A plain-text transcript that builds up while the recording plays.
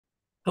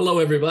Hello,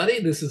 everybody.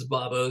 This is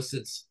Bob Ost.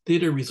 It's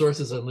Theater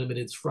Resources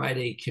Unlimited's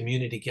Friday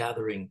Community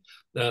Gathering.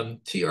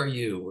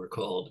 TRU, we're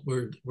called.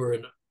 We're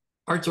an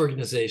arts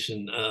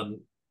organization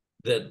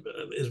that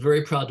is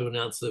very proud to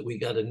announce that we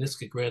got a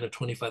NISCA grant of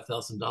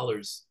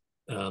 $25,000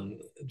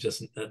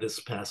 just this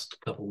past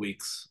couple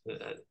weeks.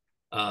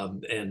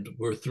 And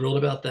we're thrilled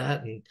about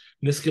that. And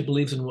NISCA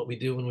believes in what we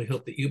do, and we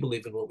hope that you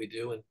believe in what we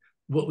do. And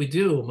what we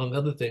do, among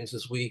other things,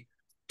 is we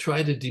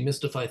try to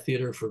demystify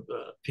theater for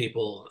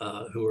people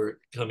who are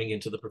coming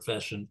into the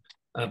profession.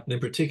 In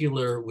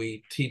particular,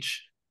 we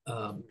teach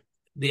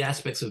the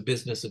aspects of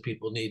business that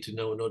people need to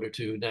know in order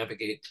to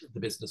navigate the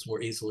business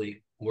more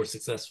easily, more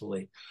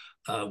successfully.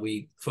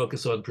 We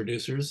focus on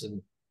producers,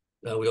 and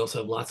we also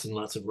have lots and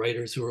lots of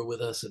writers who are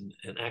with us, and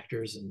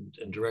actors and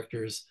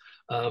directors.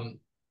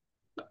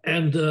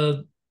 And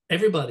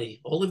everybody,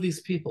 all of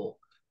these people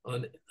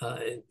on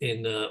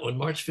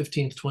March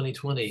 15th,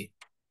 2020,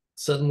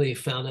 suddenly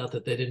found out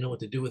that they didn't know what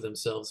to do with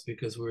themselves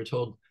because we were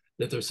told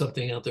that there's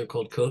something out there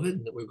called COVID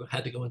and that we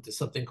had to go into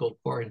something called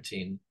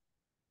quarantine.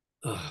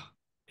 I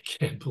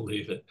can't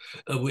believe it.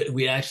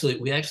 We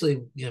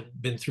actually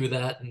have been through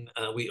that, and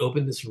we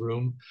opened this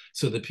room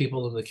so that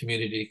people in the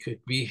community could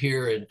be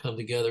here and come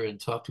together and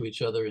talk to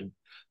each other and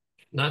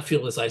not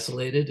feel as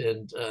isolated.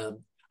 And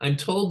I'm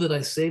told that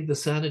I saved the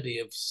sanity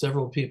of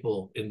several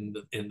people in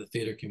the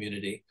theater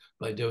community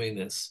by doing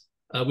this.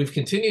 We've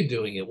continued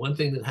doing it. One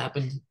thing that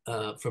happened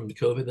from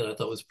COVID that I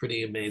thought was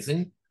pretty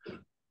amazing.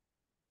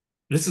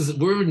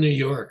 We're in New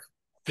York.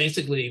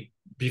 Basically,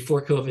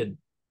 before COVID,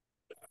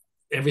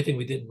 everything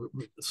we did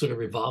sort of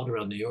revolved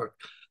around New York.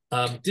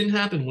 Didn't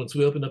happen once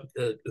we opened up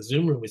a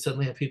Zoom room. We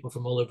suddenly have people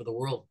from all over the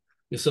world.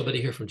 There's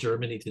somebody here from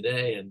Germany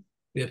today, and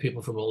we have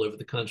people from all over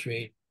the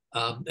country.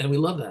 And we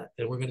love that.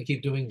 And we're going to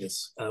keep doing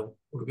this.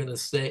 We're going to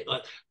stay.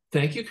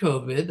 Thank you,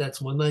 COVID.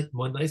 That's one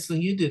nice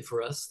thing you did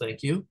for us.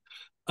 Thank you.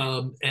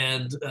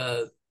 And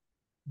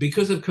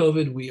because of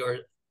COVID, we are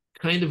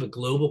kind of a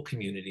global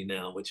community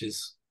now, which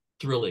is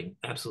thrilling,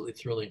 absolutely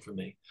thrilling for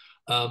me.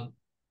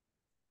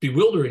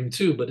 Bewildering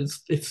too, but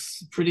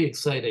it's pretty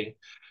exciting.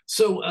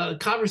 So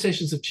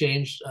conversations have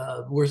changed.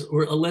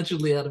 We're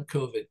allegedly out of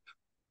COVID.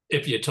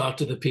 If you talk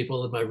to the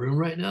people in my room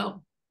right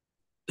now,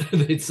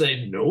 they'd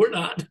say, "No, we're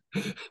not."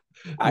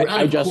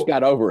 I just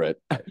got over it.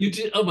 You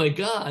did? Oh my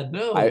God, I,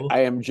 no.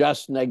 I am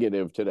just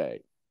negative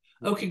today.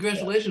 Oh, Yeah.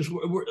 congratulations.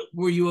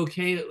 Were you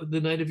okay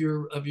the night of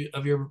your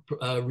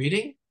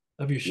reading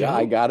of your Yeah,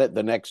 I show? got it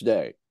the next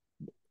day.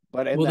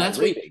 But in Well, that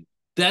reading,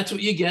 that's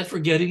what you get for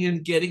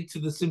getting to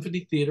the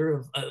Symphony Theater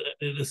of a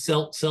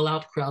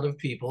sellout crowd of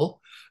people.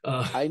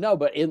 I know,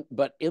 but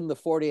in the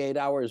 48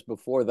 hours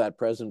before that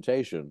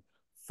presentation,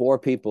 four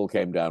people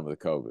came down with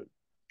COVID.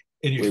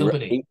 In your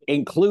company.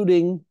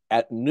 Including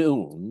at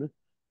noon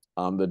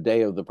on the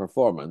day of the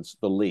performance,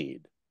 the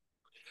lead.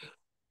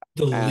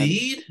 The And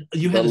lead?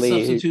 You the had a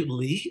lead, substitute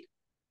lead?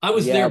 I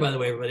was there, yeah, by the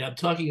way, everybody.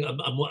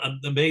 I'm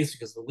amazed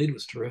because the lead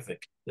was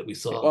terrific that we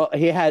saw. well,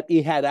 he had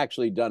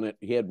actually done it.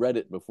 He had read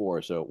it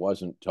before, so it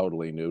wasn't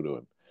totally new to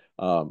him.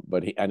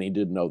 But he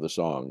did know the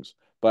songs.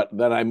 But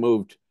then I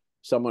moved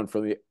someone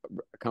from the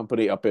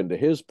company up into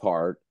his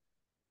part,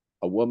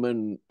 a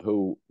woman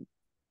who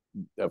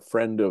a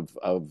friend of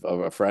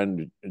a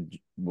friend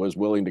was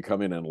willing to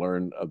come in and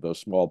learn of the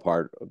small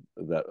part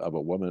of a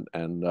woman,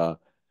 and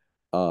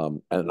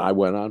I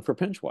went on for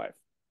pinch wife.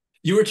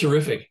 You were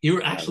terrific. You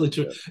were That actually was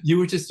good. you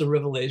were just a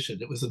revelation.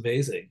 It was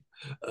amazing.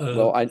 Uh,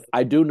 Well,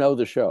 I do know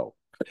the show.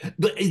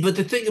 but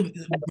the thing,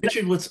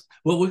 Richard, what's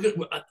well,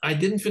 I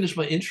didn't finish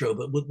my intro,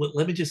 but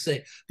let me just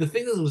say the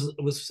thing that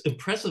was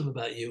impressive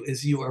about you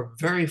is you are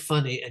very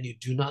funny and you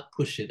do not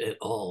push it at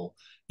all.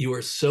 You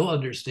are so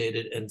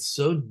understated and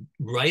so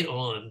right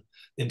on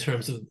in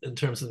terms of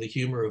the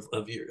humor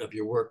of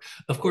your work.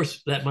 Of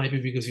course, that might be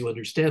because you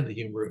understand the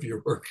humor of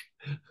your work,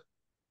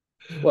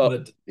 Well,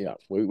 but yeah,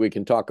 we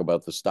can talk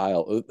about the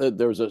style.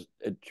 There's a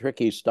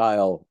tricky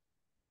style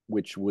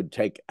which would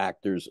take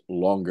actors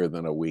longer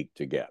than a week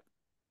to get.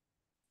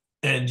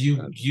 and you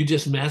And, you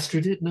just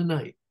mastered it in a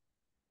night.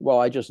 well,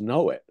 I just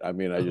know it. I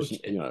mean,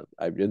 Okay.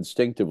 I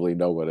instinctively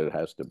know what it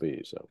has to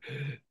be. So,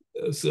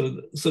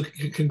 So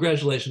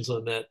congratulations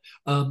on that.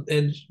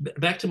 And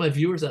back to my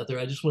viewers out there,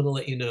 I just want to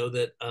let you know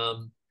that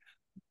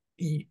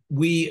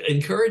we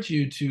encourage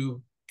you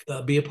to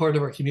be a part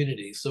of our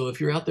community. So if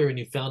you're out there and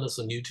you found us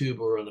on YouTube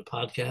or on a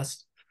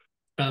podcast,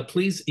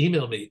 please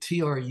email me,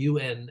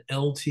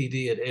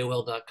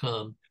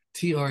 trunltd@aol.com,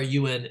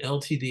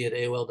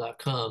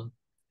 trunltd@aol.com.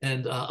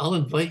 And I'll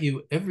invite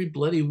you every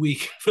bloody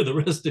week for the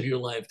rest of your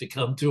life to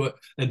come to it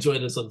and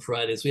join us on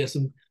Fridays. We have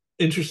some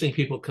interesting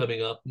people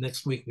coming up.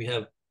 Next week, we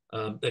have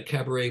a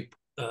cabaret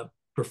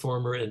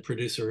performer and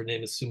producer. Her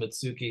name is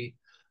Sumatsuki.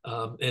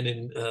 And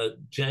in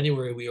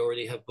January, we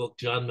already have booked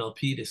John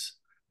Maltby,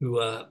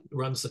 who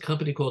runs the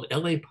company called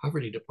LA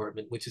Poverty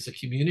Department, which is a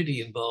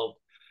community involved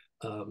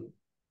um,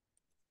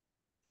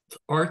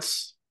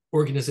 arts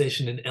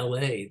organization in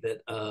LA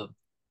that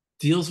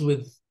deals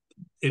with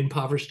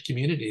impoverished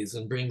communities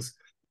and brings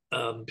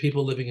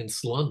people living in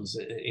slums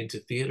into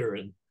theater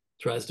and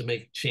tries to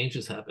make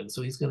changes happen.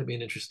 So he's going to be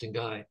an interesting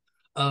guy.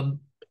 Um,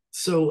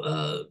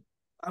 so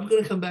I'm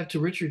going to come back to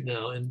Richard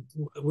now, and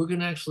we're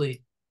going to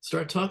actually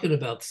start talking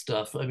about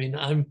stuff. I mean,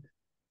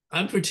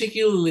 I'm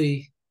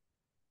particularly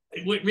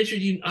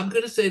Richard. I'm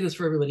going to say this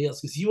for everybody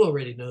else because you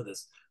already know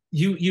this.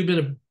 You've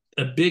been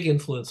a big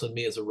influence on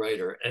me as a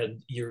writer,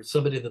 and you're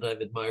somebody that I've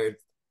admired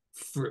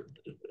for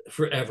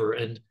forever.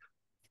 And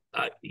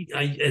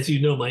as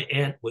you know, my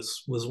aunt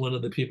was one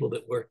of the people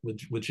that worked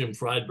with Jim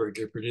Friedberg,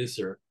 your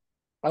producer.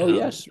 Oh,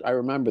 yes, I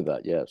remember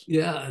that. Yes.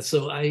 Yeah,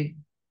 so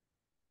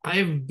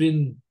I've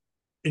been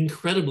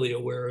incredibly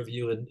aware of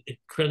you and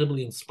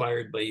incredibly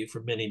inspired by you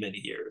for many, many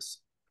years.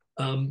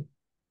 Um,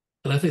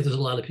 and I think there's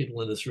a lot of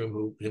people in this room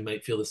who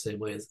might feel the same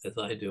way as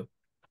I do.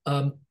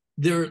 Um,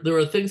 there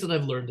are things that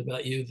I've learned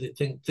about you,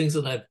 things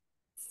that I've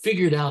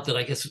figured out that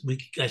I guess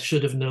I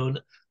should have known.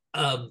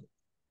 Um,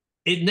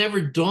 it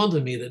never dawned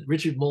on me that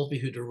Richard Maltby,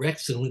 who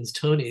directs and wins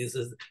Tonys,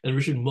 and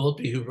Richard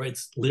Maltby, who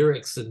writes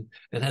lyrics and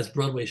has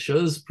Broadway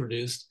shows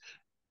produced,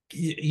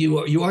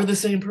 you are the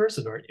same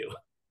person, aren't you?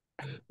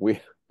 We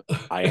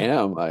I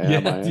am. I am.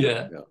 Yeah, I am.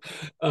 yeah.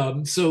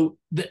 Yeah. So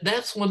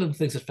that's one of the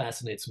things that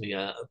fascinates me.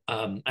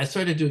 I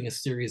started doing a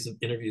series of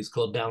interviews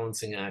called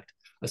Balancing Act.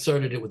 I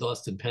started it with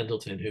Austin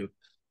Pendleton, who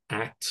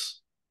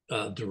acts,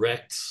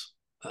 directs,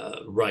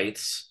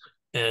 writes,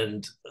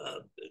 and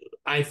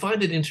I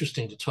find it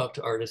interesting to talk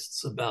to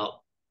artists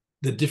about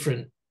the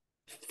different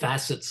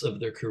facets of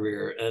their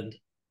career and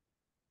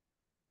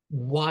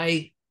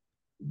why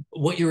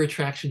what your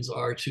attractions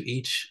are to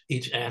each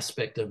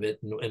aspect of it,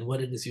 and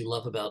what it is you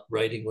love about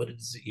writing, what it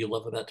is you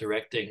love about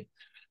directing,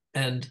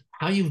 and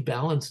how you've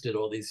balanced it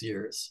all these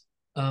years.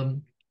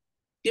 Um,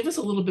 Give us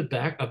a little bit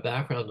a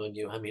background on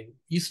you. I mean,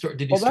 did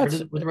you Well, start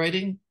that's it with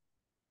writing?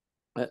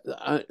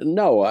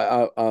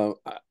 no.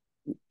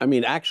 I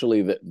mean,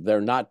 actually, that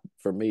they're not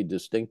for me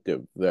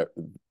distinctive.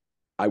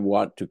 I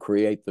want to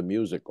create the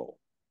musical,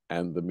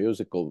 and the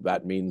musical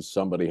that means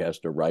somebody has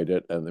to write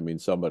it, and that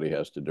means somebody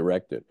has to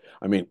direct it.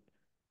 I mean,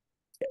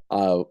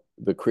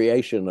 the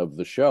creation of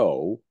the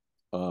show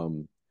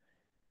um,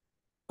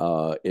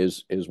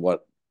 is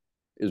what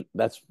is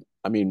that's.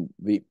 I mean,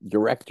 the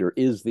director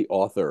is the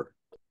author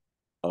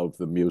of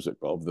the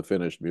musical, of the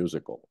finished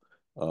musical,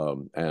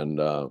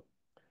 and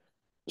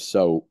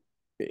so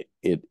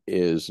it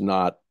is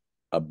not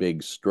a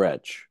big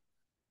stretch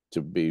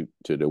to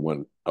do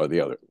one or the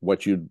other.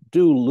 What you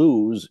do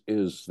lose uh,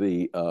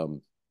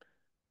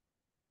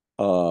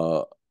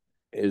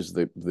 is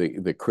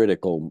the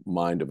critical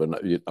mind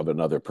of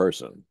another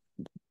person.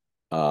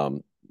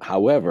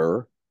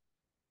 However,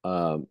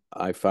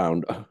 I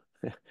found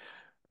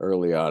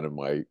early on in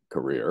my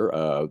career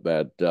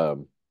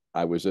that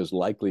I was as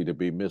likely to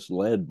be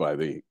misled by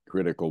the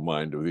critical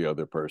mind of the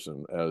other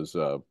person as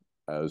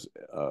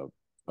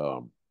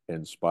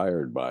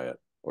inspired by it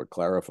or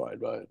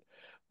clarified by it.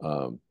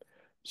 Um,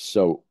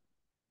 so,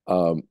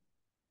 um,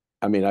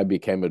 I mean, I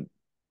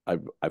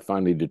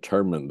finally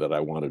determined that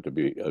I wanted to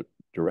be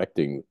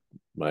directing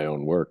my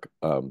own work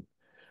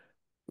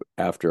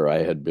after I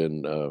had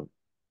been,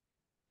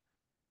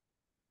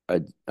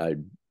 I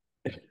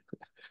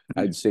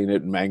I'd seen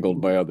it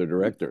mangled by other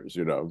directors,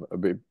 you know. I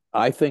mean,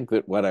 I think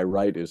that what I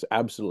write is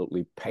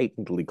absolutely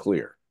patently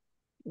clear.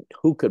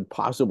 Who could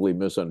possibly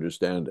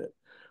misunderstand it?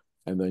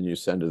 And then you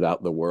send it out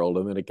in the world,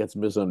 and then it gets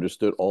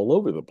misunderstood all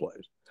over the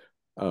place.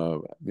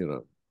 You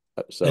know,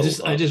 I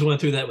just went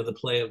through that with a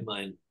play of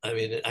mine. I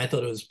mean, I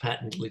thought it was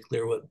patently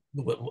clear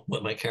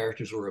what my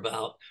characters were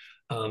about.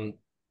 Um,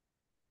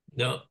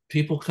 no,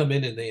 people come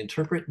in and they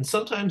interpret, and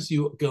sometimes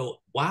you go,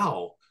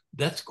 "Wow,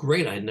 that's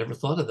great. I never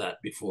thought of that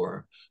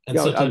before." And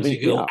yeah, I sometimes mean,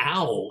 you go, yeah,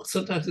 "Ow."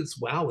 Sometimes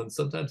it's wow, and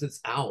sometimes it's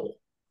ow.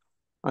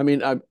 I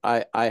mean,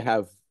 I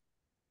have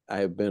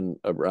been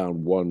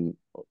around one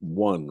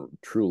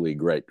truly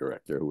great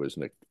director who was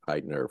Nick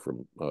Heitner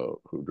from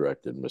who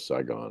directed Miss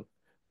Saigon,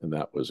 and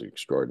that was an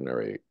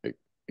extraordinary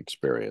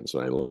experience,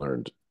 and I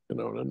learned an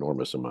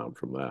enormous amount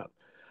from that.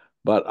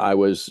 But I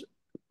was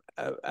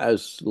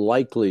as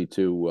likely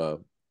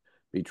to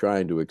be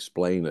trying to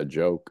explain a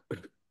joke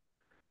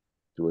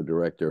to a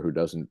director who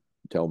doesn't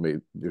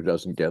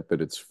get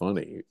that it's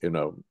funny.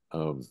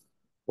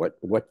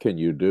 What can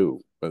you do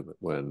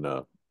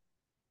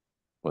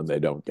when they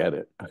don't get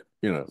it?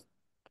 You know.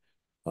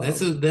 Um, That's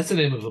the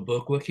name of a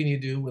book. What can you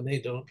do when they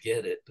don't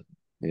get it?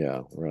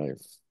 yeah, right.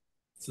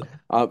 So,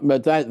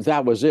 But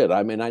that was it.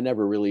 I mean, I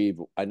never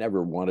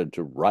wanted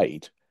to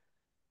write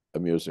a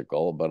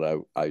musical,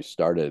 but I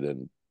started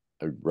and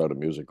I wrote a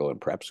musical in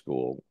prep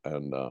school,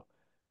 and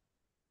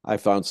I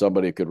found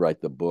somebody who could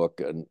write the book,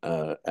 and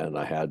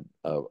I had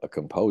a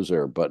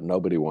composer, but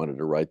nobody wanted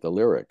to write the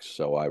lyrics,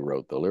 so I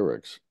wrote the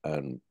lyrics,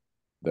 and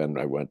then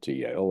I went to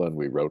Yale, and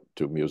we wrote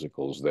two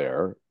musicals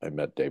there. I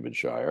met David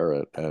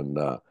Shire, and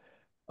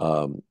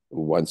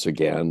once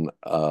again,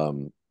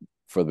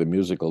 for the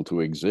musical to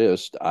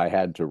exist, I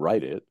had to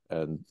write it,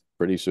 and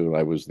pretty soon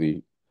I was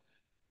the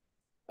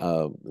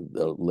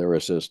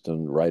lyricist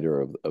and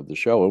writer the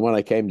show. And when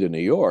I came to New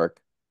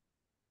York,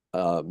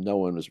 no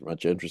one was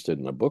much interested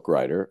in a book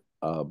writer.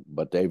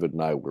 but David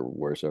and I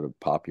were sort of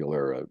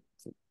popular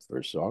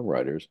for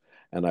songwriters,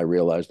 and I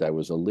realized I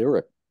was a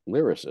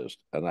lyricist,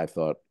 and I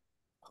thought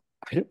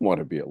I didn't want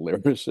to be a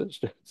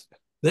lyricist.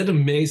 That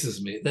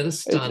amazes me. That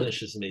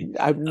astonishes me.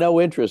 I have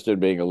no interest in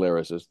being a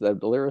lyricist. The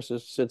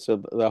lyricist sits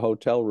in the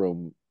hotel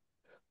room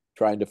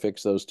trying to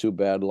fix those two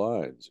bad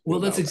lines. Well,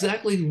 that's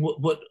exactly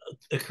what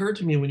occurred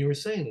to me when you were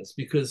saying this,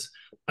 because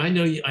I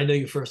know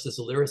you first as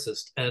a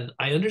lyricist, and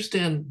I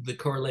understand the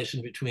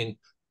correlation between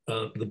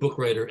the book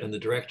writer and the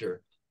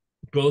director.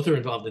 Both are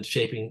involved in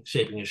shaping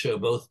a show.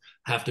 Both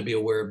have to be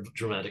aware of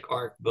dramatic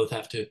arc. Both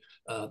have to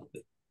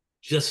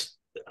just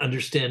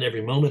understand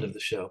every moment of the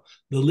show.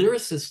 The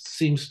lyricist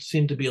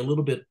seem to be a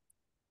little bit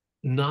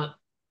not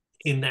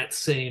in that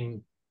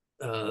same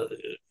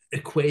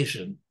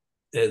equation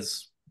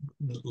as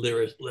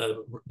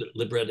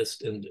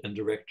librettist and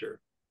director.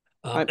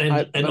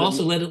 And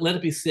also let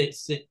it be said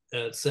so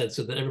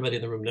that everybody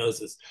in the room knows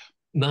this.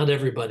 Not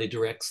everybody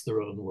directs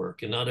their own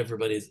work, and not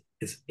everybody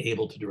is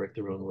able to direct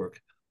their own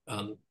work.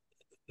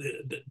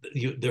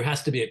 There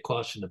has to be a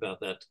caution about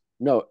that.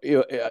 No,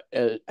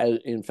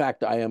 in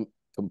fact, I am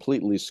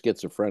completely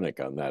schizophrenic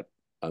on that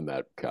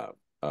count.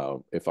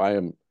 If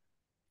I'm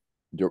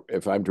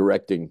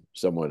directing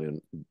someone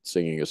in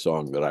singing a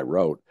song that I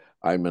wrote,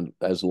 I'm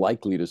as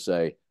likely to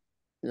say,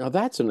 "Now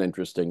that's an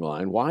interesting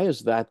line. Why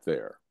is that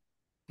there?"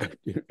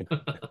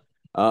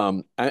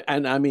 And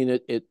I mean,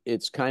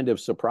 it's kind of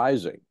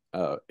surprising.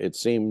 It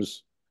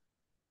seems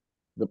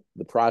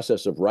the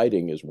process of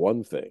writing is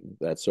one thing.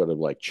 That's sort of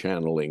like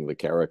channeling the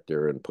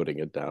character and putting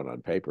it down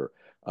on paper.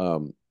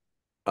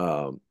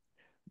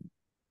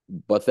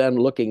 But then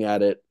looking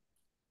at it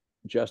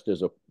just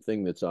as a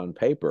thing that's on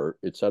paper,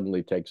 it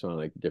suddenly takes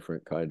on a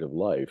different kind of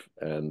life.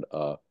 And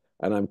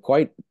I'm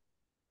quite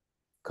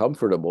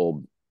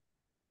comfortable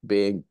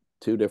being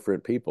two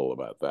different people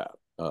about that.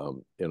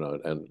 And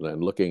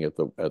looking at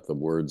the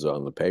words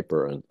on the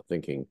paper and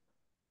thinking,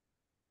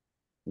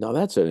 now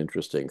that's an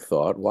interesting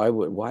thought.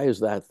 Why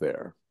is that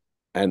there?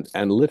 And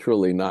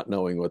literally not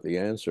knowing what the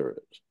answer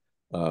is.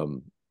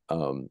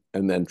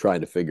 And then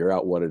trying to figure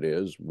out what it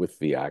is with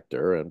the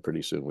actor, and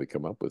pretty soon we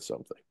come up with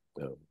something.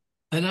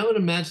 And I would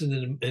imagine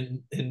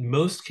that in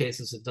most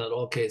cases, if not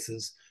all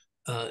cases,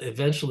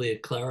 eventually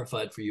it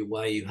clarified for you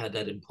why you had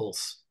that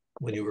impulse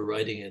when you were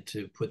writing it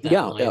to put that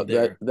line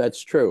there.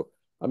 That's true.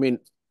 I mean,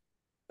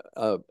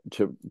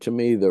 to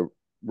me, the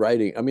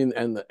writing. I mean,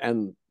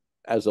 and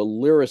as a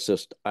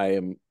lyricist, I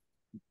am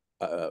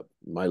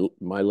my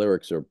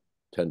lyrics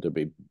tend to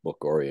be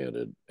book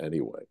oriented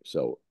anyway.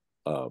 So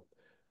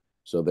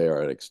they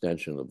are an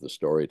extension of the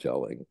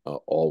storytelling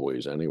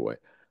always anyway.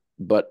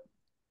 But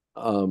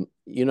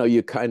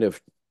you kind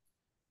of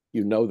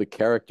the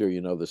character,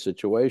 the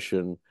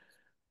situation.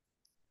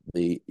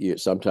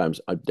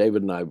 Sometimes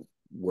David and I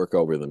work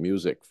over the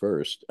music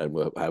first, and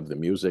we'll have the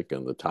music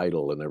and the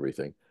title and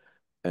everything,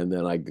 and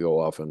then I go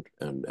off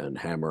and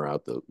hammer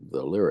out the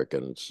lyric,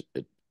 and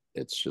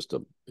it's just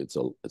a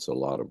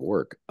lot of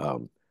work.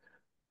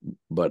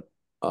 But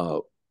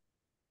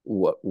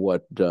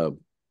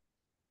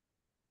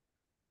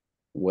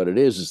what it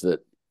is that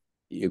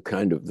you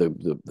kind of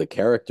the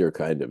character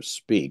kind of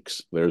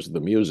speaks. There's the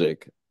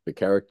music, the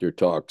character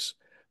talks,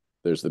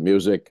 there's the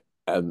music,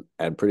 and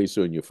pretty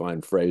soon you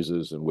find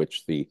phrases in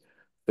which the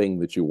thing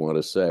that you want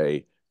to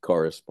say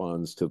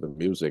corresponds to the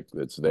music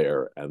that's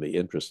there and the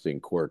interesting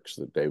quirks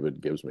that David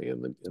gives me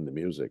in the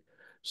music,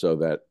 so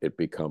that it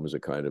becomes a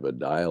kind of a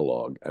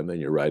dialogue, and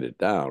then you write it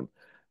down.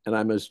 And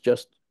I'm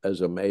just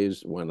as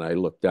amazed when I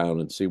look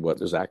down and see what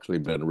has actually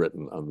been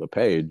written on the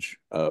page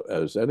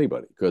as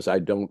anybody, because I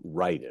don't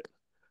write it.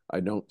 I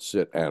don't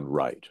sit and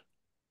write.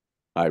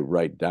 I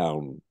write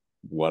down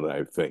what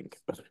I think.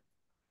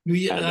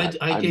 Yeah,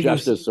 I'm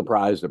just as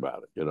surprised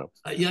about it,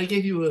 Yeah, I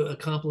gave you a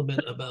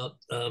compliment about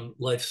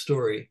Life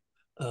Story,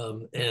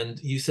 and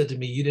you said to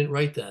me you didn't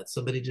write that.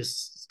 Somebody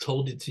just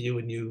told it to you,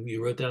 and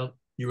you wrote down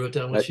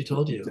what she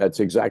told you. That's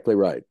exactly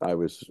right. I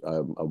was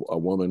a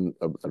woman,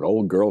 an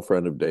old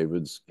girlfriend of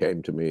David's,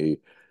 came to me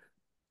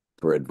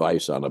for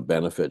advice on a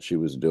benefit she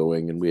was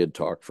doing, and we had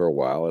talked for a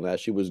while. And as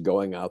she was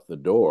going out the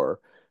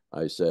door,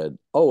 I said,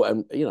 "Oh,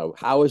 and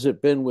how has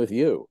it been with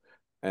you?"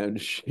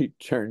 And she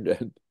turned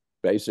and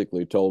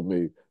basically told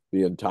me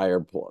the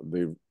entire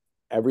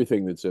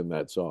everything that's in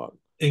that song,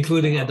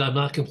 including and I'm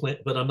not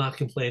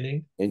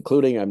complaining,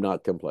 including I'm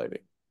not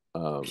complaining.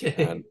 Okay.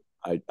 And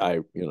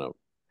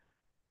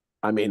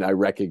I mean, I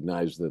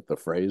recognized that the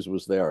phrase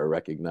was there. I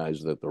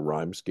recognized that the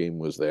rhyme scheme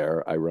was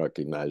there. I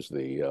recognized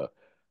the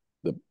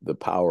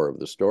power of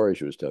the story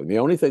she was telling. The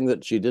only thing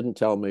that she didn't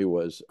tell me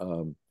was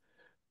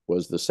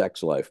the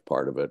sex life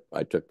part of it.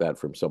 I took that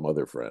from some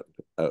other friend.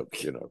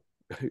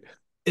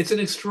 It's an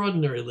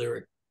extraordinary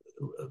lyric,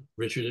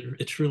 Richard.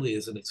 It truly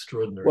is an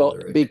extraordinary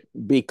lyric.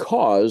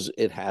 Because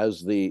it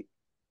has the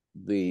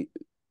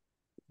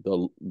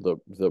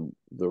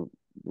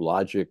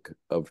logic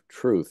of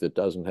truth. It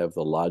doesn't have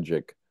the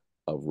logic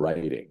of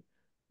writing.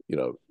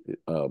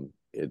 I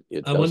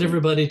want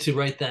everybody to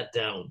write that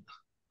down.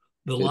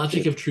 The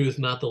logic of truth,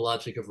 not the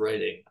logic of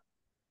writing.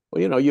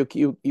 Well,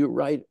 you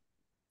write.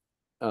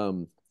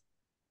 Um,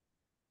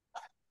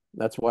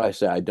 that's why I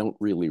say I don't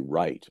really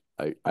write.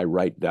 I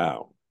write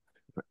down.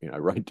 I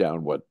write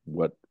down what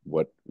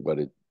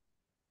it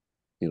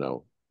you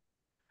know,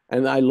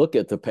 and I look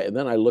at the and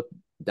then I look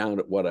down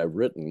at what I've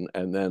written,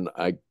 and then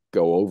I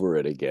go over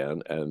it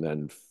again, and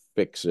then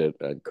fix it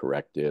and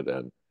correct it,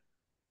 and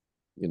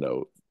you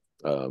know,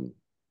 um,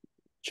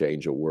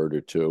 change a word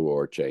or two,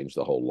 or change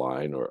the whole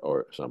line,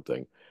 or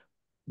something.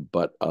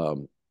 But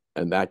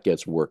and that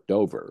gets worked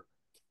over.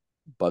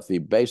 But the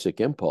basic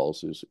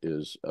impulse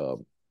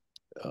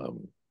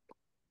um,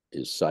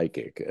 is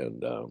psychic,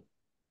 and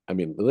I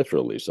mean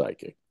literally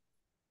psychic.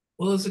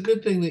 Well, it's a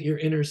good thing that your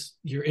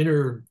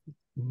inner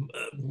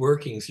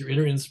workings, your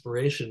inner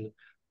inspiration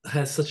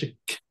has such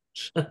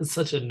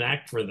a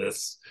knack for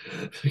this.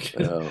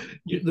 Because Uh,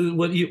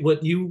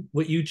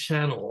 what you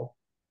channel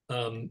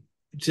um,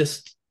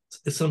 just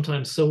is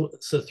sometimes so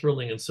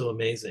thrilling and so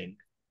amazing.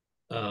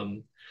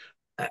 Um,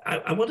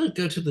 I want to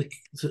go to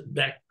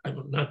back,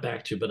 not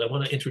back to, but I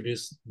want to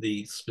introduce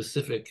the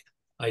specific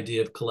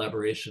idea of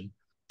collaboration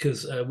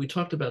because we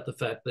talked about the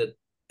fact that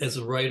as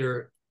a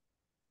writer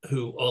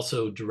who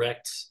also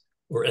directs,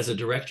 or as a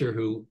director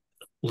who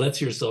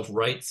lets yourself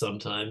write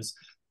sometimes,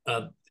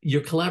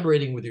 you're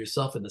collaborating with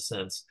yourself in a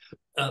sense.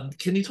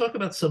 Can you talk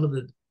about some of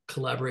the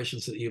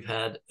collaborations that you've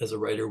had as a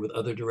writer with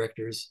other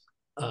directors?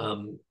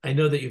 I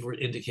know that you've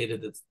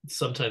indicated that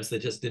sometimes they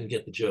just didn't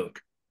get the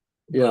joke,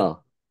 but yeah.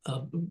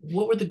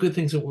 what were the good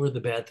things and what were the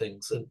bad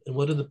things? And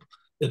what are the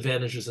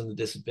advantages and the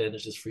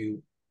disadvantages for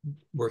you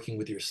working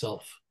with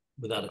yourself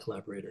without a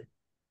collaborator?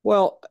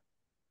 Well,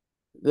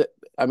 the,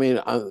 I mean,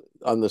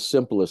 on the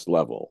simplest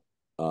level,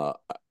 uh,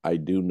 I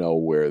do know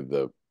where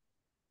the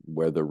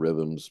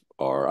rhythms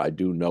are. I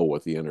do know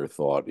what the inner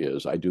thought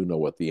is. I do know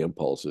what the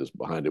impulse is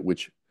behind it,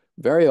 which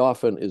very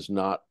often is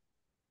not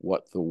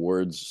what the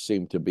words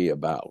seem to be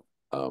about.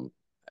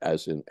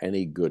 As in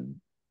any good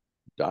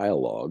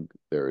dialogue,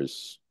 there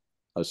is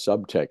a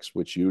subtext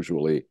which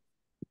usually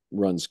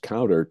runs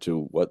counter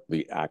to what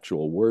the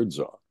actual words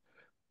are.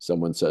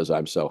 Someone says,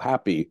 "I'm so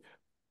happy,"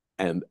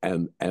 and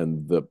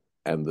the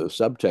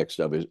subtext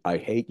of it is, "I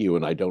hate you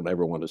and I don't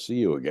ever want to see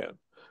you again."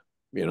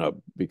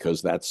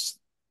 Because that's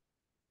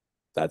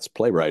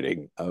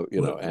playwriting.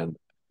 What, And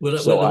what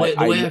so the I way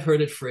the I way I've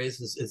heard it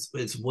phrased is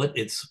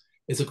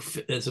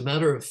it's a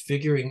matter of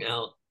figuring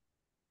out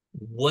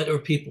what are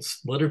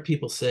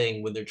people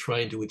saying when they're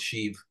trying to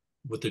achieve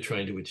what they're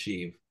trying to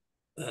achieve.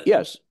 Uh,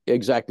 Yes,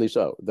 exactly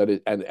so. That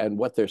is, and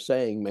what they're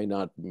saying may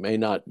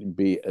not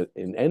be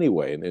in any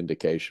way an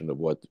indication of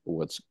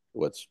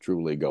what's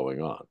truly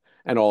going on.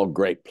 And all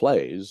great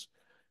plays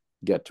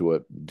get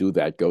to do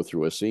that, go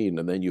through a scene,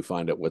 and then you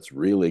find out what's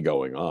really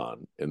going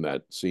on in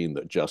that scene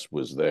that just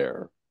was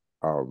there.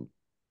 Um,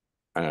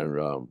 and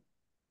um,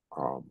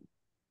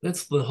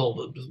 that's the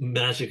whole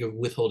magic of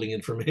withholding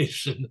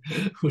information,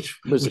 which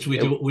was which we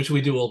it do which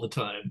we do all the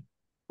time.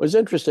 was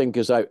interesting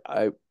because uh,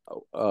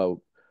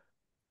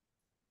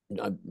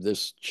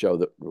 this show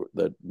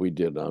that we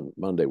did on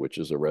Monday, which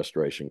is a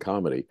restoration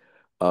comedy,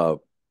 uh,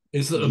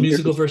 It's a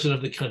musical years version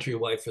of the Country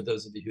Wife for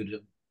those of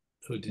you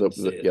who didn't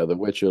see it. yeah, the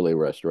Wycherley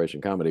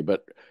restoration comedy.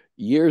 But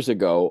years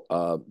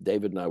ago,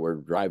 David and I were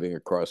driving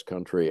across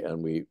country,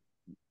 and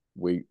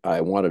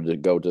I wanted to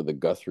go to the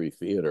Guthrie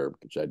Theater,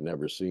 which I'd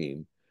never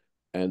seen,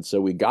 and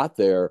so we got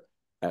there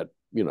at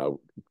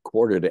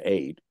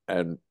 7:45,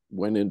 and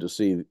went in to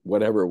see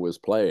whatever was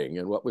playing,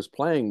 and what was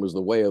playing was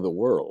The Way of the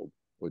World,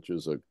 which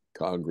is a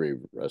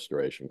Congreve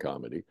restoration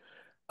comedy,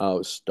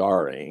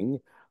 starring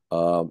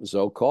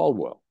Zoe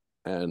Caldwell,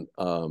 and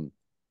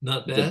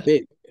Not the bad.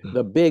 big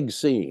the big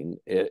scene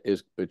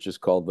is which is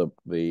called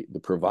the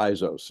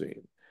proviso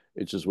scene,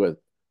 which is with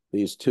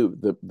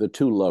the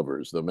two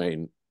lovers, the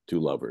main two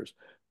lovers,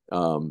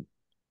 um,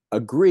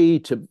 agree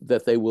to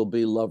that they will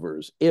be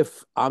lovers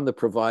if on the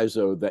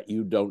proviso that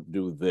you don't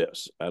do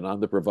this, and on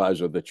the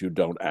proviso that you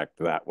don't act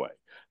that way.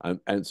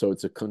 And so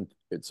it's a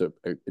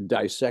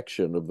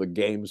dissection of the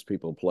games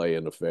people play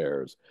in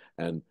affairs,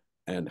 and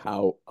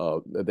how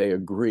they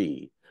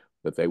agree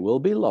that they will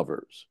be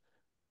lovers,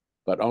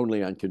 but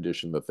only on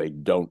condition that they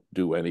don't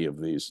do any of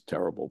these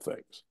terrible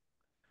things.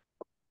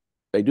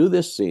 They do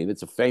this scene.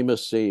 It's a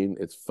famous scene.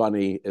 It's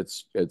funny.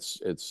 It's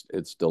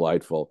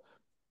delightful,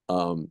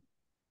 um,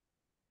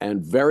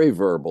 and very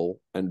verbal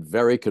and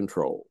very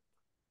controlled.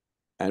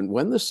 And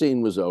when the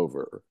scene was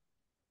over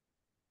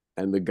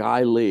and the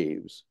guy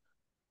leaves,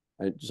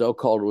 and Zoe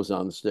Calder was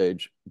on the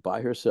stage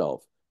by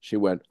herself, she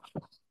went.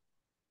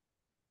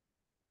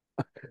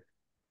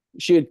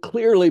 She had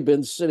clearly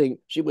been sitting.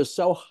 She was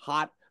so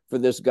hot for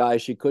this guy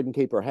she couldn't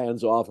keep her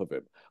hands off of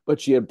him, but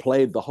she had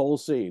played the whole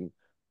scene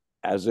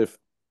as if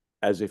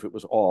it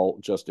was all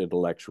just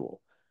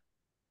intellectual.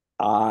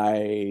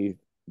 I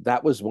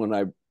That was when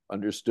I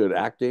understood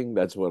acting.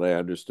 That's when I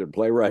understood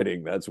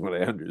playwriting. That's when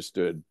I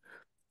understood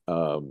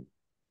um,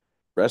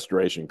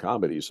 restoration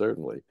comedy.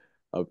 Certainly,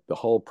 the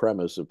whole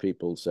premise of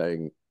people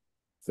saying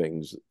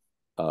things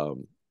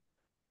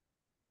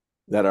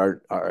that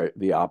are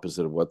the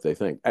opposite of what they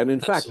think. And in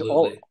fact,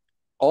 Absolutely.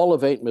 all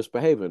of Ain't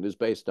Misbehavin' is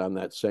based on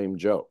that same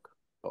joke.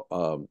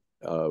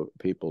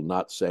 People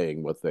not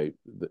saying what they,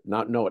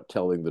 not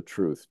telling the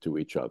truth to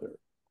each other.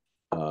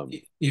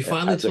 You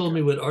finally As a, told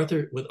me what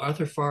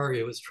Arthur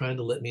Faria was trying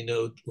to let me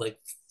know like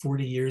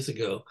 40 years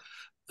ago.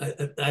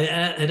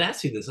 I had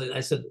asked you this. I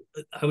said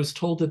I was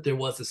told that there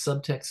was a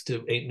subtext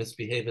to "Ain't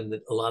Misbehaving"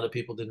 that a lot of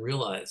people didn't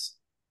realize.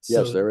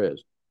 yes, So, there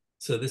is.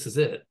 so this is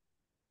it.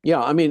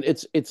 Yeah, I mean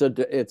it's a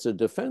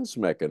defense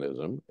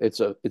mechanism. It's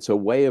a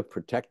way of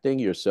protecting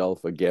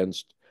yourself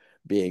against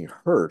being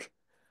hurt.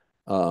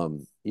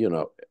 You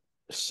know,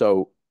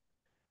 so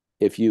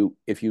if you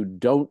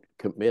don't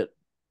commit,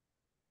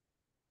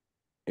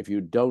 if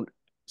you don't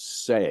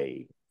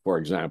say, for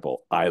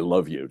example, "I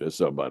love you" to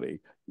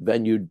somebody,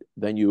 then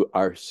you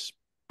are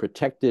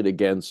protected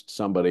against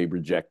somebody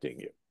rejecting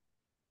you.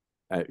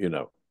 You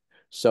know,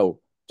 so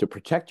to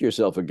protect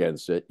yourself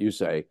against it, you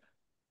say,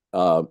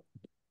 uh,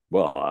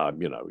 "Well,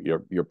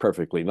 you're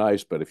perfectly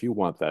nice, but if you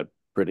want that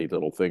pretty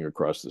little thing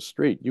across the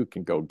street, you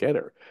can go get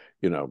her.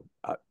 You know,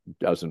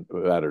 doesn't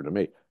matter to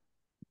me."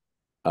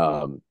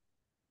 Um,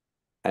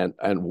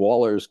 and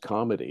Waller's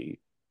comedy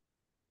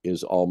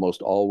is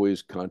almost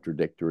always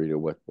contradictory to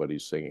what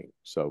he's singing.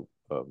 So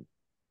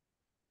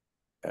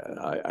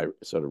I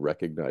sort of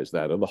recognize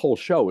that, and the whole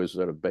show is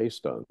sort of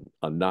based on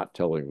not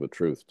telling the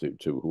truth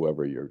to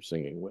whoever you're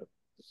singing with.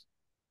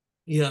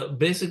 Yeah,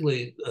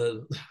 basically,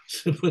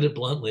 to put it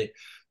bluntly,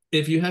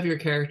 if you have your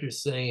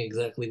characters saying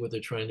exactly what they're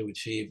trying to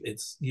achieve,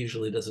 it's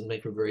usually doesn't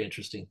make for very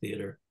interesting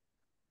theater.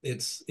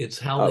 It's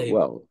how they,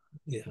 Well,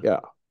 yeah, yeah,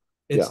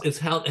 yeah. it's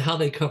how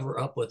they cover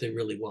up what they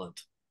really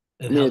want,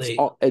 and I mean,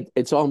 how they,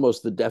 it's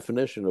almost the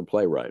definition of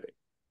playwriting.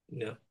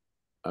 yeah.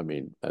 I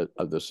mean,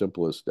 the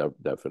simplest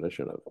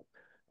definition of it.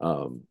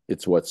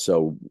 It's what's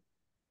so,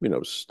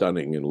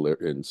 stunning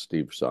in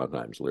Steve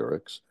Sondheim's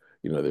lyrics.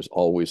 There's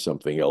always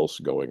something else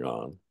going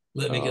on.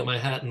 Let me get my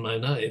hat and my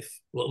knife.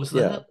 What was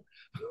Yeah, that?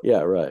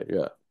 yeah, right,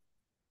 yeah.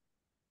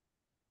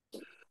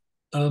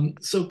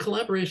 So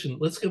collaboration.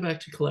 Let's go back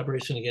to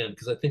collaboration again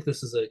because I think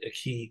this is a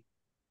key.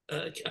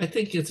 I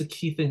think it's a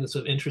key thing that's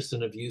of interest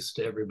and of use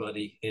to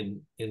everybody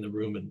in the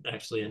room and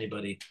actually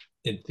anybody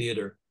in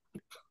theater.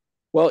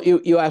 Well,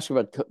 you asked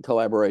about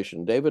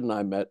collaboration. David and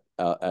I met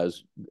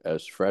as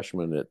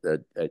freshmen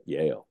at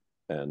Yale,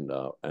 and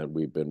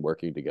we've been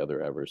working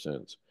together ever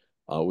since.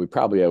 We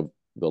probably have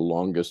the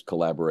longest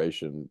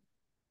collaboration,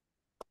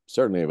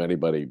 certainly of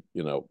anybody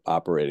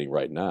operating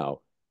right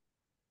now,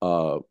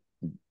 uh,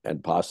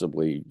 and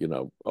possibly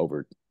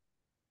over.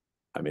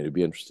 I mean, it'd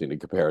be interesting to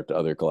compare it to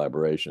other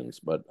collaborations,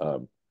 but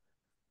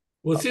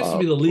Well, it seems to uh,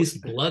 be the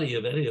least bloody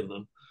of any of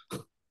them.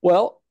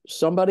 well,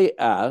 somebody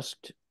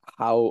asked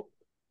how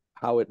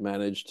it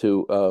managed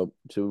to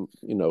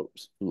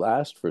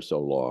last for so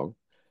long.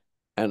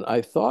 And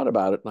I thought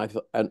about it, and I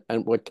thought,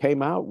 and what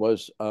came out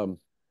was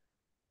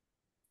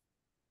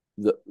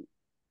the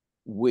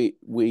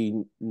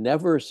we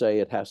never say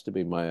it has to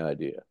be my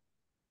idea.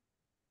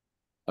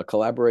 A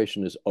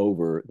collaboration is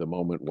over the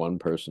moment one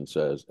person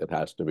says it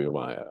has to be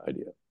my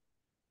idea.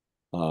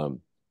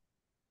 Um,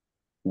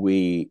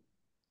 we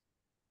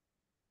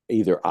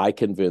either I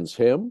convince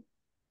him,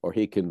 or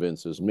he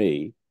convinces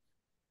me,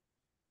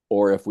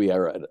 or if we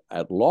are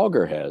at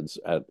loggerheads,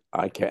 at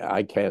I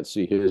can't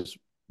see his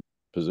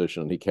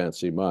position, he can't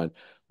see mine,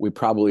 we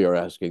probably are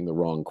asking the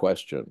wrong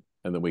question.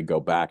 And then we go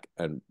back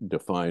and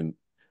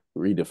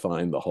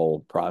redefine the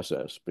whole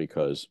process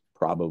because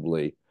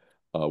probably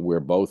we're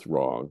both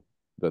wrong,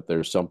 that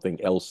there's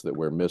something else that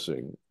we're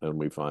missing, and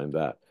we find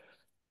that.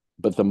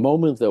 But the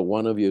moment that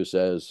one of you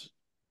says,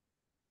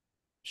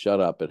 "Shut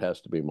up, it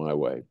has to be my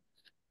way,"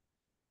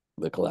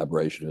 the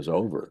collaboration is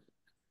over.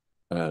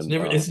 And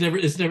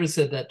It's never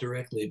said that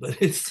directly,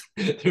 but it's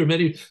there are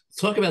many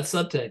talk about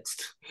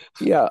subtext.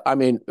 yeah, I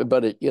mean,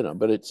 but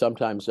it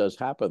sometimes does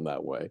happen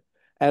that way.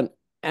 And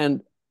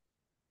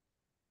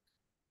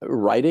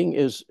writing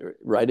is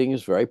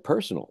very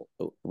personal.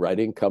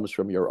 Writing comes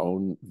from your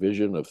own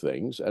vision of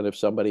things, and if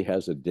somebody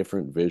has a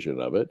different vision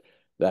of it,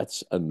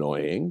 that's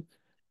annoying.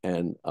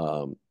 And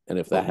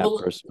if that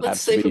person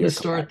Let's happens to say be from the your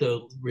start,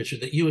 though,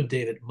 Richard, that you and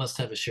David must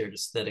have a shared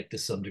aesthetic to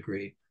some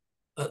degree.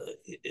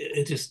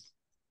 It just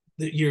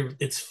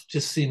it's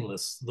just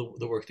seamless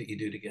the work that you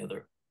do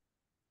together.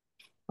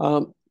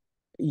 um,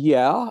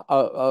 yeah.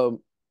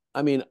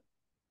 I mean,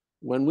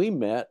 when we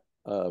met,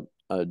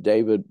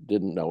 David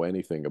didn't know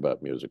anything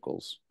about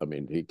musicals. I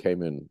mean, he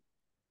came in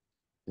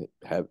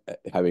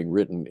having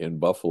written in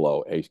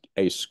Buffalo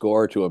a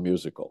score to a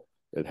musical.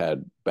 It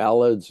had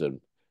ballads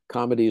and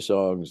comedy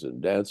songs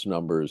and dance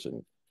numbers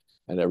and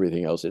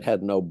everything else. It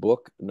had no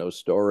book, no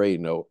story,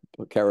 no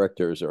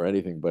characters or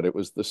anything, but it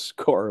was the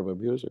score of a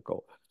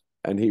musical.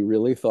 And he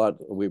really thought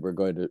we were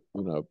going to,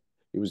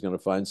 he was going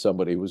to find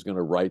somebody who was going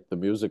to write the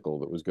musical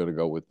that was going to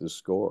go with the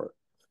score.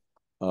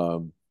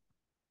 Um,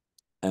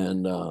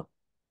 and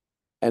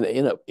and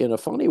in a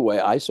funny way,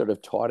 I sort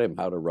of taught him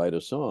how to write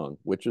a song,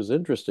 which is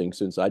interesting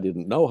since I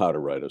didn't know how to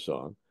write a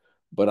song,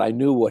 but I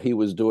knew what he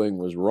was doing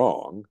was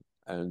wrong,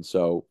 and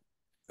so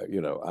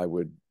I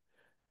would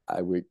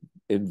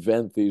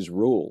invent these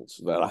rules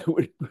that I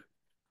would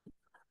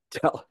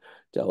tell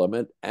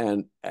him.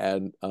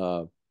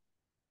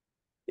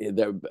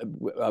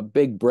 A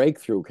big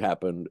breakthrough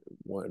happened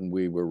when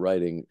we were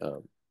writing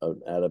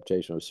an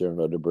adaptation of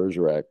Cyrano de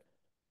Bergerac,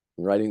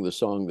 writing the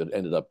song that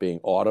ended up being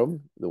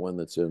Autumn, the one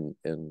that's in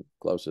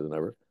Closer Than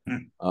Ever.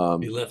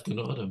 Be Left in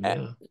Autumn,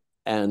 yeah.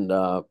 And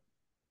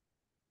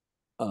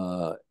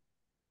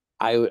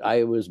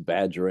I was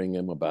badgering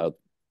him about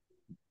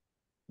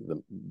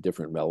the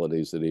different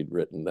melodies that he'd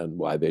written and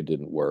why they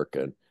didn't work.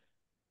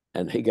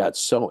 And he got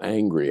so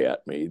angry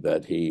at me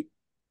that he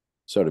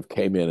sort of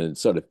came in and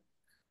sort of,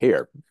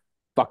 here,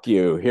 fuck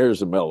you,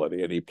 here's a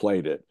melody. And he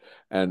played it.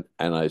 And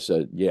I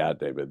said, yeah,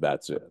 David,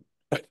 that's it.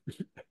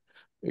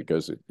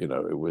 Because,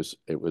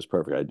 it was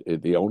perfect.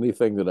 The only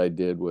thing that I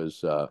did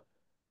was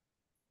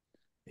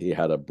he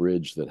had a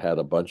bridge that had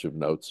a bunch of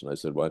notes. And I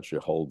said, why don't you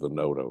hold the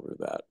note over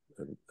that?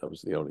 And that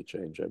was the only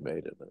change I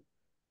made in it.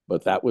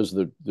 But that was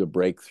the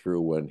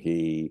breakthrough when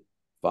he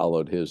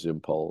followed his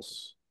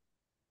impulse.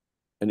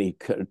 And he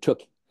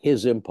took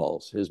his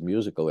impulse, his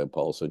musical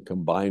impulse, and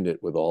combined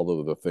it with all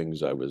of the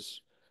things I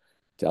was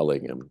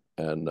telling him.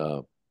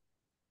 And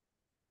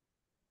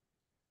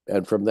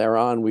from there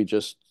on, we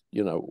just,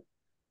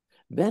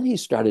 then he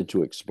started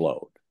to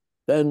explode.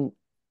 Then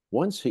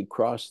once he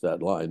crossed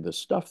that line, the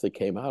stuff that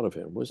came out of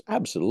him was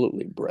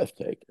absolutely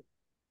breathtaking.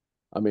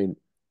 I mean,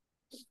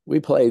 we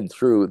played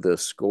through the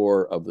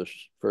score of the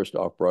first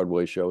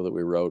off-Broadway show that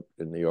we wrote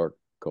in New York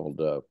called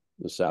The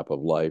Sap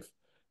of Life.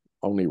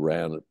 Only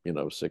ran,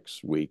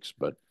 6 weeks,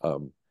 but I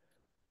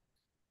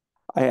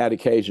had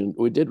occasion,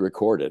 we did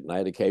record it, and I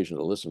had occasion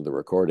to listen to the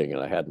recording,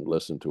 and I hadn't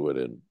listened to it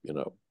in,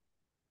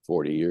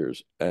 40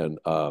 years. And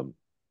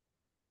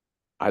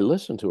I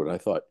listened to it, and I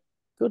thought,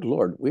 good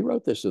Lord, we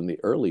wrote this in the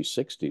early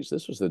 60s.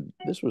 This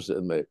was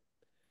in the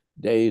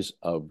days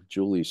of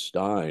Julie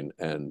Stein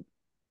and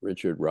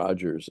Richard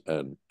Rodgers,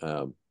 and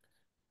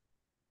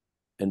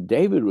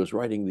David was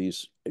writing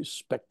these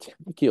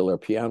spectacular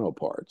piano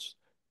parts,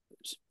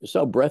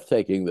 so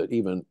breathtaking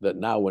that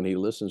now when he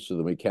listens to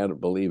them, he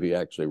can't believe he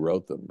actually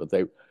wrote them. But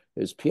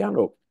his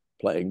piano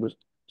playing was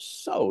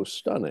so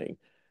stunning,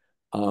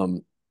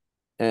 and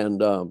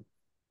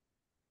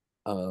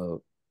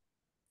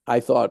I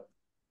thought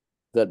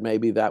that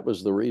maybe that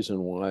was the reason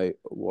why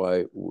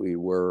we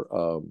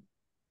were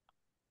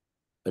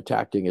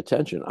attracting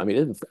attention. I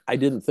mean, I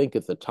didn't think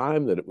at the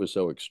time that it was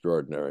so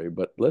extraordinary,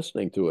 but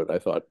listening to it, I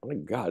thought, oh my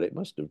God, it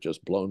must have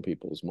just blown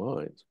people's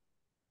minds.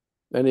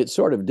 And it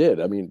sort of did.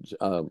 I mean,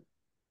 the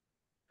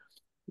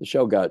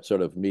show got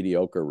sort of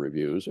mediocre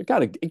reviews. It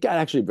got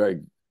actually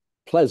very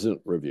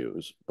pleasant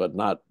reviews, but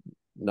not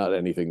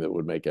anything that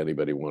would make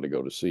anybody want to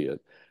go to see it.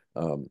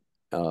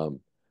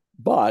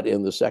 But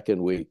in the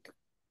second week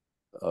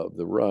of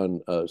the run,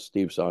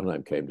 Steve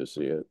Sondheim came to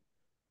see it,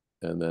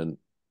 and then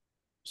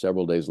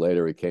several days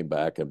later he came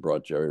back and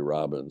brought Jerry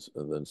Robbins,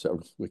 and then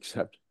several weeks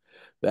after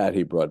that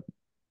he brought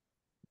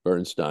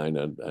Bernstein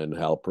and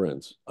Hal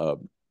Prince,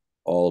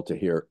 all to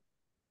hear,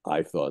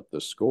 I thought,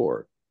 the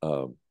score.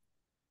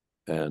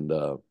 And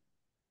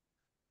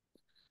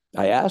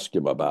I asked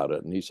him about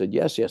it, and he said,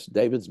 yes,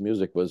 David's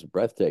music was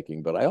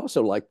breathtaking, but I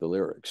also liked the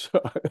lyrics.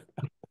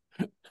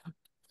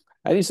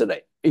 And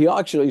he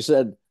actually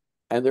said,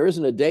 and there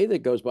isn't a day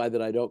that goes by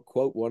that I don't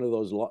quote one of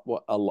those,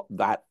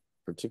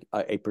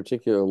 a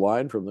particular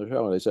line from the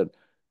show. And I said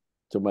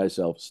to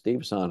myself,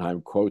 Steve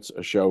Sondheim quotes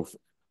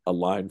a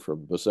line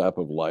from The Sap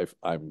of Life.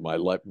 I'm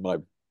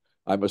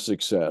a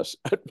success.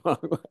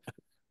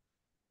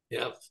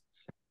 Yeah.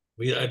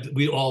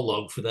 We all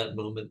long for that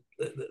moment.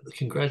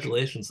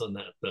 Congratulations on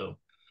that, though.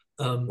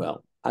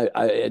 Well,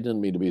 I didn't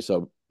mean to be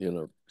so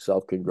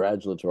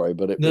self-congratulatory,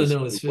 but it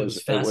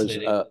was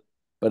fascinating.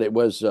 But it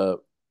was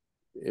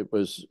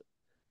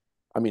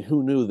I mean,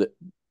 who knew that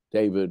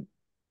David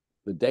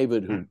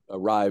who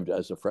arrived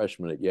as a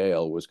freshman at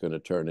Yale was going to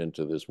turn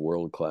into this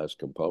world-class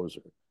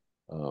composer.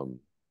 Well,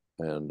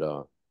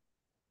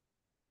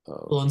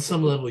 on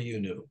some level,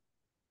 you knew.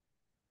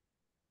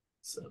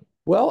 So.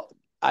 Well,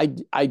 I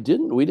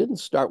didn't. We didn't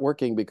start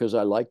working because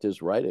I liked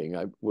his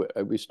writing.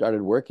 We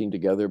started working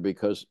together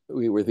because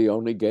we were the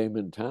only game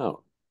in town.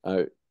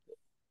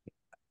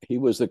 He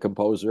was the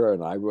composer,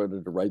 and I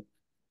wanted to write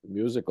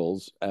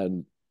musicals,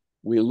 and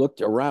we looked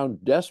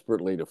around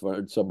desperately to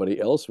find somebody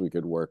else we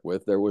could work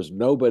with. There was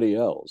nobody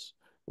else.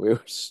 We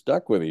were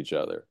stuck with each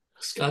other.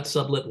 Scott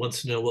Sublett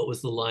wants to know what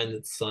was the line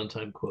that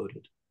Sondheim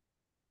quoted.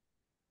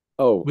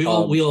 Oh, we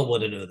all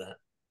want to know that.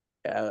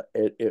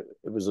 It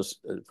was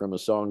from a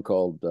song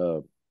called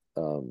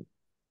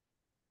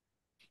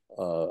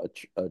 "A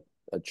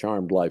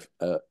Charmed Life."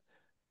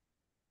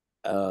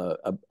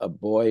 A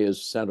boy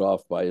is sent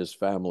off by his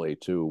family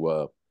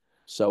to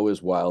sow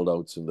his wild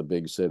oats in the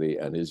big city,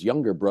 and his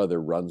younger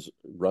brother runs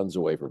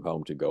away from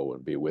home to go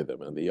and be with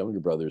him. And the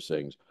younger brother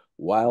sings,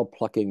 "While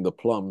plucking the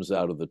plums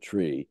out of the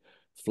tree,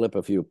 flip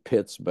a few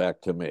pits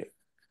back to me."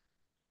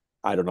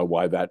 I don't know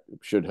why that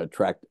should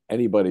attract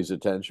anybody's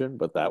attention,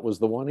 but that was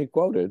the one he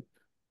quoted.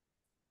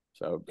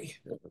 So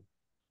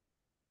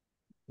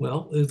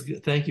Well,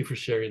 thank you for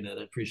sharing that.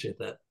 I appreciate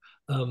that.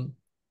 Um,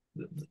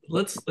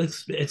 let's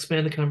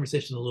expand the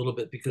conversation a little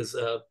bit because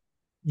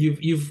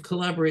you've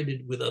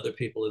collaborated with other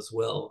people as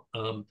well.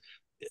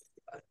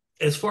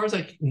 As far as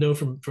I know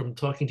from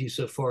talking to you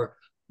so far,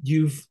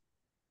 you've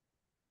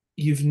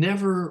you've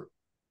never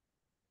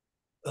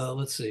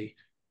let's see,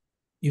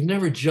 you've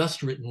never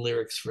just written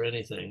lyrics for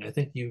anything. I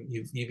think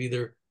you've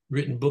either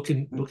written book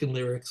and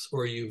lyrics,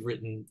 or you've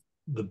written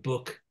the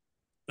book,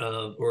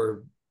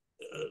 or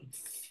uh,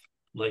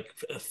 like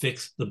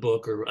fixed the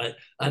book, or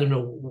I don't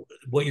know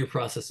what your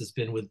process has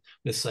been with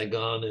Miss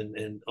Saigon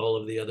and all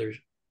of the other Well,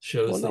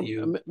 shows that no,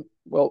 you.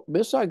 well,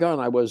 Miss Saigon,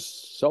 I was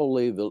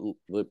solely the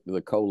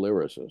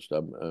co-lyricist.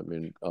 I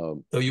mean,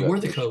 Oh, you were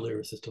the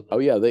co-lyricist on oh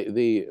that.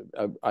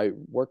 yeah, I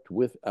worked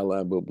with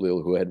Alain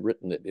Boublil, who had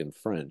written it in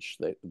French.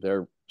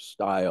 Their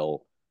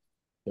style,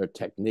 their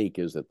technique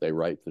is that they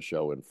write the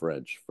show in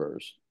French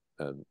first,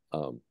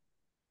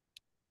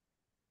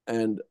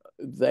 and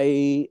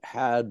they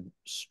had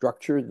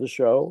structured the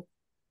show.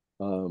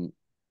 Um,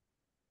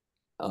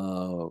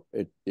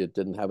 it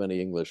didn't have any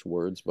English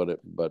words, but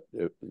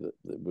it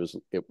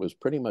was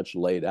pretty much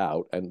laid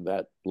out, and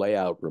that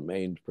layout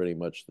remained pretty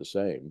much the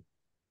same.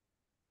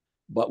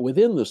 But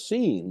within the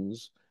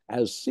scenes,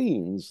 as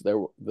scenes,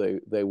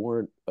 they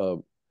weren't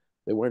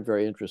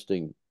very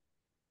interesting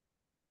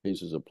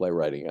pieces of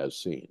playwriting as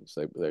scenes.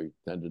 They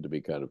tended to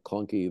be kind of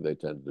clunky. They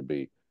tended to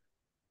be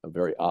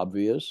very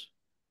obvious,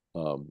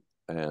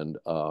 and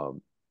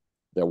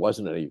there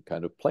wasn't any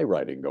kind of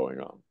playwriting going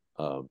on.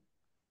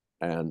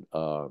 And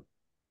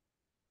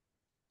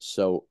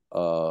so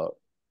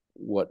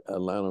what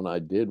Alan and I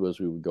did was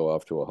we would go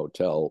off to a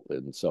hotel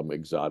in some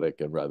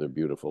exotic and rather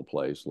beautiful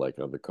place, like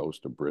on the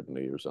coast of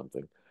Brittany or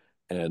something,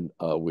 and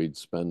we'd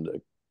spend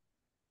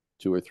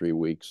 2 or 3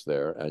 weeks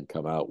there and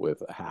come out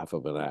with half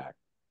of an act,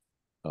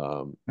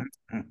 um,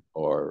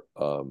 or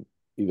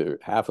either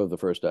half of the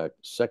first act,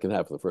 second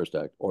half of the first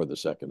act, or the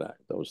second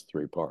act. Those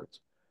three parts.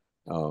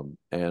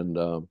 And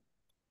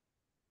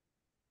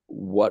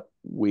what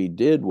we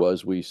did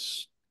was we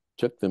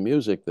took the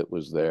music that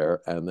was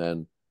there and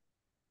then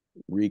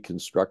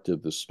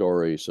reconstructed the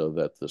story so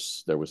that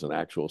there was an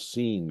actual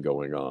scene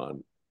going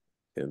on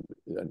in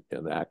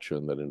an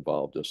action that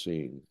involved a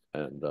scene.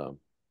 And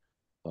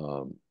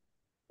um,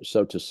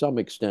 so to some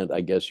extent,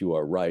 I guess you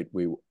are right.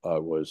 We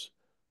was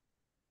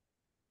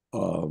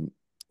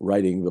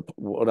writing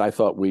what I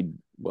thought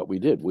what we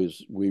did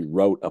was we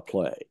wrote a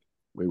play.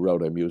 We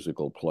wrote a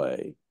musical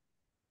play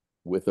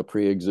with a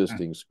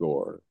pre-existing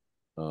score,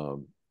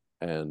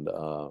 and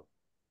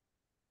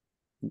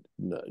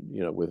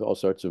with all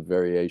sorts of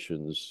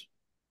variations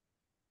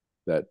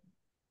that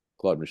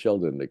Claude Michel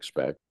didn't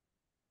expect.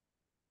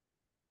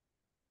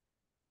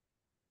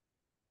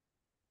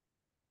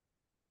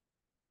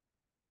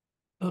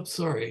 Oh,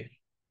 sorry,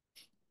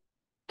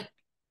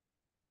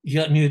 you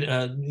got muted.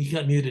 You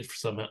got muted for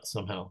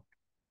somehow.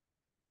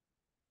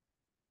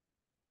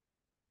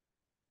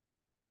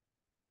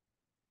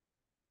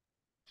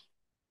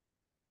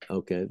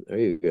 Okay, there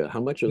you go.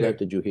 How much of that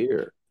There. did you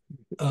hear?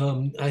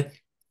 I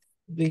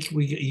think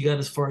we you got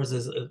as far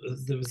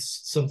there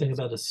was something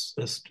about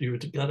you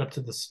got up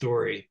to the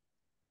story.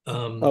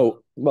 Um, Oh,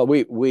 well,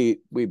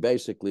 we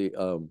basically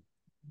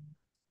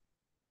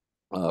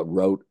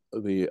wrote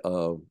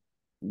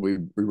we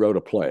wrote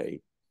a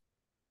play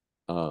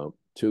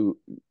to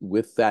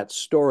with that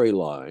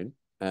storyline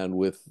and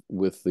with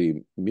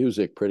the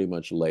music pretty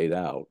much laid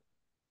out,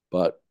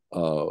 but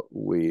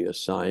we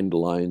assigned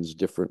lines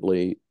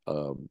differently,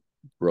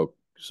 broke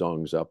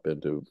songs up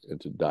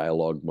into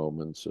dialogue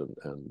moments,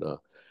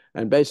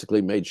 and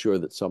basically made sure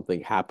that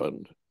something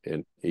happened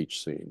in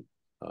each scene.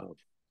 Uh,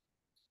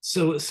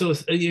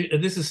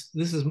 this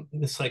is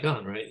Miss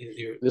Saigon, right?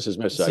 this is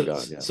Miss So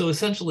Saigon, yeah. so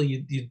essentially,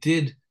 you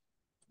did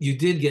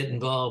get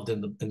involved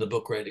in the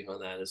book writing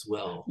on that as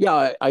well.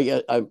 Yeah,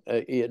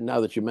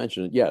 now that you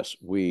mention it, yes,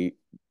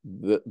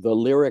 the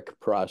lyric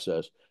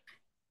process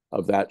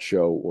of that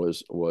show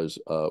was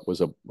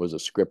a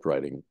script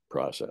writing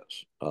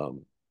process.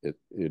 It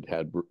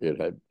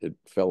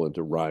fell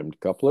into rhymed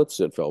couplets,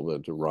 it fell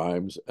into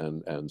rhymes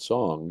and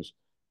songs,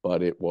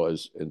 but it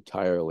was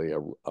entirely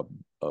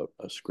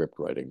a script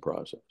writing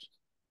process.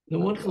 The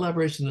one And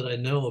collaboration that I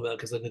know about,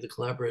 because I knew the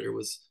collaborator,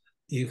 was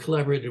you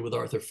collaborated with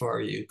Arthur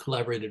Farr. You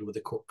collaborated with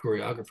a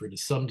choreographer to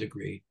some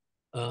degree.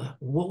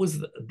 What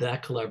was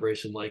that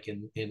collaboration like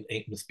in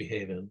Ain't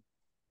Misbehavin'?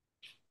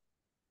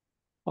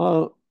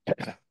 uh,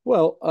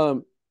 well,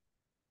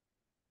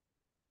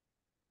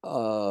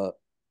 uh,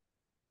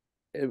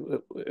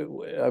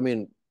 I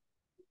mean,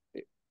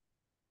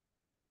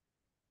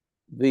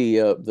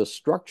 the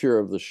structure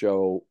of the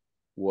show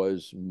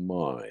was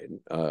mine.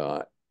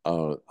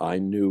 I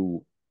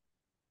knew.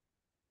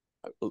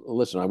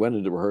 Listen, I went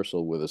into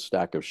rehearsal with a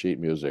stack of sheet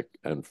music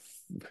and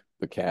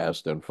the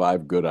cast and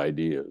 5 good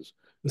ideas.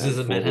 Was And this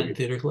a four Manhattan weeks,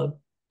 Theater Club?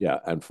 yeah,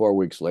 and 4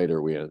 weeks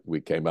later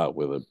we came out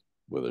with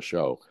a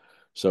show.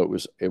 So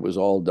it was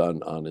all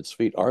done on its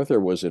feet. Arthur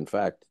was in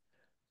fact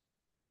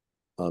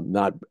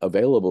not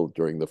available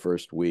during the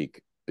first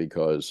week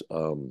because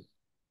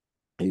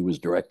he was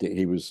directing,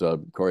 he was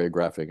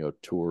choreographing a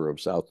tour of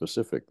South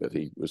Pacific that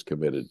he was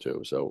committed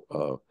to.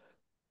 So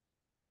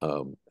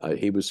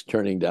he was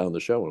turning down the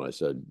show, and I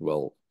said,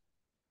 "Well,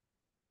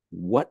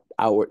 what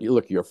hour? You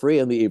look, you're free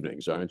in the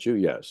evenings, aren't you?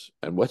 Yes.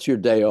 And what's your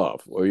day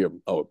off? Or you're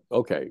oh,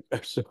 okay.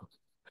 So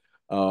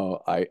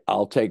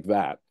I'll take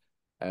that."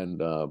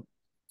 And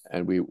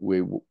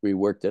we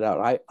worked it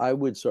out. I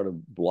would sort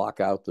of block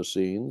out the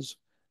scenes,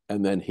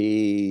 and then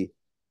he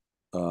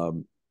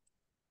um,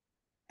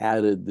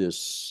 added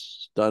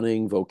this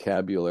stunning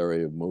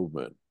vocabulary of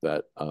movement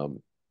that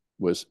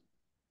was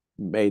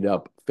made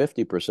up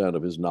 50%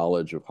 of his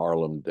knowledge of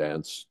Harlem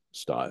dance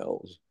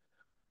styles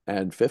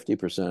and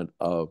 50%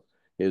 of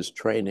his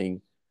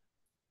training.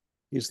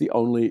 He's the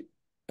only,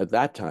 at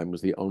that time,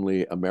 was the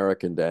only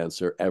American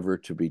dancer ever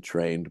to be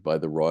trained by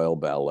the Royal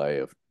Ballet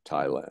of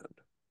Thailand.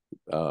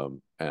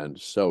 And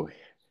so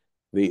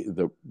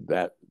the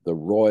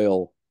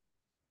Royal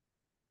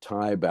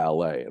Thai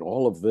Ballet and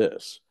all of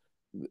this,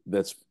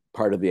 that's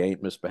part of the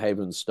Ain't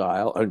Misbehavin'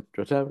 style.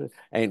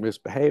 Ain't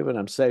Misbehavin',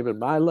 I'm saving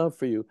my love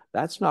for you.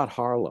 That's not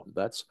Harlem.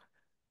 That's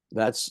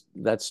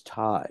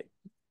Thai.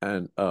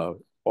 And all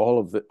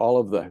of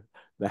the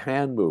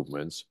hand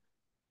movements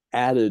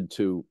added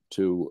to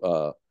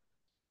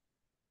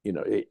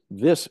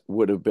this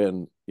would have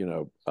been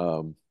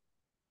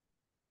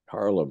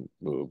Harlem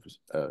moves,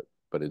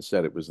 but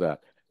instead it was that.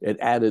 It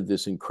added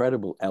this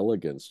incredible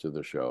elegance to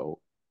the show.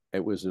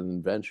 It was an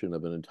invention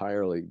of an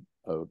entirely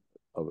of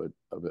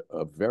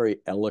a very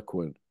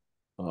eloquent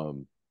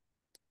um,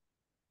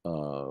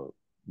 uh,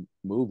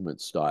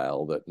 movement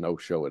style that no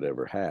show had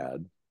ever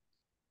had,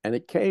 and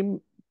it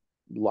came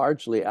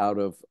largely out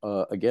of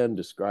again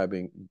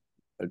describing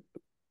uh,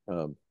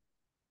 um,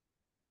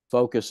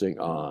 focusing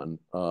on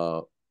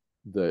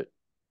the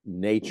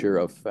nature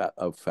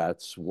of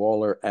Fats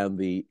Waller and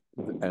the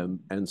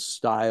and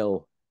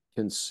style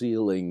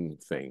concealing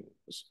things.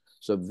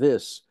 So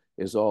this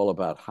is all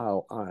about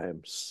how I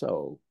am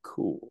so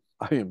cool.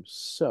 I am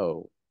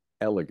so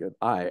elegant.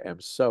 I am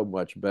so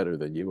much better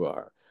than you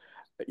are,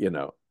 you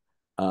know.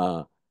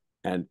 Uh,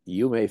 and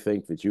you may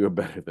think that you are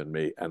better than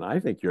me, and I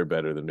think you're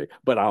better than me,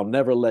 but I'll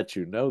never let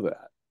you know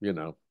that.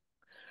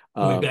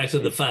 Going back to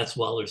the It, Fats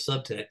Waller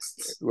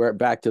subtexts. we're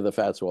back to the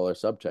Fats Waller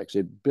subtext.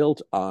 It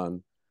built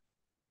on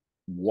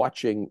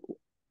watching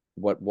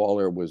what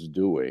Waller was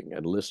doing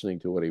and listening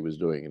to what he was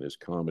doing in his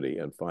comedy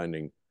and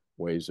finding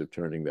ways of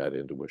turning that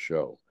into a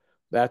show.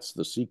 That's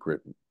the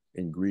secret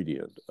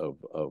ingredient of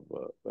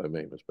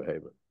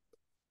Misbehavin'.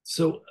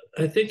 So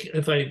I think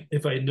if I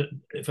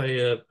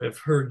have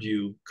heard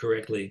you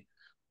correctly,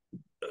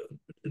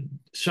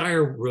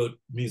 Shire wrote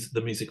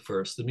the music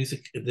first. The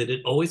music, did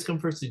it always come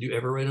first? Did you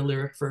ever write a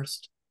lyric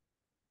first?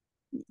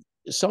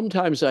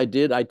 Sometimes I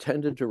did. I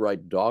tended to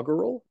write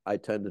doggerel. I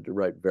tended to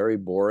write very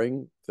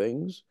boring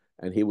things,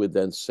 and he would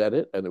then set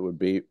it, and it would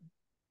be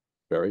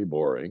very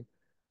boring.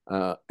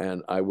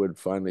 And I would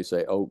finally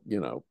say, "Oh,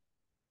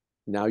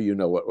 now you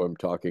know what I'm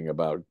talking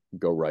about.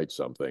 Go write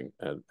something."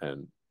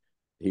 And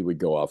he would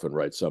go off and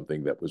write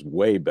something that was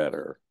way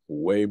better,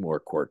 way more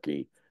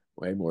quirky,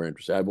 way more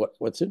interesting.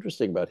 What's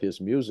interesting about his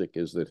music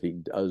is that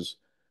he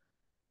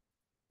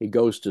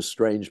goes to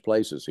strange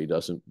places. He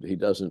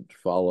doesn't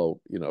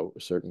follow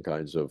certain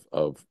kinds of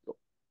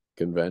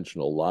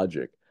conventional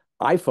logic.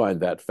 I find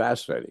that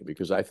fascinating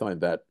because I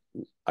find that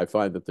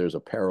there's a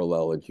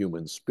parallel in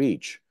human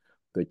speech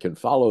that can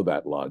follow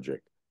that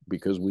logic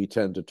because we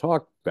tend to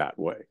talk that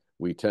way.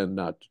 We tend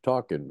not to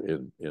talk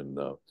in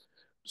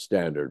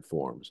standard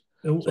forms.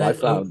 So I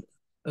found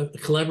A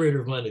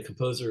collaborator of mine, a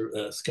composer,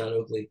 Scott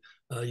Oakley,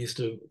 used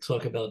to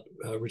talk about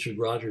Richard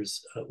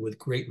Rodgers with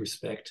great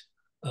respect.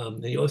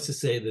 And he used to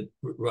say that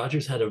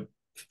Rodgers had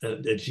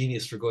a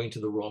genius for going to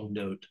the wrong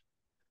note.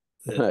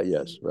 That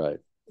yes, right.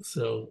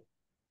 so,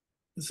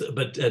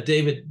 but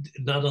David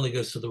not only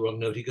goes to the wrong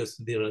note, he goes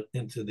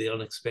into the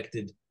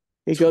unexpected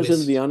He goes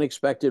into the twist.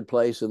 unexpected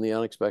place and the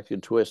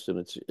unexpected twist,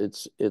 and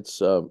it's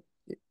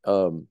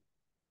um,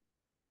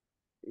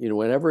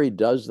 whenever he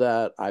does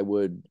that, I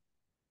would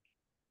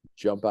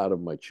jump out of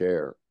my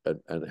chair and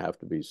have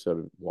to be sort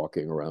of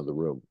walking around the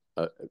room.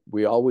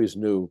 We always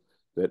knew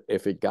that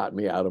if it got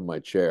me out of my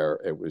chair,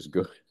 it was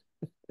good.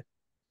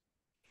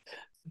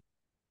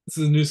 This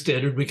is a new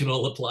standard we can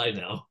all apply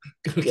now.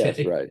 Yes,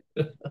 Okay. right.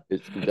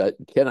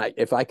 Can I,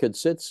 if I could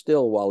sit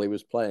still while he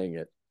was playing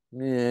it,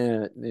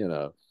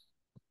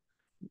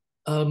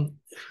 Um,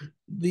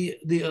 the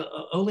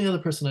only other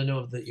person I know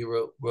of that you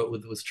wrote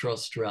with was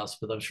Charles Strouse,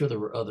 but I'm sure there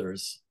were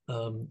others.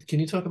 Can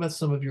you talk about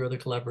some of your other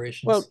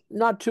collaborations? well,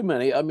 not too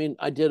many. I mean,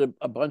 I did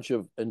a bunch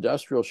of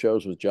industrial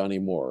shows with Johnny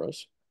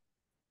Morris.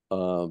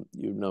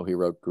 He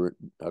wrote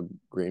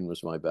Green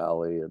Was My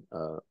Valley and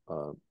uh,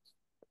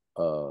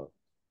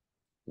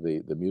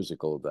 the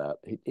musical of that.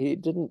 He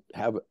didn't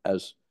have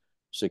as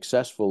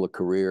successful a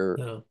career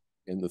No,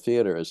 in the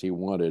theater as he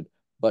wanted,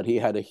 but he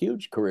had a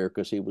huge career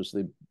because he was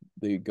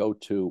the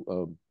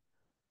go-to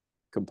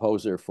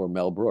composer for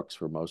Mel Brooks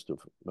for most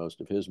of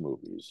his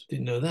movies.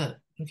 didn't know that.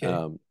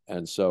 Okay.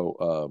 And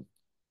so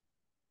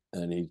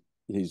and he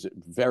he's a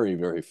very,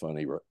 very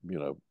funny,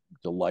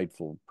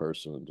 delightful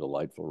person, and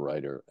delightful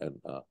writer.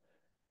 And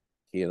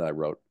he and I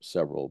wrote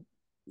several,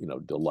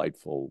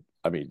 delightful,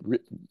 I mean,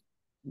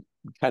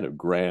 kind of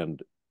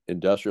grand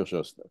industrial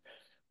shows.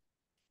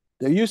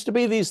 There used to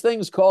be these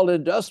things called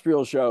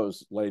industrial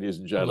shows, ladies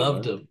and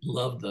Loved gentlemen. them,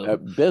 loved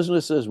them.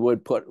 Businesses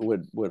would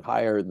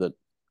hire the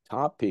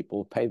top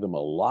people, pay them a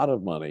lot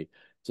of money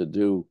to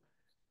do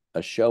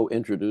a show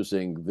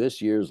introducing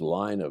this year's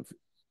line of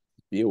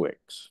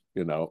Buicks,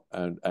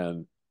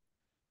 and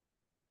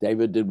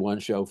David did one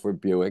show for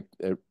Buick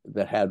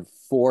that had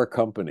four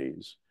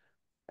companies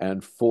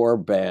and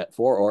four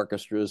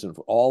orchestras, and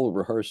all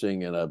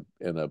rehearsing in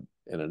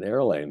an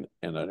airplane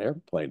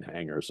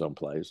hangar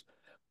someplace.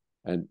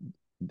 And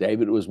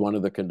David was one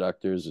of the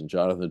conductors, and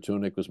Jonathan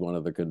Tunick was one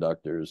of the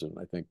conductors, and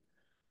I think,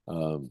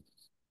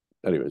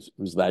 anyways, it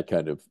was that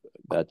kind of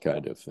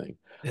thing.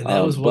 And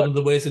that was one of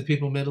the ways that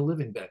people made a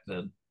living back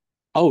then.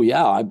 Oh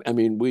yeah, I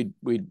mean,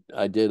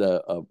 I did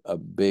a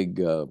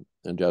big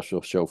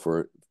industrial show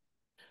for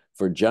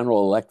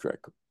General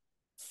Electric.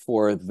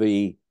 For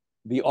the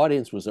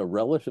audience was a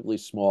relatively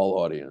small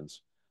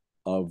audience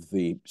of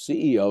the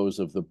CEOs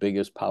of the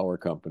biggest power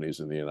companies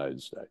in the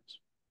United States,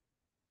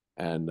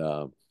 and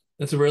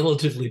that's a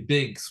relatively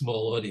big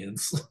small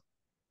audience.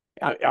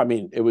 I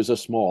mean, it was a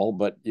small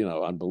but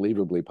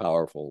unbelievably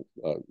powerful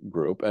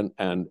group,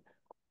 and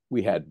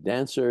we had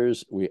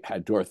dancers. We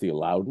had Dorothy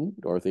Loudon.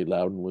 Dorothy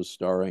Loudon was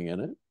starring in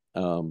it,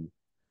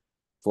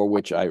 for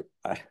which I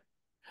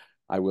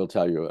will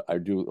tell you, I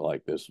do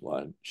like this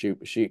line.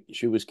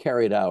 She was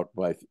carried out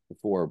by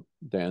four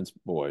dance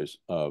boys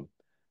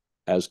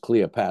as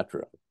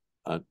Cleopatra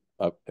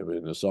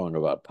in a song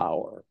about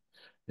power,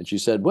 and she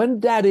said, "When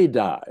Daddy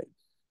died,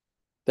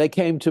 they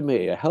came to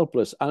me, a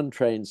helpless,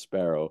 untrained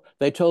sparrow.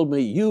 They told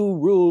me, 'You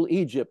rule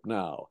Egypt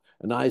now,'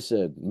 and I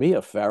said, 'Me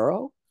a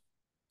pharaoh?'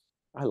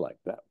 I like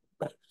that."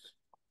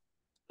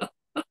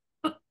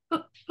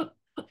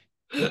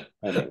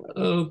 Anyway.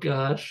 Oh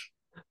gosh.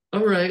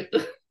 All right.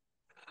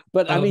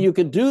 But I mean, you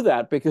could do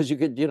that because you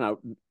could,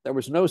 there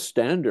was no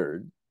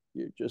standard.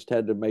 You just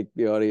had to make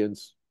the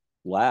audience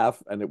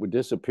laugh, and it would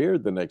disappear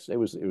the next day. It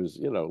was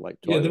like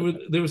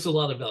there was a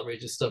lot of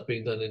outrageous stuff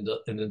being done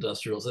in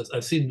industrials.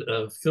 I've seen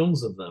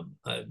films of them.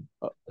 And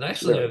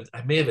actually,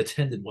 I may have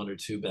attended one or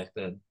two back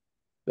then.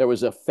 There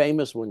was a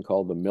famous one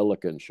called the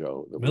Milliken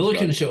Show.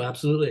 Milliken Show,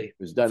 absolutely. It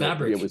was done.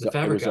 Fabric, the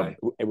fabric guy.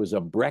 It was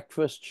a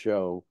breakfast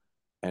show,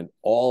 and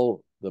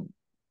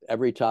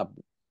every top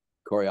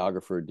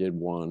choreographer did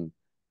one,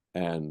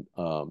 and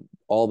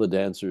all the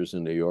dancers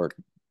in New York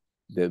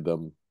did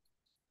them.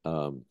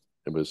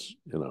 It was,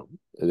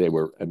 they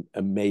were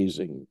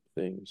amazing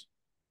things.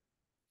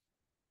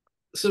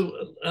 So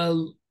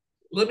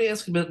let me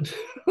ask you about.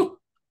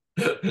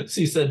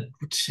 So you said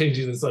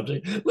changing the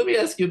subject. Let me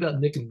ask you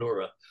about Nick and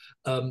Nora.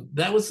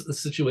 That was a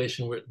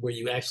situation where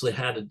you actually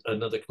had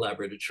another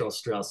collaborator,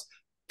 Charles Strouse.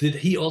 Did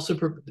he also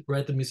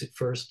write the music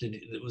first?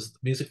 Was the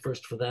music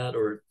first for that,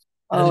 or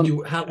what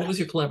was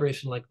your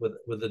collaboration like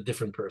with a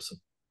different person?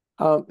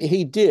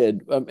 He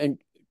did, and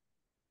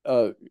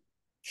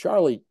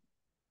Charlie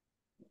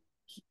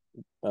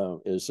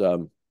is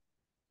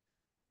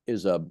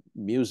a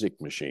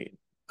music machine.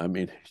 I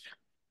mean,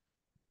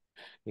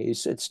 he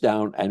sits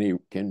down and he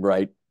can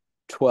write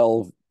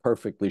 12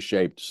 perfectly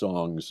shaped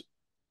songs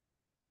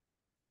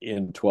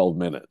in 12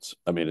 minutes.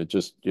 I mean, it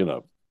just,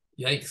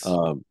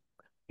 Yikes.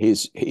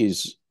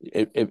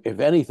 If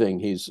anything,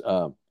 he's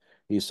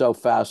so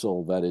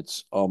facile that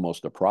it's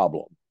almost a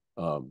problem,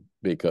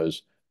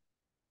 because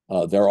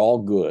they're all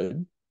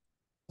good,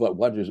 but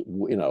where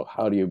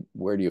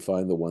do you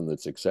find the one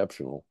that's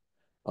exceptional?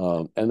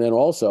 And then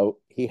also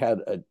he had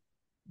a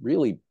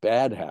really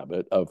bad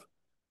habit of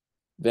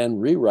then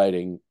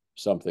rewriting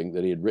something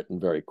that he had written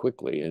very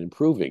quickly and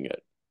improving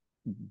it.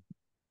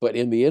 But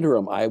in the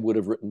interim, I would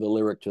have written the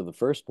lyric to the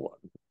first one,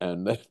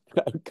 and then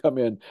I'd come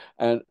in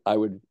and I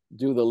would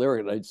do the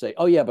lyric, and I'd say,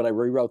 "Oh yeah, but I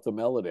rewrote the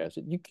melody." I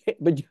said, "You can't,"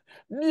 but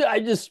I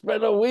just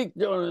spent a week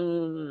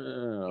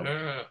doing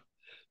it.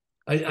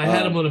 I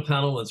had him on a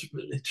panel once.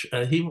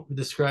 He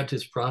described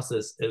his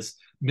process as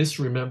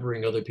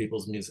misremembering other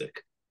people's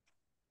music.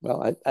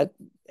 Well,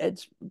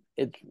 it's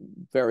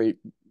very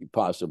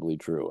possibly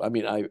true. I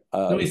mean,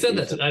 no, he said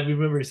that. I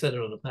remember he said it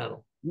on the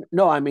panel.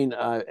 No, I mean,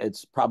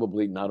 it's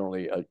probably not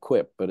only a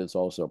quip, but it's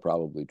also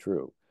probably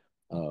true.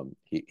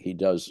 He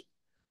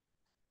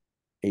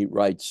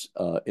writes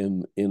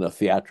in a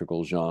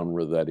theatrical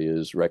genre that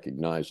is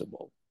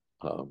recognizable,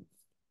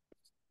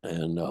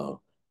 and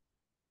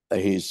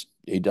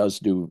he does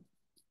do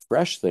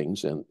fresh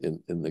things in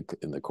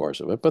the course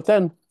of it. But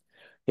then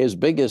his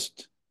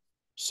biggest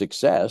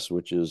success,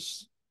 which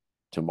is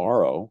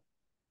Tomorrow,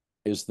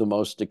 is the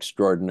most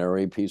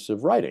extraordinary piece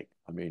of writing.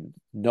 I mean,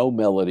 no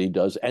melody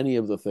does any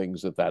of the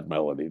things that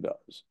melody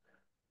does.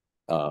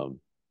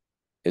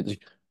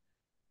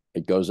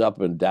 It goes up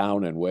and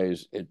down in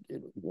ways.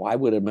 Why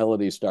would a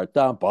melody start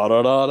dum ba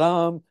da da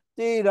dum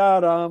dee da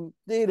dum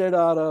dee da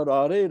da da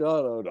da dee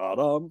da da da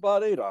dum ba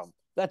dee dum?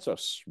 That's a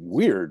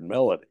weird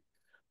melody,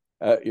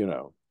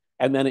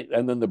 and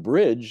then the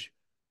bridge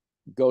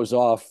goes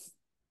off,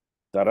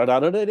 and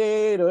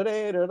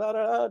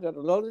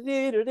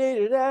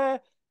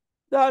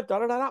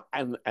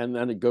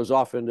then it goes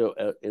off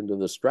into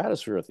the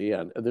stratosphere at the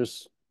end. And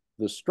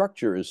the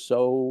structure is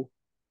so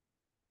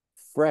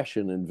fresh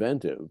and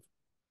inventive.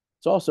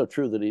 It's also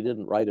true that he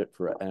didn't write it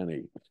for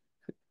Annie.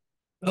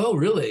 Oh,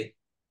 really?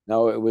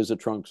 No, it was a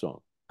trunk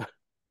song.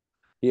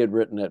 He had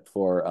written it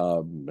for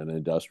an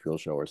industrial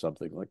show or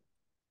something. Like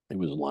he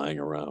was lying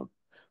around.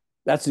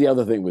 That's the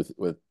other thing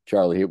with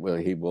Charlie. He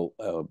will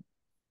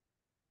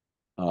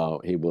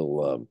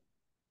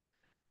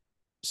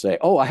say,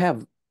 "Oh, I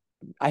have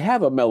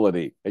a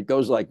melody." It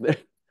goes like this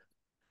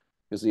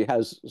because he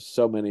has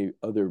so many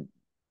other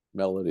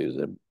melodies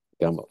that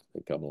come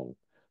along.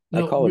 I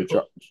No, call him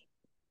Charles.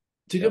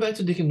 to go Yeah. back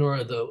to Dick and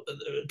Nora though,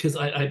 because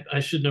I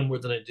should know more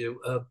than I do.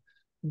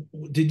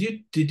 Did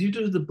you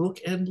do the book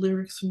and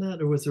lyrics from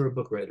that, or was there a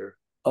book writer?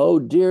 Oh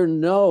dear,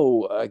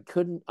 no, I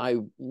couldn't. I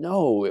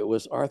no, it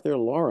was Arthur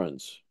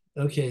Lawrence.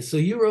 Okay, so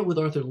you wrote with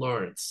Arthur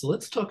Lawrence. So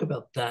let's talk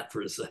about that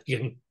for a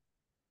second,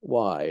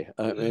 Why?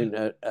 I mean,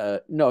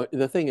 no.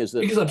 The thing is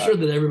that because I'm sure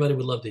that everybody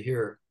would love to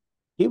hear.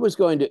 he was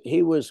going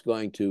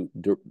to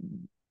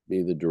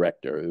be the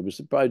director. It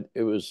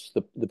was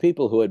the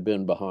people who had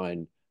been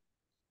behind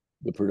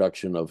the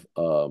production of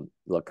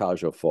La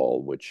Cage aux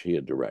Folles, which he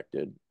had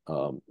directed,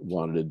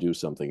 wanted to do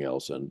something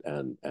else, and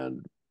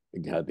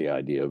had the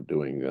idea of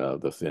doing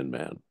The Thin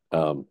Man,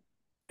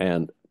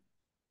 and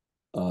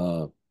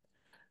uh,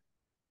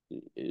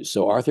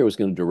 so Arthur was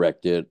going to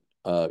direct it.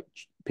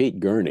 Pete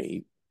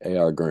Gurney,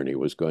 A.R. Gurney,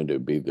 was going to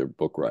be their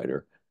book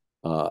writer.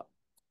 Uh,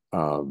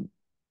 um,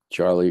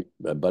 Charlie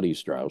Buddy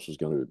Strouse was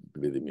going to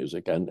be the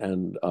music,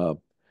 and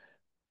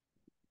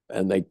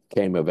they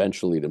came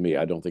eventually to me.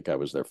 I don't think I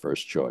was their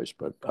first choice,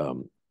 but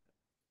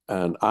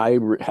and I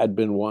had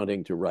been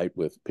wanting to write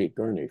with Pete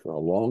Gurney for a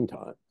long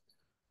time,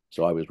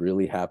 so I was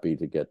really happy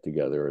to get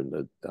together,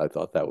 and I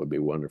thought that would be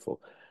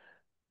wonderful.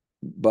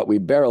 But we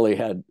barely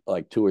had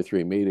like 2 or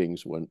 3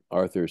 meetings when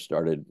Arthur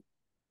started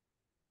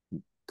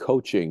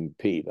coaching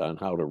Pete on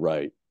how to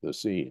write the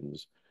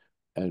scenes,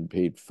 and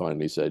Pete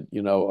finally said,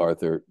 "You know,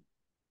 Arthur,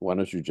 why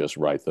don't you just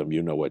write them?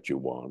 You know what you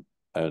want."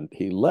 And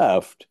he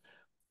left.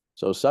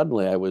 So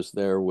suddenly I was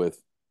there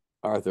with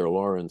Arthur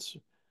Lawrence,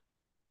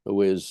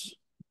 who is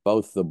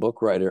both the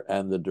book writer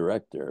and the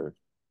director,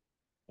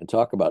 and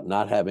talk about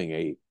not having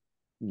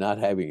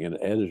an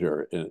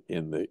editor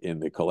in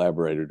the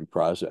collaborative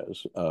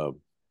process.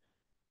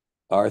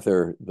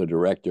 Arthur, the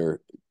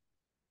director,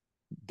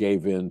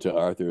 gave in to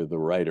Arthur, the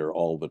writer,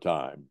 all the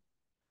time,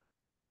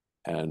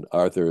 and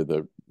Arthur,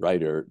 the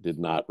writer, did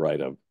not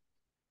write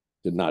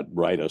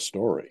a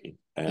story.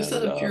 Just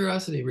And out of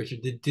curiosity, Richard,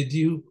 did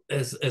you,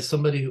 as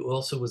somebody who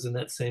also was in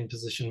that same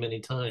position many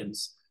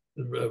times,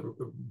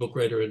 book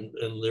writer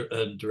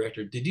and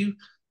director, did you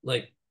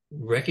like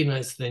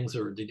recognize things,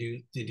 or did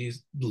you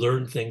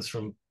learn things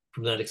from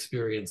that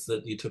experience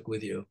that you took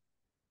with you?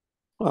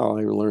 well,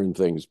 I learned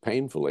things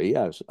painfully.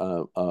 Yes,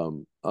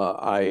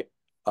 I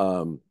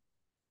um,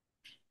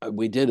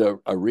 we did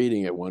a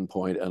reading at one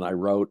point, and I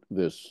wrote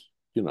this,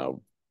 you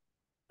know,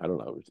 I don't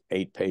know,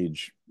 8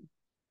 page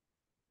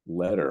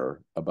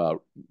letter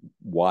about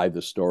why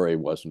the story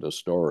wasn't a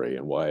story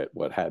and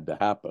what had to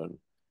happen.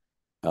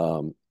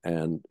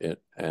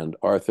 And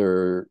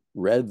Arthur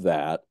read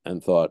that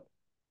and thought,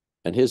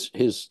 and his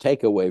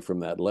takeaway from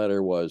that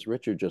letter was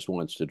Richard just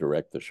wants to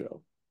direct the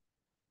show.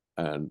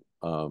 And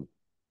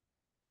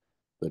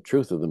the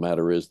truth of the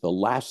matter is, the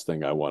last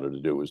thing I wanted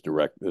to do was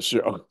direct this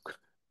show.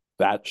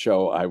 That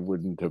show I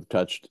wouldn't have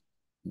touched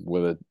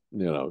with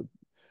a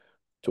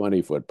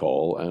 20-foot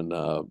pole, and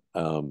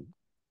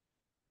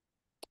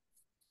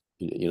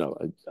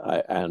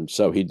and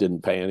so he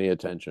didn't pay any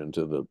attention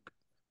to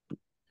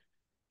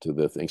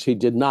the things. He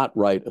did not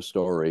write a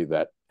story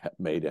that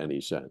made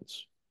any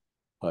sense.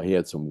 He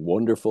had some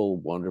wonderful,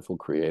 wonderful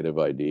creative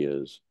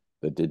ideas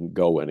that didn't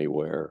go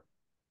anywhere.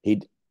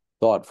 He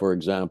thought, for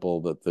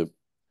example, that the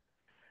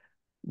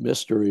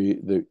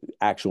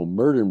actual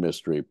murder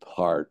mystery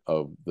part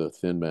of the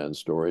Thin Man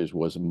stories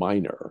was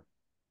minor,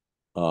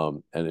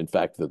 and in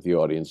fact, that the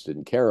audience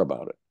didn't care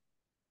about it.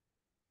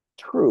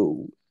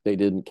 True, they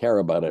didn't care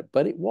about it,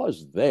 but it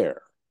was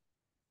there.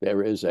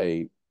 There is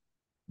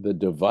the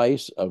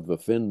device of the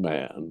Thin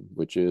Man,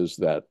 which is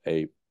that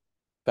a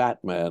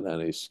fat man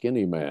and a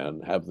skinny man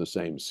have the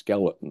same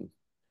skeleton.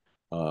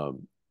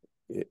 Um,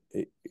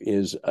 it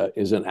is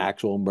an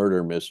actual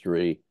murder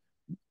mystery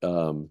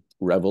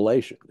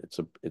revelation. It's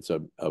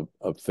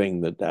a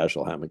thing that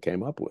Dashiell Hammett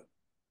came up with.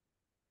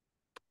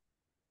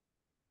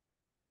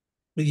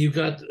 You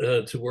got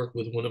to work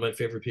with one of my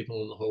favorite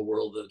people in the whole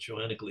world,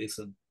 Joanna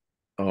Gleason.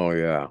 Oh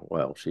yeah,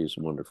 well, she's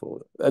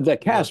wonderful. The Yeah,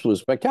 cast was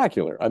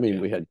spectacular. I mean,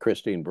 yeah. we had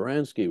Christine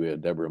Baranski, we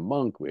had Deborah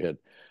Monk, we had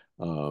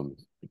um,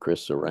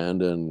 Chris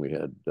Sarandon, we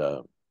had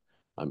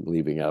I'm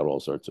leaving out all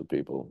sorts of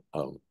people.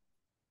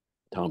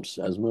 Tom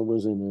Sesma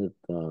was in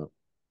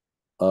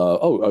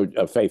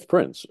it. Faith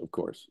Prince, of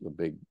course, the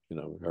big,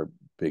 her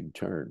big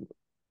turn.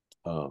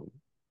 Um,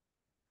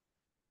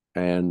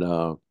 and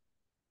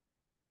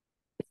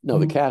No,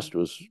 the cast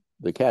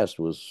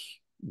was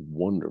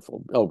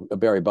wonderful. Oh,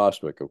 Barry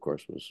Bostwick, of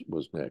course,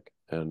 was Nick,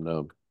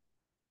 and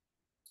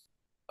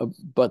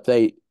but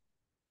they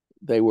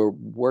were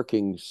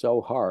working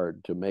so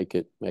hard to make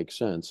it make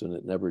sense, and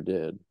it never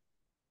did.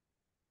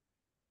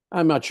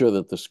 I'm not sure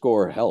that the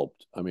score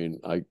helped. I mean,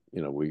 I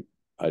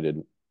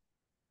didn't.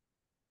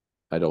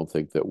 I don't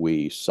think that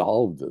we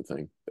solved the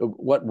thing.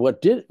 What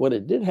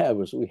it did have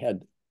was we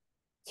had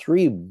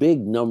three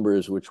big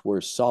numbers which were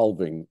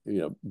solving,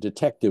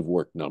 detective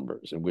work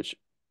numbers, in which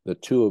the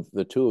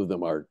two of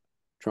them are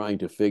trying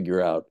to figure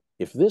out,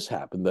 if this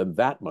happened, then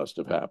that must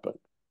have happened.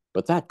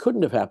 But that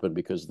couldn't have happened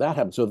because that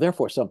happened. So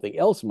therefore something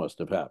else must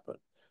have happened.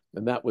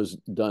 And that was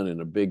done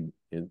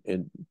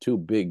in two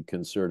big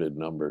concerted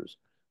numbers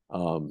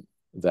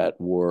that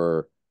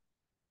were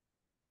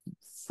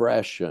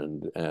fresh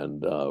and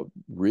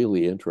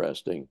really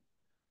interesting.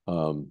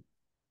 Um,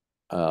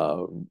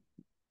 uh,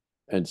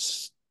 and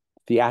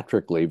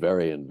theatrically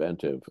very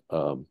inventive.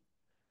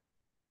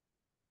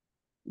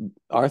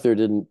 Arthur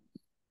didn't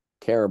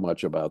care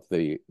much about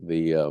the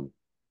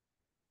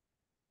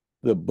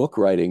book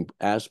writing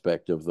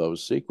aspect of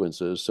those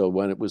sequences. So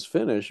when it was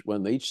finished,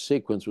 when each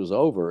sequence was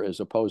over, as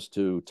opposed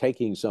to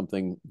taking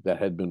something that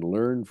had been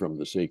learned from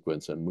the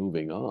sequence and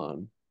moving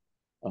on,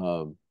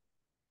 um,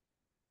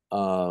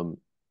 um,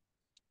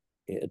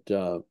 it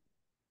uh,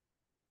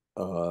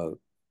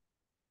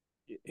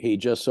 he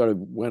just sort of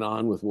went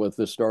on with what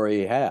the story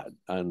he had.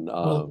 And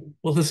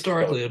well,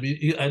 historically, I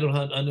mean, I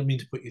don't mean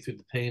to put you through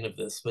the pain of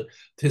this, but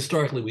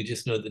historically, we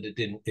just know that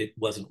it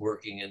wasn't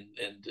working, and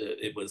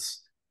it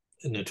was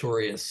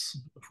notorious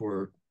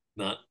for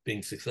not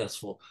being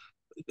successful.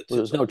 it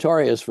was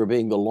notorious for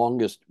being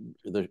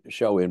the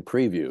show in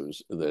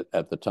previews that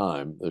at the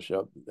time. The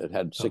show, it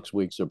had 6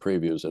 weeks of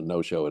previews, and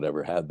no show had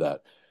ever had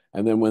that.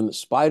 And then when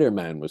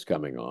Spider-Man was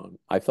coming on,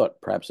 I thought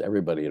perhaps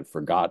everybody had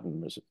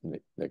forgotten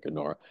Nick and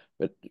Nora,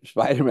 but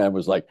Spider-Man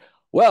was like,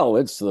 well,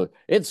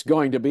 it's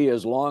going to be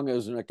as long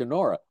as Nick and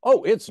Nora.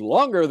 Oh, it's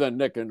longer than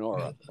Nick and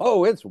Nora.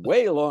 Oh, it's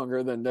way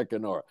longer than Nick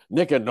and Nora.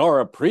 Nick and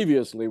Nora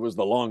previously was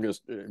the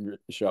longest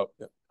show.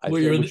 Well,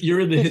 you're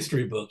in the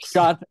history books.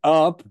 Shut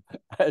up.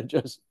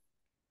 Just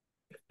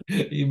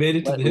You made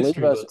it to the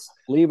history books.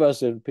 Leave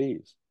us in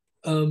peace.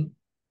 Um,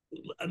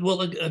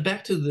 well,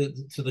 back to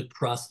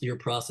your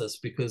process,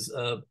 because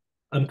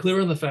I'm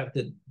clear on the fact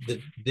that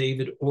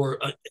David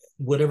or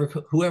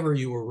whoever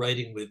you were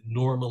writing with,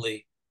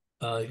 normally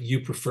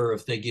you prefer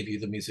if they give you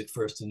the music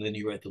first and then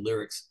you write the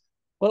lyrics.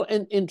 Well,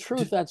 in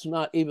truth, that's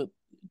not even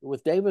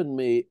with David and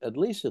me, at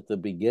least at the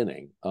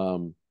beginning.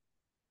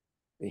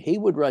 He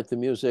would write the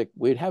music.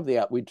 We'd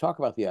talk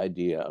about the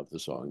idea of the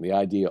song. The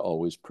idea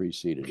always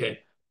preceded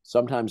it.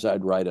 Sometimes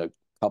I'd write a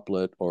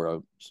couplet or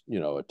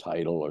a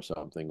title or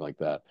something like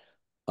that.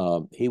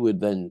 He would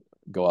then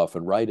go off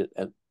and write it,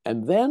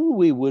 and then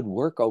we would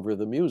work over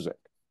the music,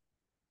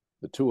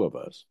 the two of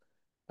us,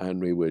 and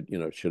we would,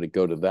 should it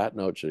go to that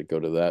note? Should it go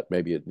to that?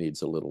 Maybe it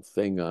needs a little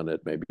thing on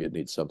it. Maybe it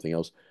needs something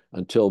else.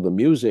 Until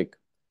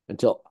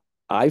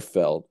I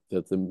felt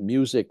that the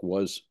music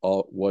was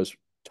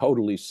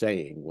totally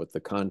saying what the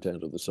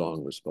content of the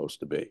song was supposed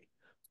to be.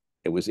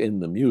 It was in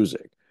the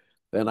music.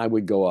 Then I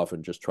would go off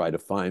and just try to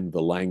find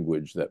the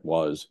language that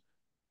was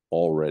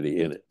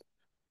already in it.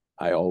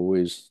 I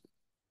always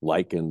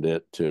likened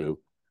it to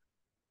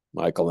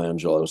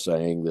Michelangelo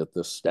saying that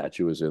the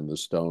statue is in the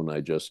stone.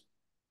 I just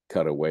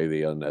cut away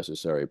the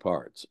unnecessary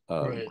parts.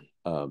 Right.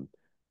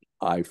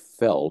 I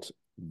felt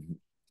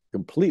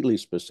completely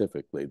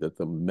specifically that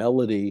the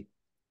melody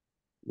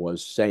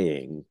was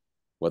saying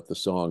what the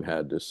song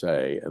had to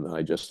say, and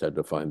I just had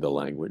to find the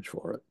language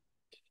for it.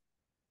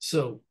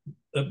 So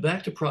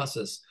back to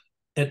process.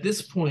 At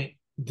this point,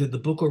 did the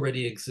book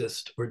already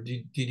exist, or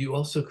did you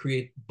also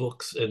create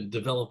books and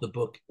develop the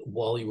book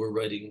while you were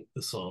writing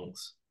the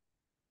songs?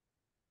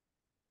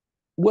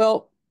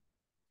 Well,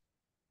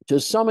 to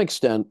some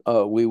extent,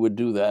 we would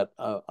do that.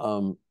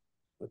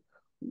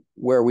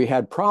 Where we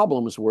had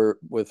problems were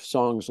with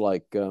songs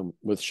like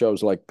with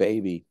shows like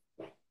Baby,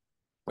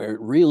 where it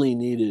really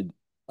needed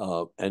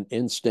an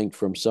instinct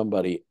from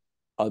somebody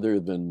other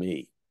than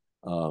me.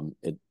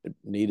 It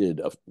needed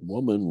a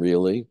woman,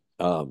 really.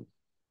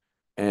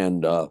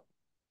 And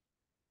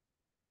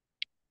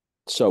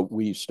so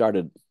we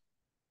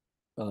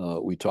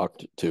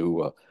talked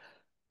to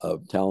a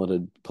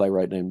talented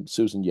playwright named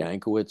Susan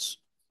Yankowitz.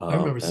 I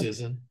remember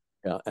Susan.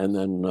 Yeah, and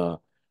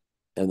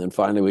then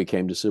finally we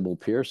came to Sybil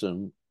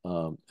Pearson,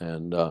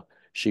 and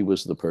she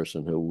was the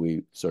person who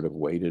we sort of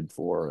waited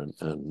for,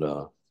 and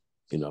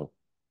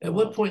At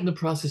what point in the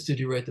process did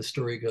you write The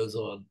Story Goes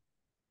On?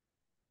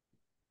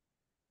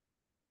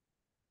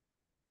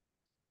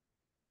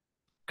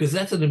 Because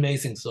that's an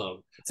amazing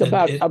song. It's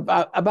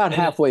about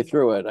halfway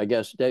through it, I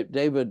guess.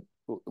 David,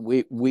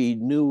 we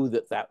knew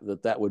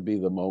that would be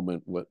the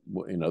moment,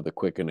 the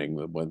quickening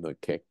when the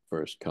kick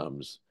first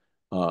comes,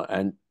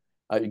 and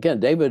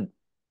again, David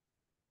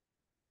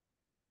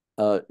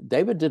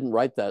didn't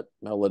write that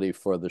melody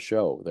for the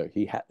show.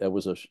 It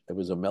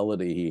was a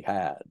melody he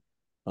had,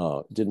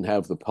 Didn't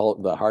have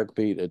the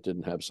heartbeat. It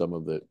didn't have some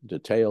of the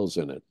details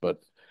in it,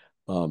 but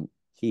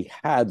he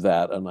had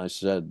that. And I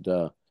said,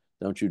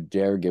 "Don't you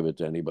dare give it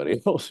to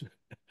anybody else.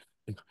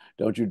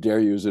 Don't you dare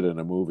use it in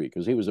a movie,"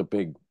 because he was a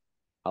big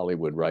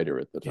Hollywood writer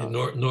at the Yeah, time.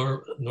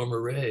 Norma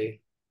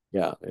Ray.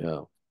 Yeah,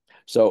 yeah.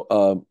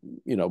 So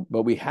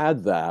but we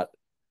had that,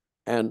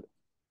 and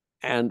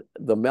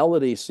the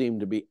melody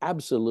seemed to be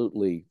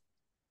absolutely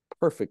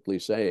perfectly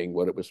saying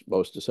what it was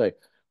supposed to say.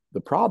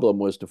 The problem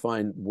was to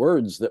find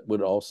words that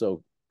would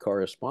also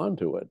correspond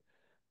to it.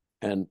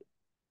 And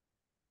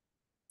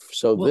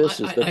so Well, this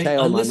is the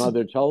tale my listened.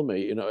 mother told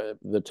me,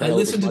 the I tale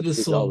was listened to much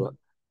this be told.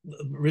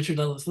 song, Richard.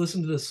 I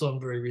listened to this song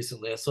very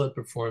recently. I saw it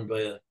performed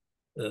by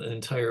an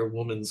entire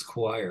woman's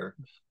choir,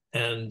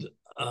 and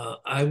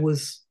I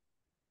was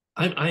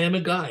I am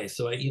a guy,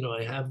 so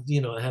I have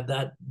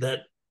that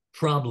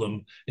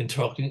problem in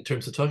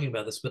terms of talking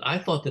about this. But I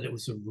thought that it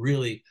was a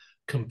really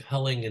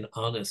compelling and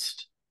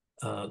honest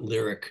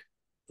lyric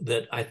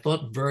that I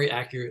thought very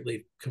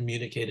accurately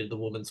communicated the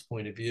woman's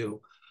point of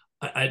view.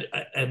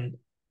 And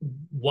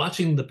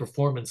watching the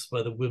performance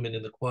by the women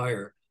in the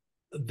choir,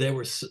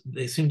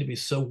 they seemed to be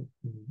so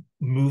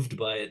moved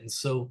by it and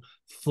so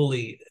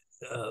fully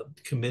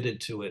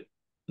committed to it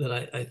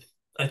that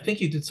I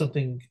think you did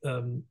something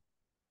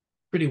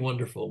pretty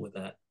wonderful with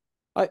that.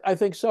 I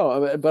think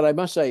so. But I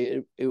must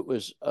say, it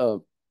was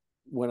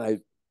when I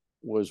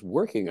was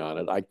working on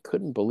it, I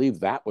couldn't believe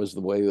that was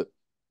the way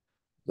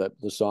that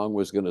the song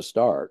was going to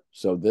start.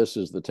 So this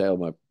is the tale of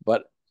my,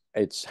 but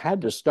it's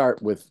had to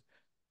start with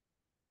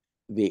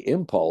the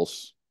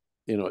impulse.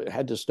 It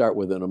had to start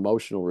with an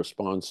emotional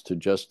response to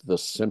just the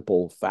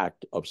simple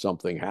fact of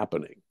something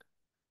happening.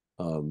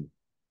 Um,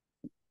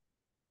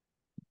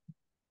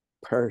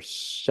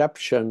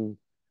 Perception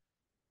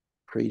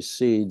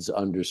precedes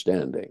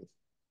understanding.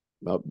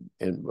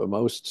 In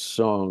most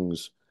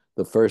songs,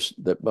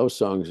 most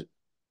songs,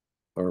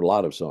 or a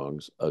lot of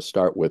songs,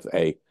 start with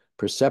a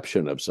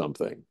perception of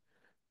something,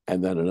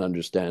 and then an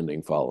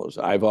understanding follows.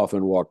 I've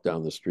often walked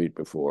down the street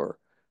before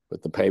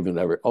with the pavement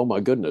ever. Oh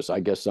my goodness!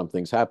 I guess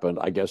something's happened.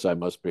 I guess I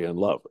must be in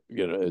love.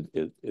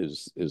 It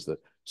is the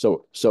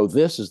so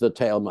this is the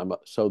tale.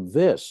 So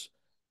this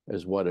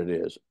is what it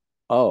is.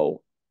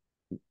 Oh,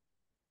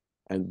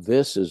 and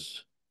this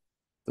is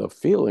the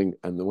feeling.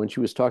 And when she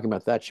was talking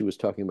about that, she was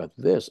talking about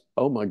this.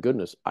 Oh my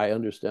goodness! I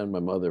understand my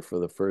mother for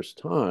the first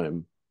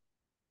time.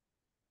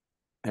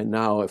 And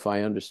now, if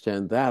I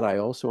understand that, I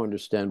also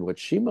understand what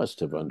she must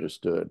have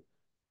understood.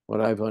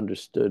 What I've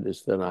understood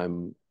is that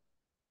I'm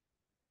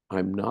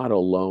not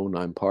alone.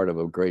 I'm part of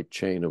a great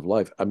chain of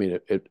life. I mean,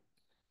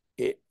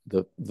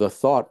 the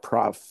thought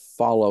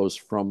follows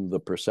from the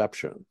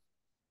perception.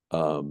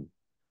 Um,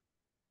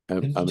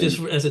 and I And mean,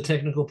 just as a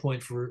technical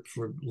point for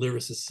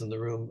lyricists in the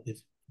room,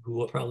 who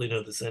will probably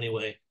know this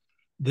anyway,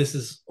 this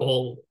is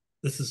all.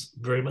 This is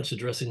very much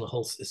addressing the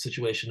whole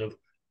situation of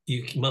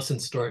you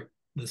mustn't start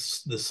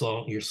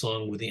your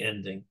song with the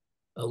ending.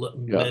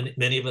 yeah.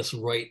 Many of us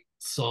write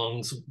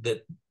songs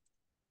that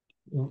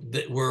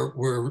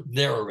were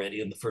there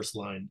already in the first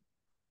line,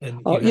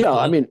 and Oh you have yeah. to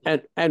I let. mean,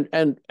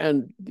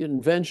 and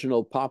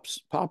conventional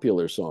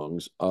popular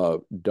songs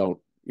don't.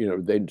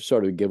 They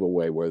sort of give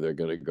away where they're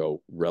going to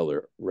go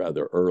rather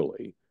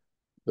early.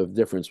 The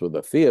difference with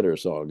a theater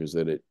song is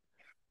that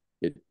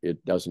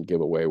it doesn't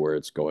give away where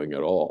it's going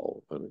at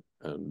all, and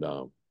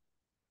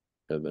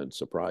then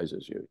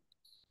surprises you.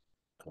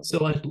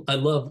 So I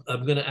love.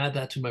 I'm going to add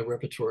that to my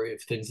repertory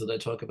of things that I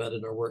talk about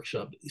in our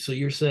workshop. So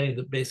you're saying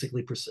that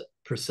basically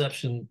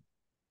perception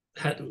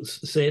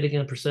say it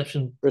again.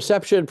 Perception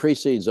Perception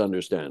precedes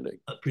understanding.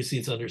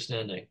 precedes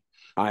understanding.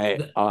 I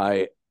That,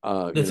 I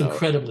that's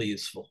incredibly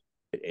useful.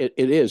 it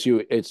is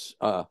you. It's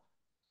oh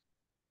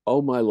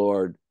my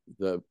Lord,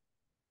 the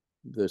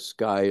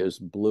sky is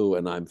blue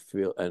and I'm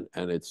feel and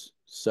it's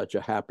such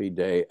a happy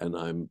day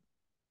and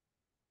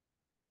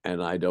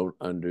I don't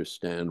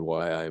understand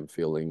why I'm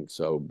feeling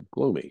so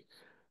gloomy.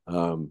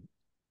 Um,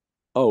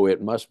 oh,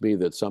 it must be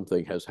that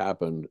something has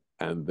happened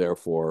and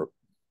therefore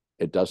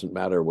it doesn't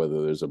matter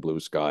whether there's a blue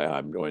sky,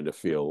 I'm going to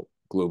feel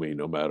gloomy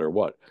no matter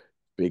what.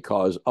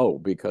 Because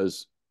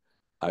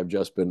I've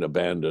just been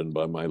abandoned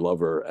by my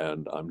lover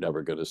and I'm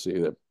never going to see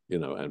that,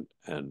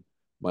 and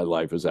my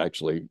life is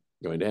actually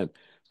going to end.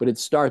 But it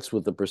starts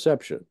with the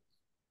perception.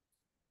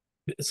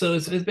 So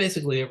it's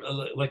basically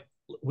like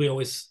we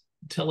always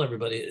tell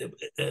everybody,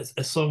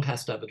 a song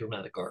has to have a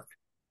dramatic arc.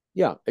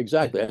 Yeah, And,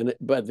 exactly.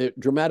 But the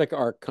dramatic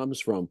arc comes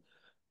from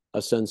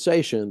a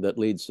sensation that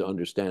leads to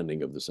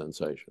understanding of the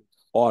sensation.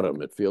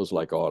 Autumn, it feels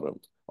like autumn.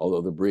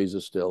 Although the breeze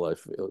is still, I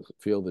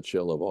feel the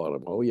chill of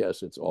autumn. Oh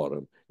yes, it's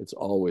autumn. It's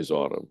always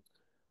autumn.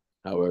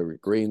 However,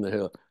 green the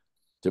hill,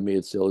 to me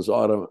it still is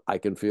autumn. I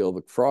can feel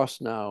the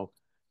frost now.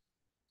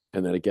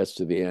 And then it gets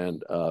to the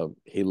end.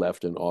 He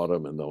left in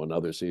autumn, and though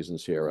another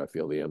season's here, I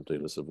feel the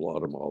emptiness of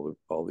autumn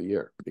all the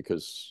year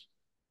because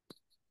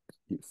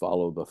you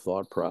follow the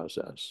thought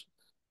process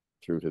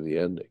through to the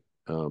ending.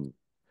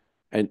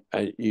 And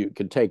you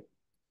can take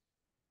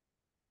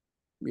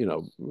you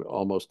know,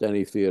 almost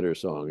any theater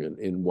song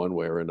in one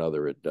way or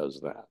another, it does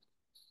that.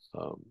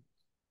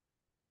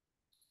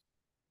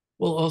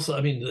 Well, also,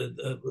 I mean,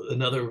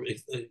 another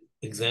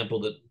example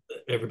that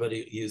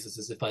everybody uses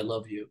is "If I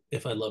Love You."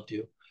 If I loved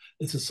you,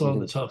 it's a song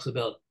Mhm. that talks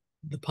about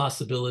the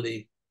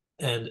possibility,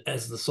 and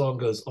as the song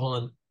goes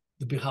on,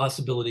 the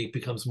possibility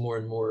becomes more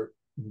and more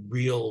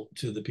real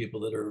to the people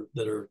that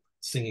are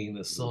singing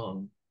this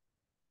song.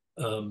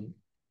 Um,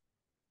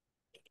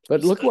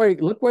 But look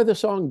where the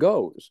song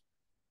goes.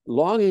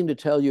 Longing to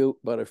tell you,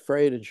 but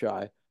afraid and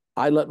shy.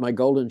 I'd let my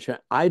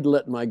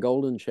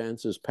golden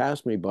chances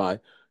pass me by.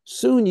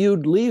 Soon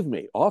you'd leave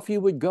me. Off you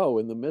would go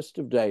in the mist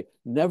of day,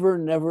 never,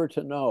 never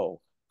to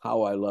know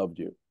how I loved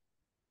you.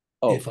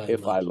 Oh, if I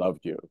if I loved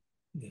loved you.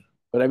 you, yeah.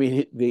 But I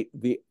mean, the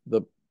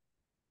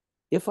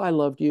if I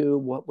loved you,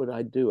 what would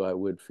I do? I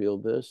would feel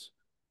this.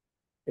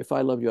 If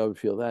I loved you, I would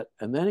feel that.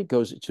 And then it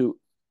goes to,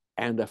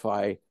 and if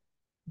I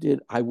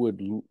did, I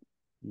would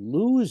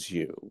lose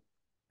you,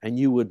 and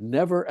you would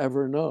never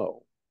ever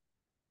know.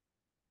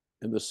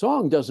 And the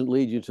song doesn't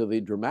lead you to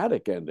the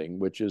dramatic ending,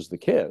 which is the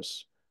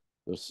kiss.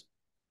 This,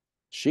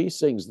 she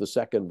sings the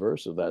second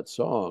verse of that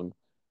song,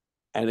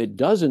 and it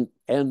doesn't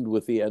end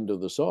with the end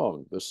of the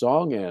song. The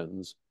song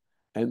ends,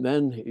 and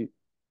then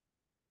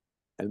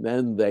and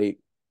then they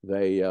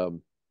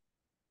I'm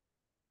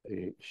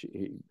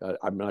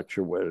not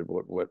sure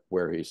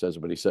where he says it,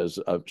 but he says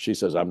she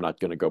says, "I'm not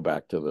going to go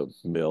back to the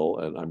mill,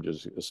 and I'm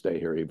just going to stay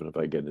here even if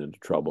I get into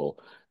trouble."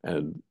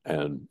 And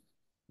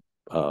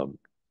um,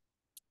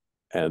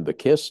 and the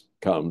kiss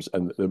comes,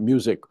 and the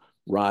music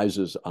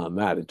rises on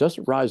that. It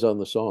doesn't rise on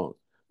the song.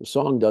 The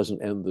song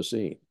doesn't end the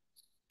scene,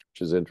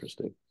 which is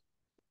interesting.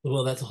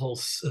 Well, that's a whole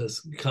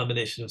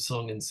combination of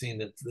song and scene.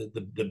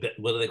 That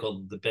what do they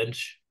call the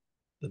bench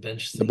The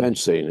scene?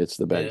 bench scene. It's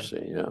the Yeah, bench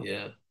scene, yeah.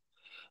 yeah.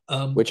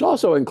 Which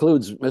also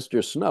includes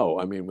Mr. Snow.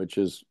 I mean, which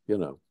is, you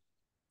know,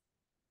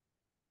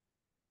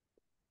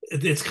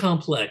 It's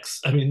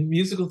complex. I mean,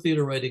 musical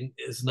theater writing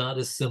is not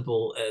as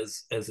simple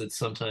as it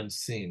sometimes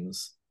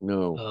seems.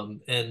 no.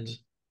 And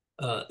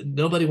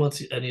nobody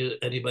wants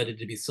anybody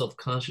to be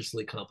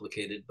self-consciously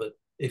complicated, but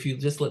if you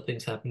just let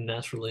things happen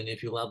naturally and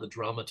if you allow the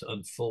drama to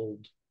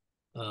unfold,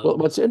 Well, um,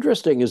 what's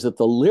interesting is that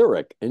the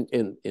lyric, in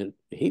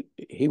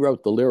he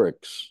wrote the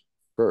lyrics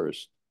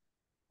first.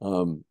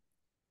 Um,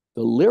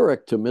 the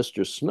lyric to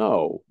Mr.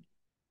 Snow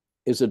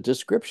is a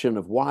description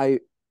of why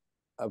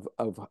of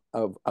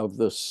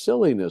the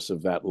silliness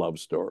of that love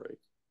story.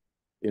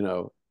 You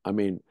know, I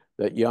mean,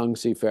 that young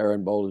seafarer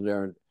and bold and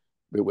daring,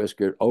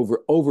 bewhiskered,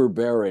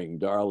 overbearing,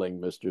 darling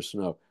Mr.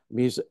 Snow. I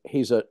mean,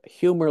 he's a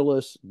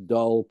humorless,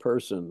 dull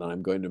person, and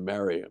I'm going to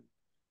marry him.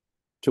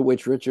 To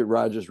which Richard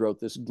Rodgers wrote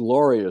this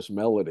glorious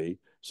melody,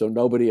 so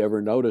nobody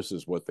ever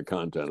notices what the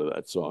content of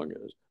that song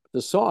is.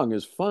 The song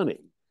is funny.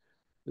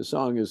 The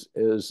song is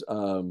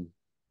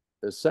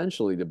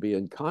essentially to be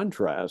in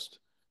contrast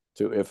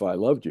to "If I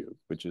Loved You,"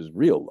 which is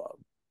real love.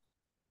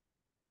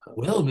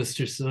 well,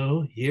 Mr.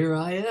 Snow, here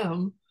I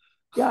am.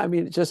 Yeah, I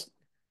mean, just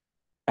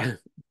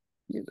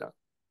you know,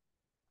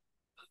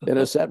 then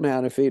he'll set me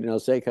on a feet and he'll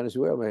say, kind of,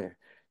 well,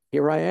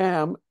 here I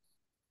am,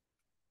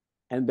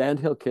 and then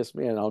he'll kiss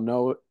me, and I'll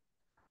know.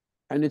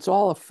 And it's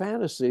all a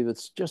fantasy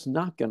that's just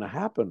not going to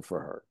happen for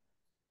her.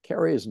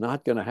 Carrie is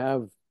not going to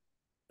have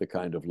the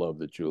kind of love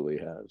that Julie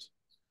has.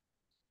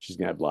 She's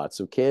going to have lots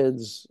of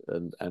kids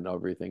and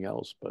everything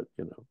else, but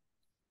you know.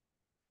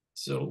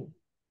 So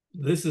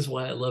this is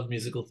why I love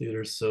musical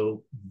theater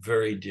so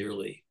very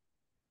dearly.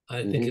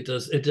 I think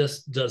Mm-hmm. it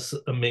just does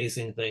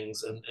amazing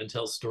things and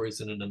tells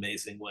stories in an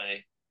amazing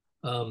way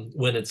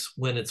when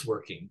it's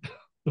working,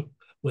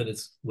 when it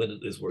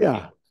is working.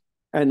 Yeah,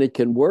 and it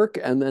can work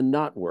and then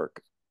not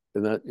work,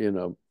 and that, you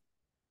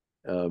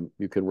know,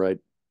 you can write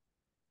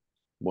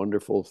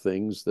wonderful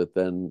things that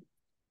then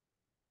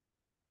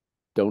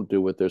don't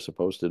do what they're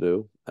supposed to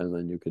do, and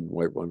then you can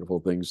write wonderful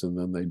things and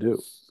then they do.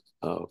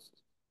 Uh,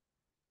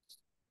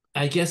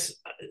 I guess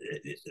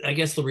I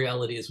guess the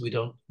reality is we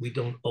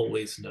don't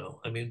always know.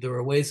 I mean, there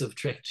are ways of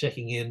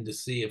checking in to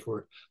see if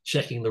we're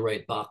checking the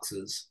right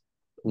boxes,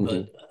 mm-hmm.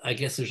 but I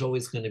guess there's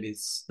always going to be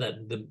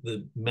that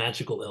the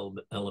magical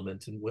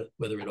element and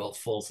whether it all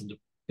falls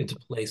into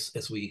place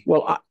as we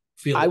Well,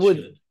 feel I it would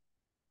should.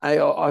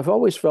 I've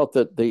always felt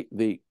that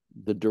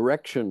the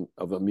direction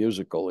of a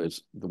musical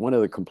is one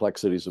of the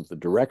complexities of the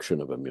direction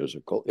of a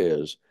musical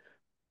is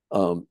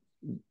um,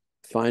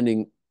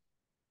 finding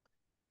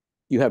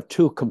you have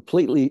two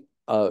completely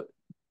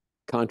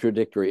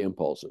contradictory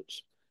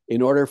impulses.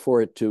 In order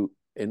for it to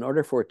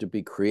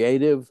be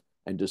creative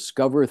and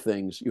discover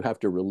things, you have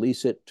to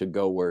release it to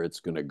go where it's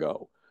going to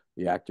go.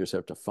 The actors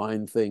have to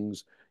find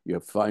things. You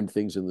have to find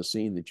things in the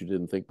scene that you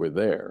didn't think were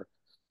there.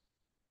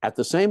 At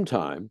the same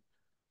time,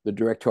 the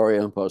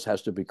directorial impulse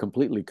has to be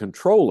completely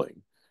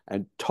controlling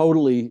and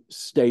totally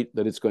state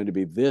that it's going to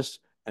be this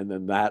and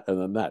then that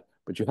and then that.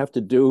 But you have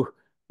to do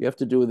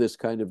this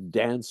kind of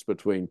dance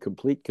between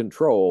complete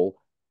control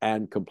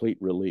and complete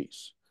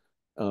release.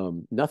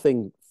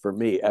 Nothing for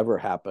me ever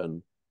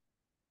happened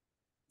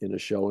in a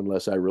show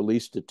unless I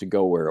released it to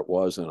go where it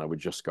was, and I would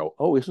just go,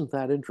 "Oh, isn't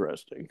that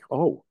interesting?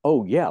 Oh,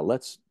 yeah,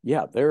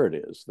 yeah, there it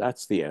is.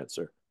 That's the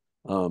answer."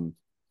 Um,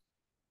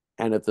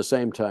 and at the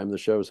same time, the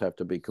shows have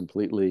to be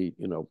completely,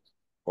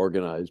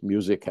 organized.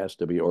 Music has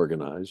to be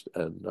organized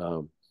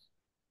and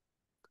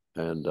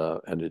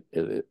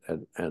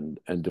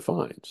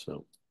defined.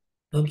 So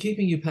I'm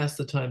keeping you past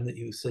the time that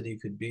you said you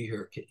could be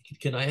here.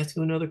 Can I ask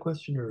you another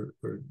question, or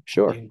do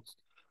sure, you,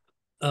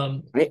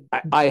 um,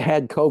 I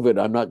had COVID.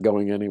 I'm not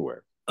going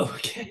anywhere.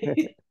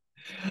 okay.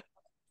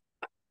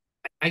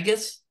 I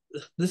guess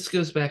this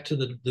goes back to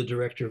the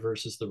director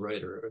versus the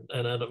writer,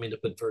 and I don't mean to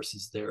put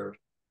versus there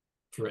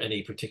for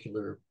any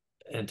particular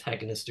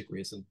antagonistic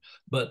reason,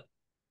 but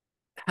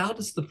how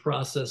does the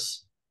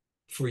process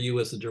for you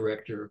as a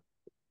director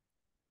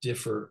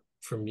differ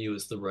from you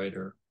as the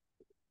writer?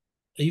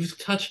 You've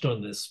touched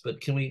on this,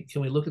 but can we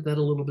look at that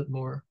a little bit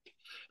more?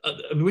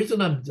 The reason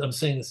I'm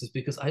saying this is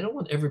because I don't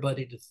want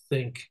everybody to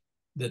think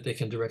that they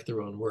can direct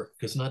their own work,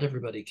 because not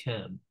everybody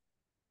can.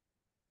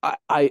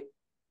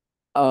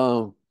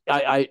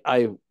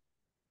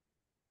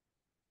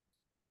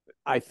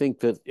 I think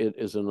that it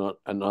is an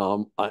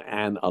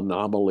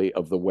anomaly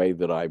of the way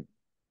that I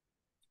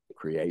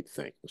create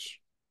things.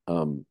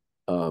 Um,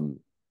 um,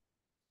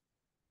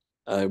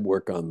 I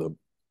work on the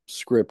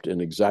script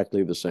in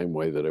exactly the same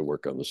way that I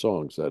work on the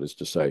songs. That is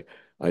to say,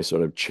 I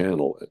sort of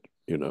channel it,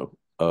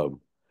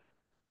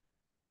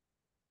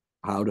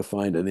 how to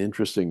find an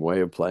interesting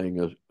way of playing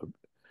a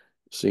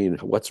scene,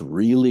 what's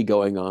really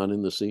going on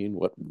in the scene,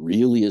 what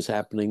really is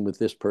happening with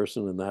this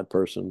person and that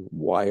person,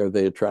 why are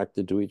they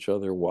attracted to each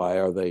other, why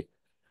are they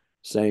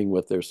saying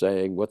what they're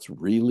saying, what's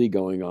really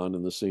going on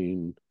in the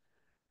scene.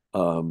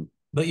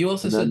 But you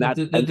also And then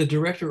said that that the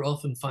director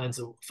often finds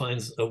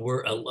a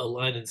word, a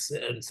line,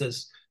 and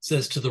says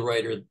to the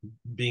writer,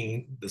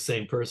 being the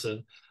same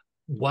person,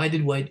 why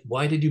did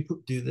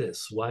you do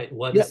this? Yeah,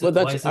 well, Why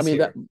that's, is I this mean,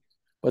 here?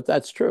 but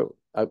that's true.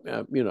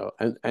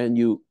 And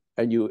you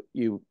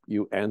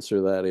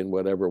answer that in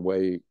whatever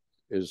way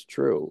is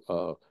true.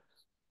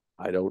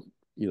 I don't,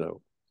 you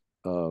know,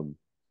 um,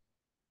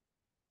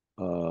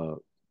 uh,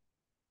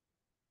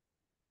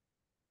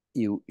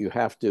 you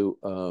have to,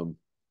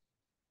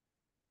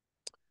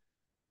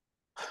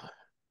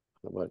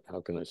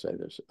 how can I say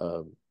this?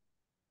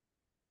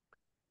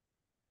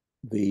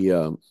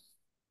 The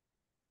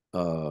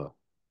uh,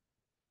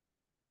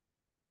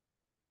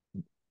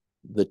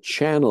 the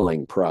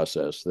channeling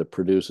process that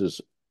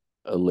produces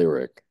a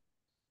lyric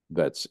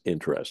that's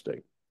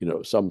interesting.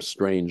 Some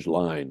strange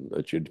line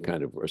that you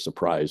kind of are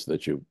surprised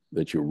that you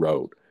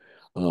wrote.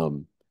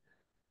 Um,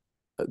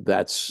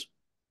 that's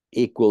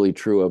equally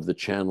true of the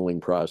channeling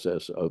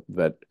process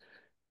that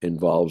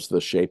involves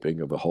the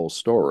shaping of a whole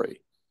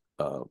story.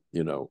 Uh,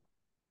 you know,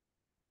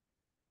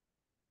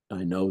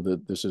 I know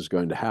that this is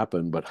going to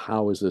happen, but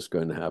how is this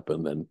going to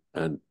happen?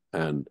 And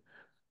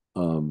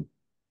um,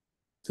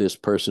 this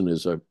person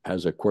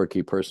has a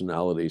quirky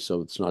personality,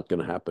 so it's not going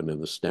to happen in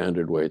the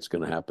standard way. It's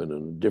going to happen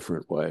in a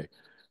different way,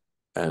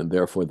 and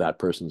therefore that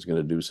person's going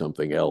to do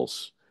something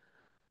else,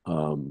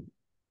 um,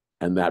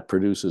 and that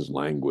produces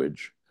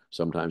language.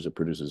 Sometimes it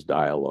produces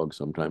dialogue.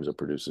 Sometimes it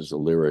produces a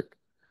lyric,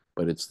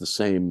 but it's the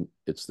same.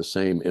 It's the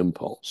same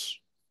impulse.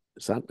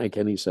 Does that make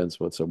any sense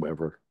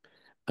whatsoever?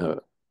 Uh,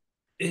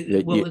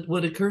 that you,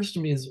 What occurs to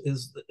me is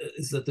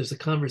that there's a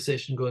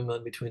conversation going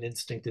on between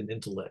instinct and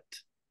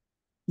intellect.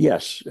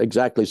 yes,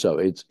 exactly. So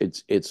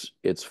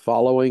it's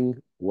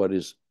following what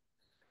is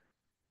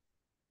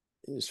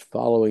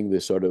following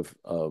this sort of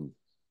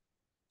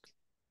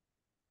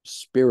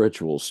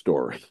spiritual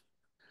story,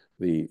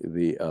 the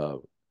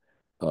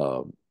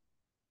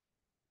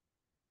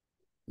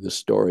the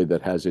story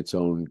that has its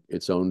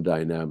own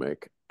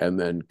dynamic, and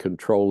then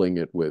controlling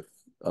it with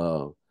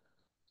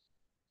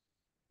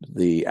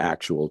the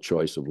actual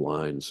choice of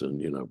lines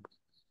and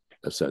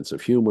a sense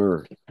of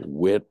humor,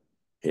 wit.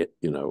 Does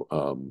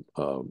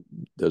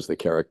the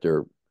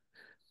character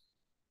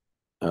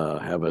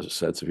have a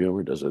sense of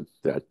humor? Does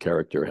that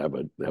character have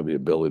the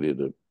ability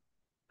to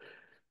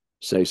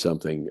say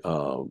something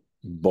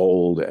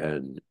bold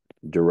and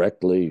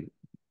directly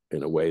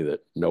in a way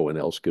that no one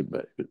else could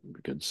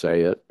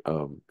say it?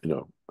 And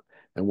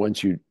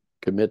once you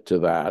commit to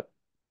that,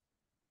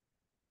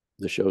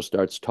 the show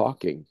starts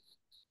talking.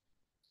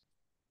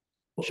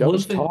 One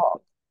Shows thing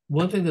talk.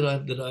 one thing that I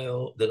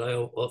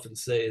often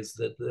say is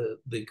that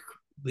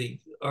the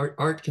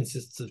art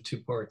consists of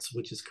two parts,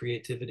 which is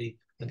creativity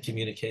and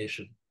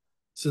communication.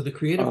 So the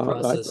creative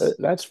process,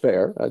 That's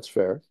fair. That's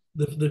fair.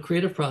 the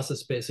creative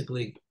process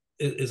basically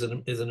is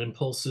an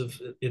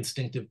impulsive,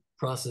 instinctive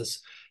process,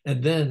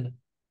 and then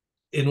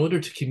in order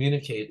to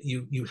communicate,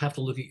 you have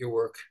to look at your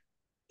work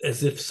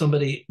as if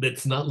somebody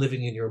that's not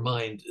living in your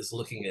mind is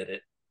looking at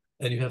it,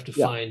 and you have to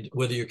Yeah. find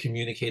whether you're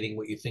communicating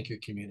what you think you're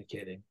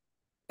communicating.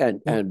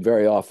 And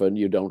very often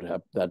you don't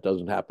have that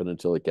doesn't happen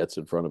until it gets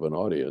in front of an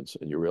audience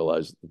and you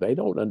realize they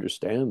don't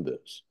understand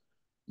this.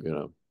 You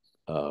know,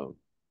 uh,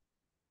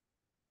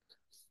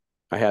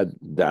 I had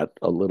that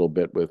a little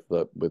bit with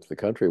the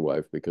country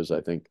wife because I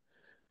think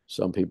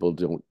some people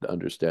don't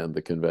understand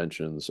the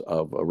conventions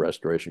of a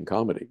restoration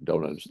comedy. They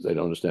don't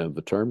understand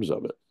the terms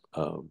of it.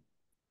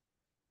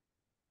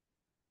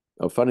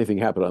 A funny thing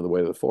happened on the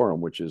way to the Forum,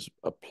 which is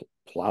a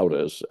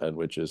Plautus, and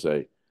which is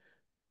a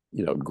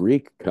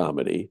Greek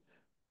comedy.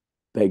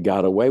 They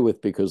got away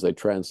with because they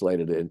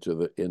translated it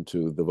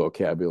into the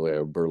vocabulary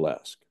of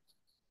burlesque.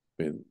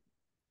 I mean,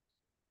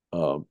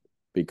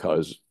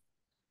 because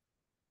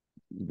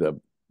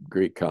the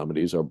Greek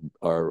comedies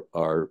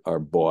are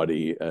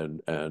bawdy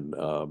and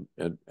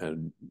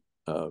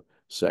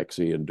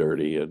sexy and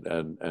dirty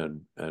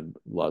and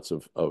lots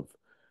of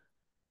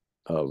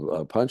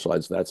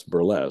punchlines. That's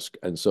burlesque,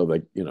 and so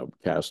they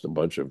cast a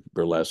bunch of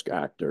burlesque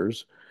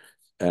actors,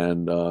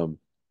 and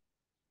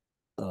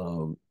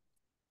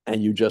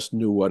and you just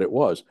knew what it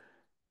was.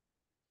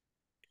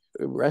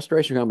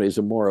 Restoration comedy is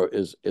a more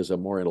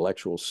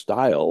intellectual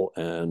style,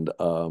 and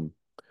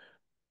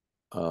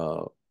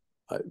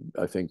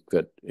I think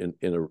that in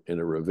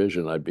a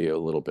revision, I'd be a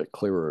little bit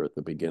clearer at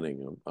the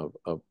beginning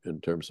of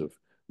in terms of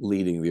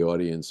leading the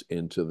audience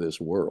into this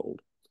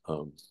world.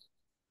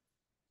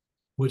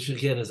 Which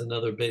again is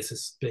another basic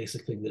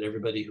thing that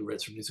everybody who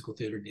writes for musical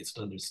theater needs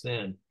to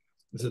understand,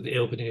 is that the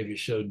opening of your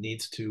show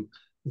needs to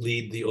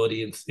lead the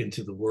audience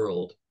into the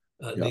world,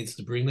 needs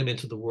to bring them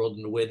into the world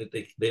in a way that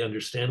they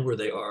understand where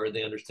they are, and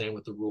they understand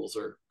what the rules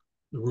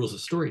of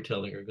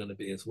storytelling are going to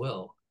be as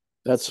well.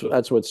 That's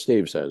what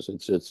Steve says.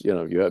 It's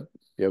you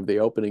have the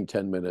opening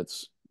 10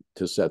 minutes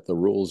to set the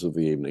rules of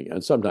the evening,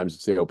 and sometimes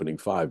it's the opening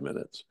 5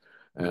 minutes,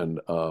 and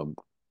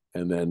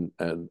then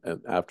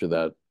after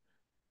that,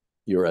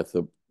 you're at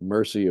the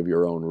mercy of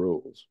your own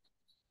rules.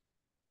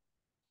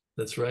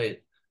 That's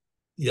right.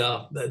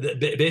 Yeah,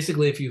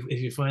 basically, if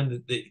you find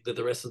that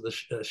the rest of the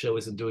show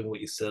isn't doing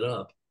what you set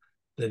up,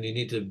 then you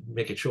need to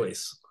make a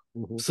choice.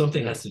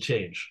 Something has to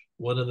change.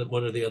 One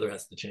or the other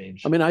has to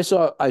change. I mean, I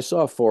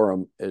saw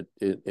Forum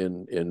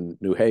in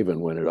New Haven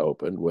when it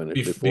opened,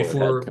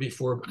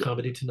 before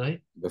Comedy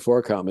Tonight.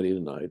 Before Comedy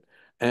Tonight,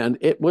 and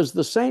it was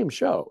the same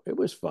show. It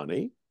was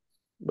funny,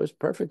 it was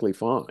perfectly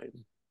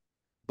fine,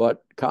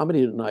 but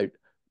Comedy Tonight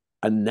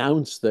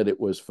announced that it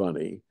was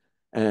funny,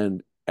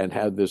 and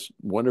had this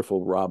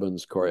wonderful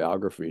Robbins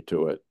choreography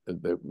to it,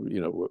 that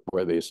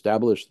where they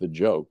established the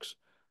jokes,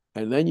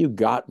 and then you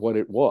got what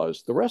it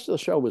was. The rest of the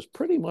show was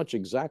pretty much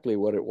exactly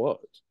what it was.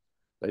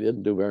 They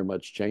didn't do very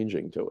much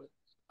changing to it.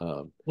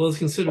 Well, it's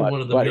considered one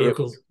of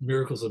the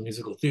miracles of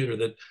musical theater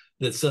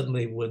that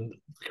suddenly, when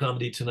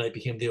Comedy Tonight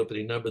became the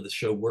opening number, the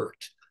show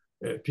worked.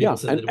 People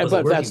said that it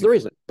wasn't working. That's the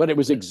reason. But it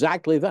was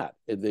exactly that.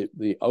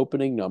 The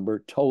opening number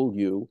told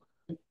you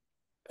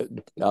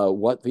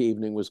what the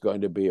evening was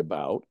going to be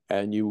about,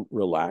 and you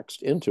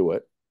relaxed into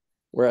it.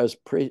 Whereas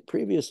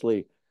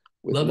previously,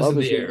 with Love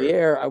is in the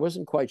Air, I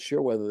wasn't quite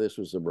sure whether this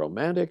was a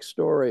romantic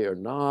story or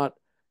not.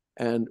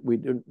 And we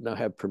didn't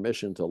have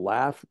permission to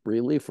laugh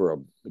really for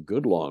a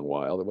good long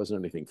while. There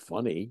wasn't anything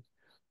funny.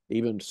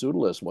 Even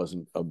Pseudolus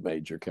wasn't a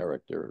major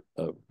character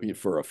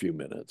for a few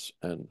minutes.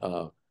 And,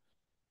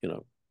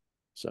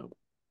 so.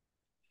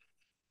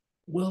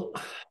 Well,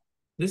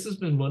 this has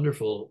been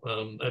wonderful.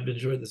 I've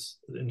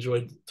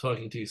enjoyed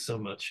talking to you so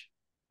much.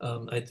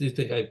 I do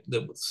think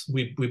that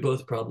we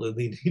both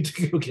probably need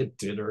to go get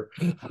dinner.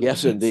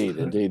 Yes,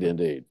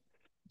 indeed.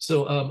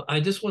 So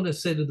I just want to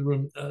say to the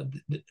room,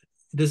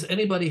 does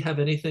anybody have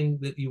anything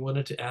that you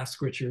wanted to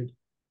ask Richard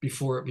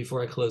before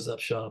I close up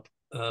shop?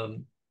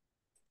 You're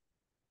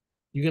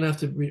going to have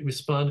to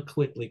respond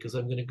quickly, because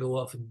I'm going to go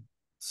off and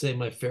say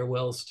my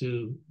farewells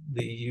to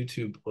the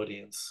YouTube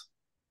audience.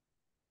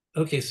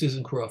 Okay,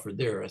 Susan Crawford.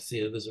 There, I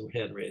see there's a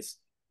hand raised.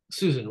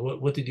 Susan,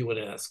 what did you want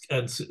to ask?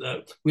 And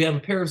we have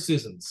a pair of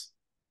Susans.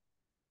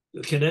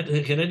 Can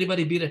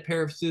anybody beat a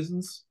pair of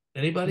Susans?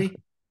 Anybody?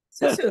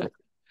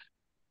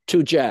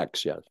 Two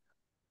Jacks, yes.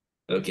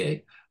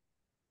 Okay.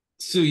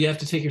 Sue, you have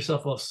to take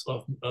yourself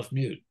off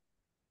mute.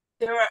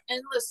 There are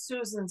endless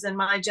Susans in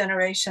my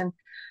generation.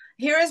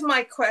 Here is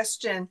my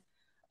question.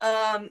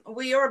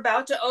 We are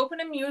about to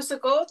open a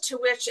musical to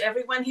which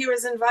everyone here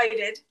is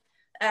invited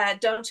at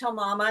Don't Tell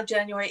Mama,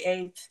 January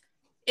 8th.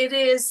 It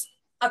is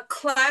a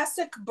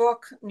classic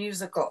book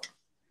musical,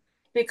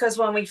 because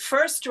when we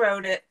first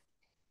wrote it,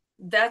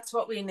 that's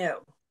what we knew.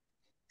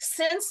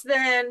 Since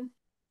then,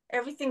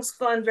 everything's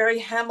gone very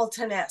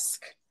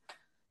Hamilton-esque.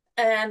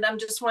 And I'm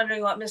just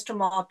wondering what Mr.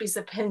 Maltby's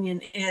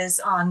opinion is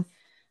on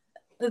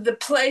the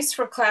place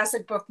for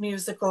classic book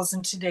musicals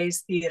in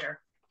today's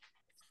theater.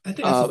 I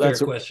think that's a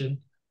fair question.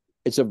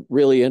 It's a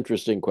really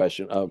interesting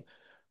question.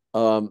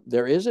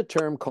 There is a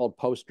term called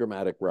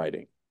post-dramatic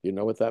writing. Do you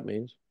know what that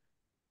means?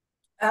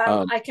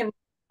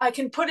 I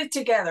can put it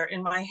together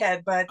in my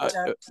head, but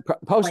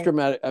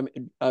post-dramatic,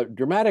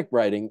 dramatic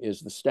writing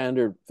is the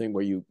standard thing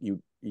where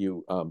you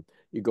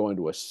go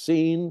into a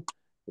scene,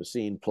 the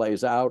scene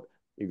plays out.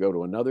 You go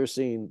to another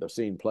scene, the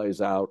scene plays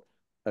out.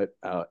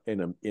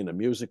 In a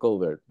musical,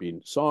 there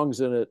being songs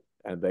in it,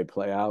 and they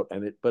play out,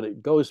 but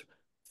it goes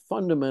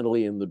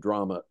fundamentally in the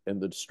drama and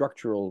the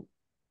structural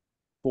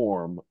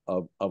form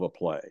of a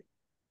play.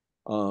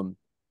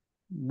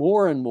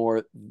 More and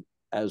more,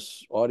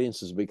 as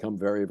audiences become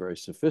very, very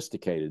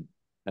sophisticated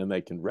and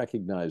they can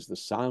recognize the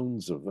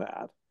sounds of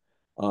that,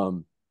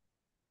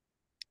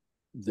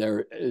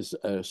 there is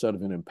a sort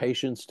of an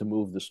impatience to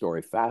move the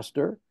story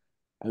faster.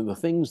 And the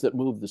things that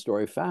move the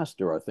story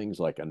faster are things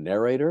like a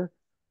narrator,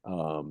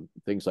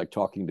 things like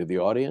talking to the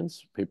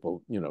audience,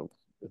 people,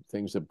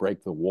 things that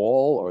break the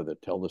wall or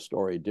that tell the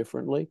story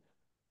differently.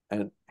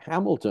 And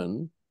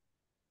Hamilton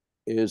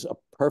is a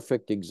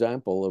perfect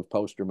example of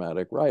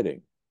post-dramatic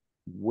writing.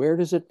 Where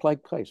does it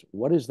take place?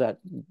 What is that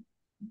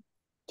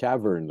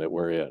tavern that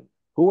we're in?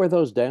 Who are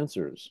those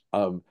dancers?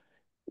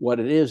 What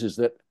it is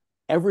that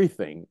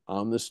everything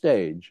on the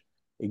stage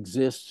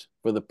exists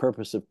for the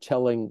purpose of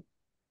telling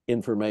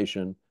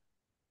information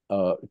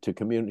to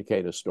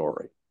communicate a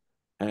story.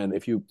 And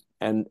if you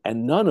and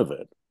none of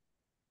it,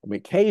 I mean,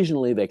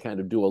 occasionally they kind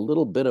of do a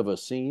little bit of a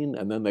scene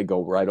and then they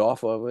go right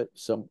off of it.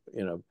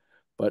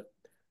 But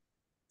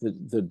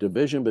the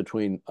division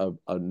between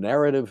a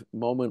narrative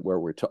moment where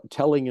we're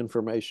telling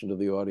information to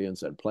the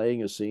audience and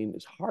playing a scene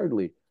is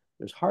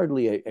there's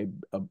hardly a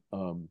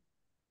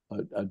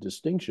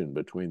distinction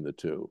between the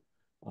two.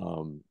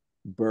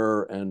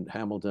 Burr and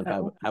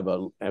Hamilton have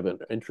an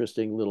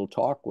interesting little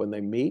talk when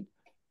they meet,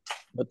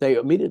 but they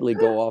immediately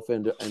go off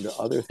into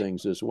other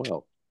things as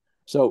well.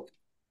 So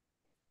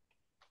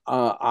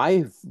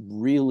I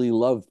really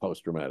love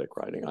post-dramatic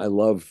writing. I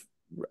love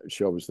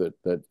shows that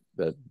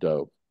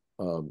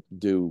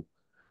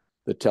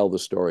tell the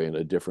story in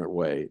a different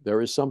way.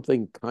 There is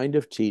something kind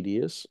of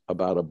tedious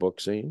about a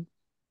book scene.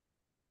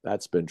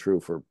 That's been true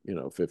for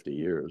 50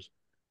 years.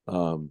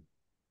 And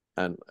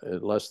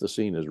unless the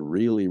scene is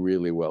really,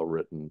 really well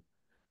written,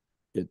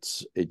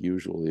 it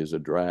usually is a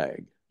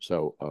drag.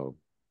 So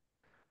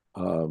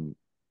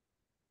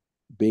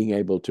being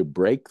able to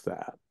break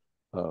that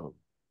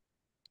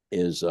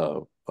is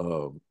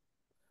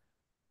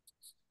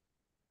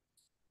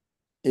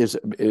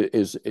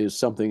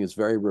something that's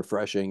very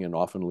refreshing and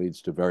often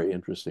leads to very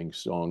interesting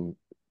song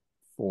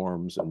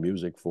forms and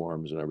music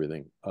forms and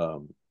everything. I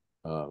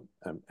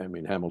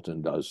mean,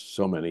 Hamilton does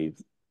so many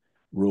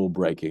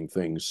rule-breaking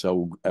things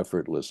so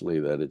effortlessly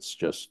that it's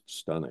just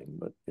stunning.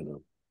 But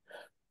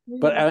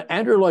but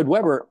Andrew Lloyd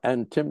Webber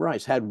and Tim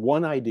Rice had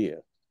one idea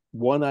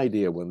when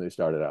they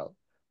started out,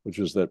 which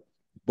was that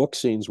book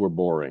scenes were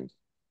boring.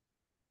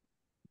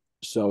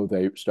 So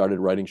they started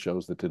writing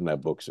shows that didn't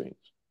have book scenes.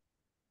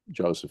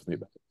 Joseph and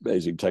the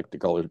Amazing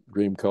Technicolor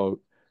Dreamcoat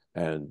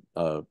and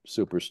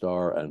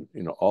Superstar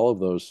and all of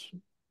those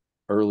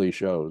early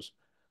shows,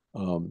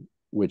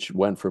 which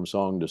went from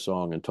song to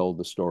song and told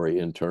the story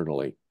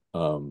internally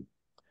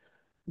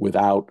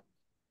without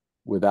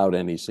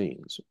any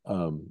scenes.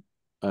 And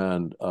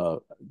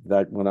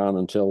that went on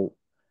until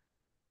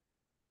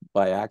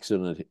by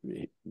accident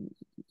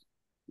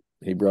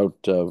he wrote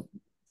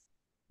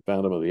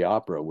Phantom of the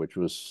Opera, which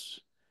was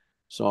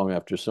song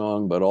after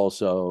song, but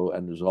also,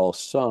 and it was all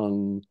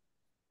sung,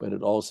 but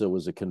it also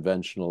was a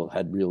conventional,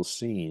 had real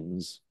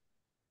scenes.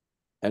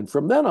 And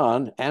from then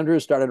on, Andrew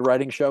started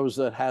writing shows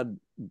that had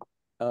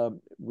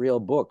real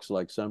books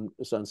like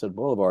Sunset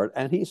Boulevard,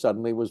 and he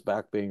suddenly was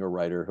back being a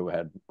writer who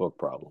had book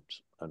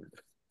problems. And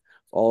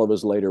all of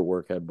his later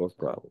work had book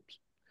problems.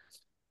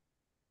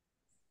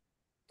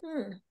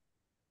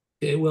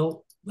 Okay,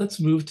 well, let's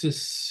move to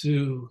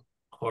Sue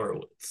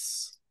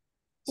Horowitz.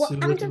 Well, Sue,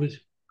 what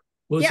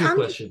was your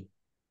question?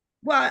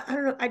 Well, I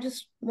don't know. I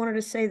just wanted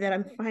to say that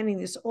I'm finding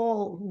this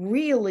all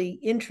really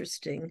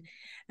interesting,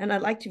 and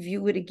I'd like to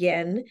view it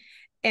again.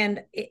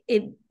 And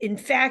in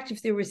fact,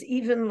 if there was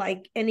even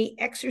like any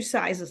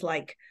exercises,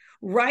 like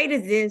write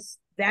of this,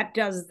 that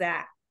does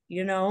that,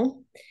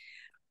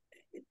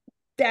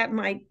 that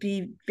might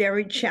be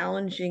very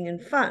challenging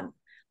and fun.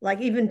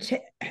 Like even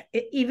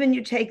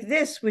you take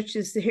this, which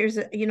is here's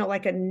a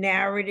like a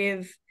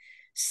narrative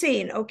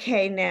scene.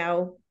 Okay,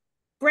 now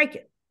break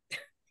it.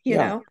 You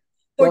know,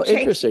 or well,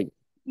 interesting.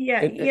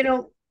 Yeah,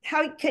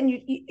 how can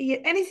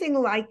you anything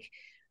like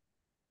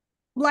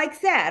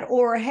that,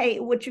 or hey,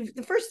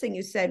 the first thing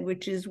you said,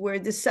 which is where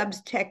the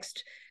subtext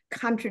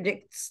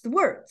contradicts the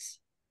words.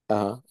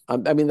 I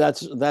mean,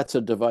 that's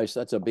a device.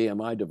 That's a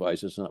BMI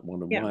device. It's not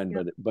one of mine,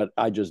 but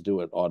I just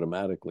do it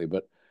automatically.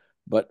 But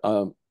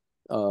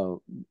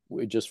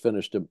we just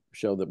finished a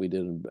show that we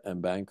did in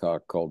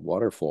Bangkok called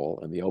Waterfall,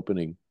 and the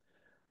opening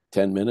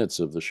 10 minutes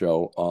of the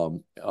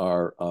show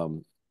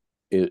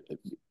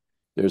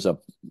there's a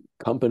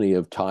company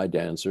of Thai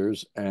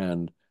dancers,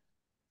 and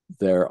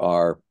there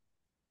are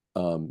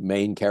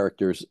main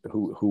characters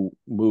who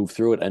move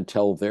through it and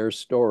tell their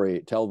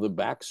story, tell the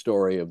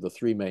backstory of the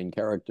three main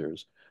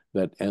characters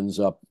that ends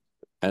up,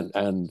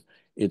 and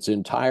it's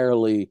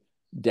entirely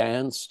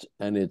danced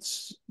and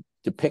it's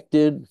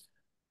depicted.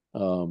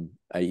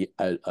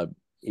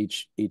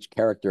 Each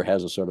character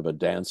has a sort of a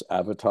dance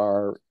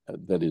avatar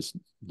that is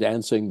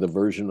dancing the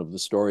version of the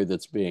story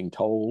that's being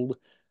told,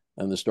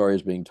 and the story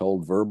is being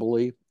told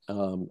verbally.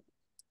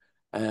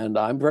 And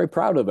I'm very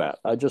proud of that.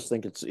 I just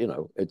think it's,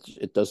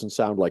 it doesn't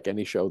sound like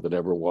any show that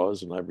ever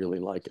was, and I really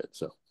like it.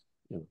 So,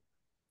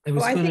 I Oh,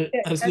 was I think gonna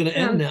that I was that gonna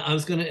end sounds now. I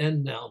was gonna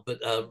end now, but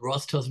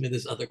Ross tells me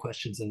there's other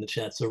questions in the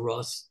chat. So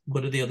Ross,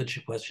 what are the other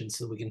two questions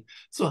so we can?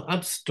 So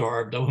I'm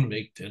starved. I want to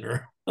make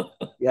dinner.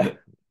 Yeah.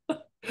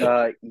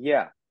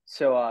 Yeah.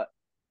 So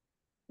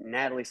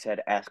Natalie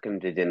said, ask him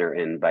to dinner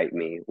and invite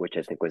me, which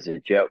I think was a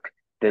joke.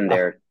 Then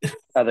there are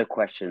other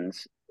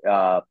questions.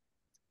 How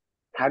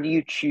do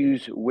you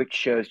choose which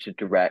shows to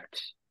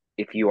direct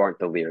if you aren't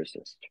the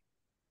lyricist?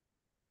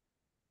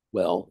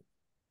 Well,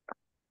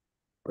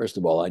 first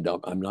of all,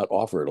 I'm not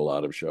offered a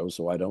lot of shows,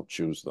 so I don't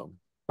choose them.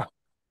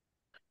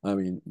 I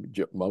mean,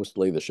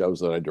 mostly the shows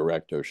that I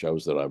direct are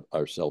shows that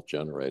are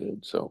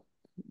self-generated, so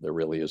there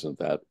really isn't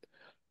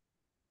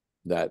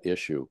that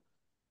issue.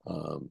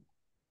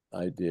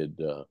 I did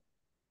a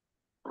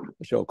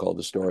show called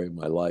The Story of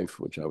My Life,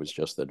 which I was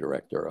just the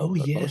director of, Oh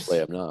but mostly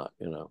yes, I'm not.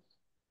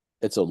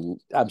 It's a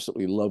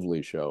absolutely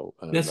lovely show.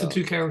 And, that's the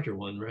two-character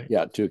one, right?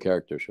 yeah,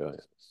 two-character show.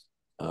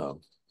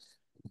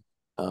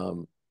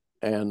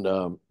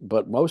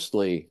 But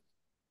mostly,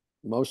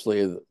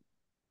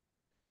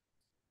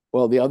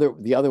 well, the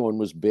other one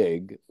was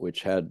Big,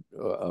 which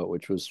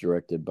was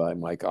directed by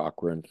Mike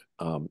Ockrent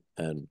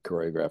and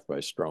choreographed by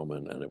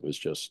Stroman, and it was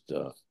just,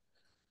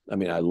 I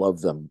mean, I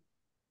love them.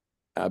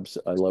 I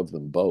love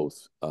them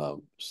both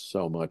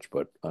so much,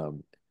 but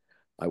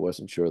I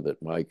wasn't sure that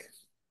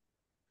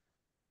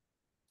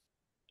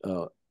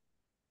uh,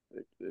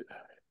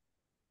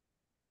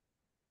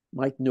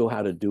 Mike knew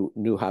how to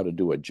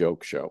do a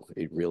joke show.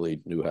 He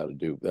really knew how to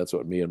do. That's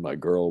what Me and My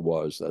Girl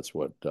was. That's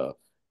what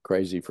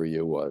Crazy for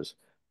You was.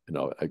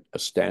 A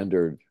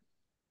standard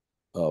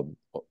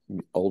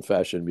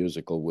old-fashioned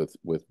musical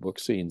with book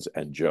scenes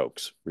and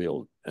jokes.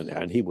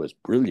 And he was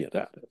brilliant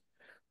at it.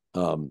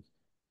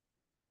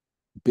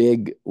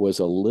 Big was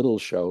a little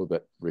show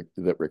that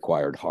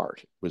required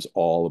heart. It was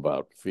all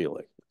about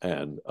feeling,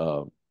 and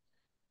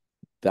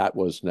that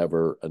was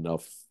never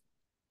enough.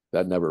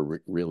 That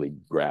never really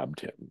grabbed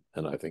him,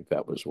 and I think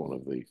that was one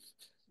of the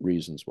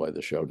reasons why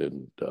the show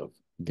didn't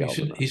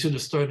galvanize. He should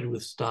have started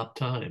with Stop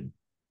Time.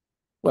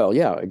 Well,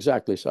 yeah,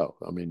 exactly so.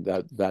 I mean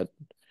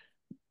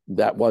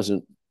that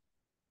wasn't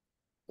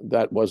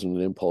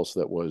an impulse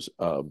that was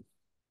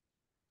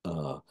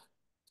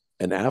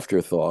an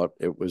afterthought.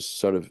 It was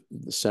sort of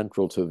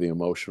central to the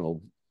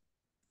emotional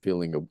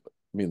feeling of.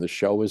 I mean, the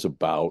show is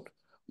about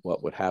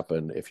what would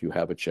happen if you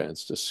have a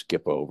chance to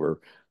skip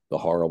over the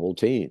horrible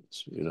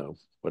teens.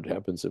 What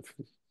happens if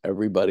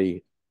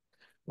everybody,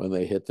 when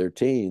they hit their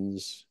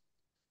teens,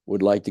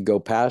 would like to go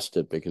past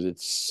it because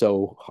it's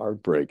so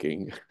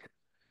heartbreaking.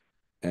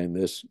 And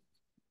this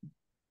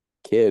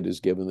kid is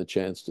given the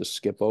chance to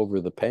skip over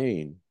the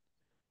pain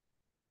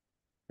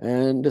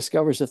and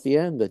discovers at the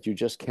end that you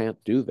just can't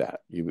do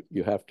that.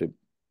 You have to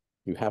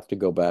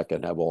go back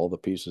and have all the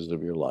pieces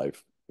of your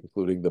life,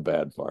 including the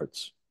bad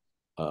parts,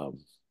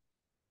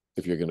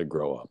 if you're going to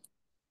grow up.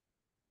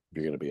 If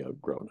you're going to be a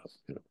grown up.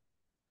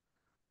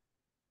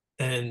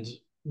 And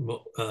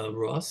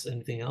Ross,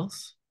 anything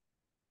else?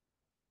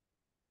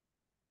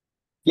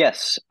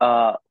 Yes.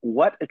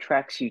 What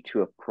attracts you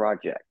to a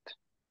project?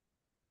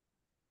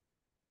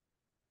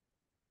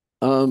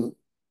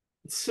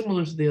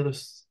 Similar to the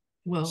others.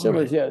 Well,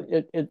 Similar, right.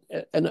 yeah,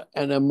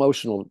 an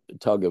emotional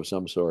tug of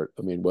some sort.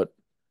 I mean,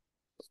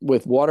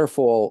 with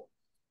Waterfall,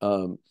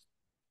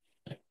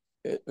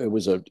 it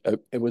was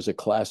a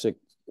classic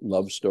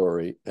love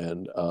story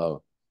and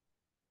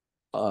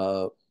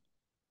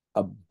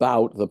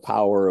about the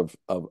power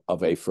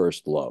of a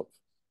first love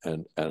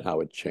and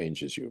how it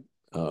changes you.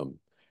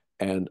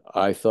 And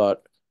I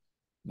thought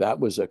that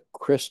was a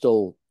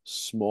crystal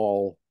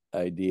small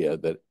idea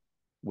that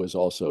was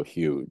also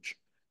huge.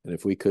 And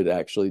if we could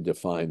actually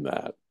define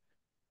that,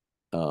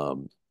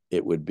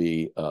 it would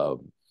be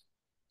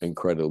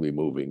incredibly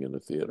moving in the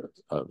theater.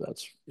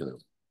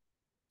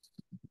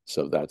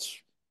 So that's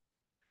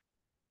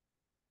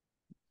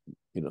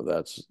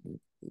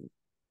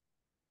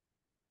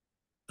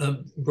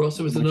Ross,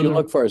 there was what another. You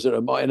look for is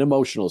an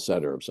emotional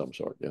center of some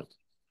sort. Yeah.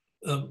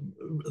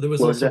 There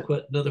was also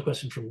another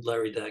question from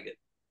Larry Daggett.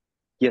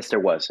 Yes, there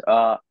was.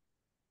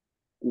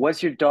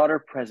 Was your daughter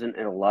present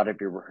in a lot of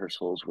your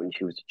rehearsals when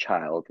she was a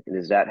child, and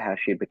is that how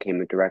she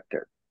became a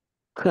director?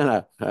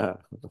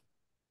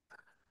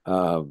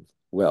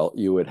 Well,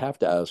 you would have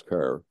to ask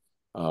her,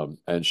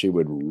 and she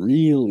would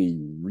really,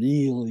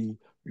 really,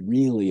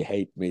 really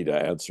hate me to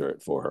answer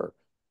it for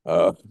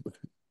her.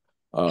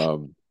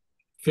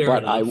 Fair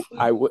But enough.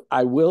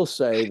 I will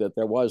say that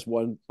there was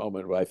one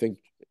moment where I think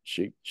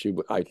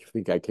I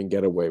think I can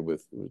get away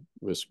with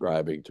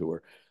describing to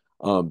her.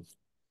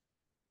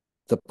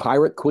 The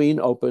Pirate Queen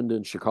opened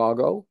in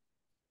Chicago,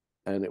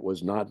 and it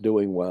was not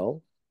doing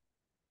well.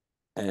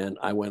 And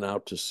I went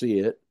out to see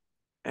it,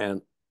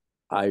 and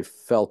I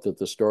felt that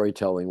the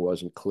storytelling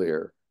wasn't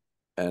clear.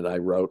 And I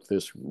wrote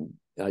this.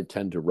 I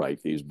tend to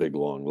write these big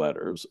long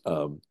letters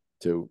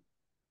to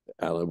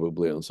Alain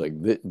Boublil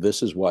saying,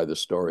 "This is why the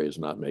story is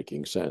not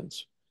making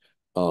sense."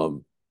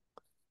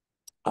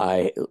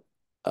 I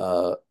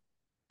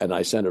and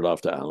I sent it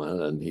off to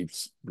Alan, and he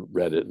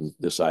read it and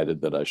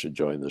decided that I should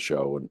join the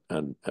show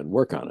and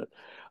work on it.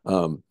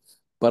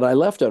 But I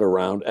left it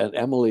around, and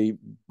Emily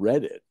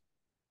read it,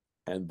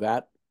 and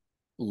that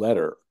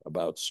letter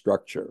about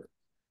structure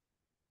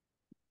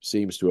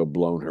seems to have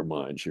blown her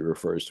mind. She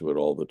refers to it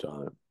all the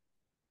time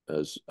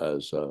as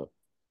a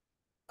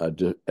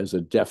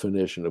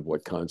definition of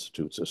what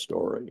constitutes a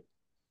story.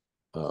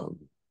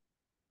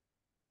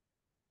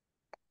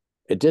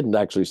 It didn't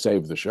actually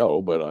save the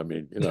show, but I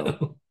mean,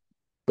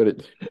 but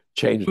it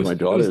changed my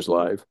daughter's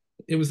life.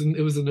 It was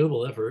a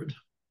noble effort.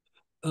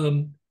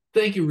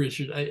 Thank you,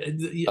 Richard.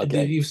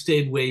 Okay. You've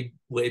stayed way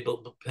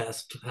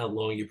past how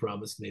long you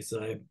promised me,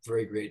 so I'm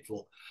very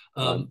grateful.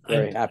 I'm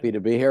very happy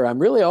to be here. I'm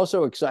really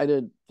also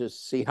excited to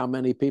see how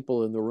many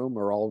people in the room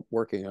are all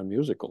working on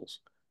musicals.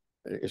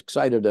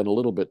 Excited and a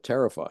little bit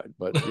terrified,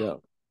 but yeah.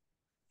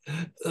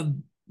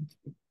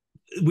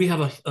 We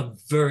have a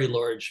very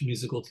large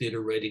musical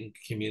theater writing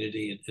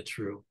community at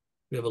TRU.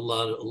 We have a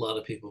lot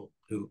of people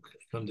who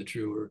come to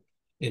TRU or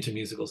into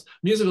musicals.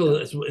 Musical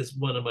is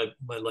one of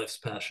my life's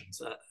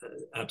passions,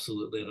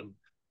 absolutely, and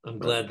I'm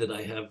glad that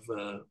I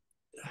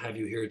have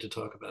you here to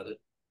talk about it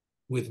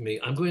with me.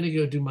 I'm going to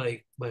go do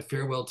my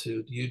farewell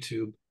to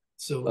YouTube.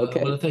 So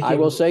okay, thank you. I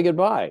will say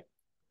goodbye.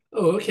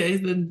 Oh, okay,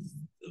 then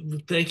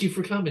thank you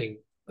for coming.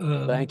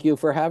 Thank you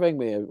for having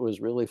me. It was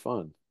really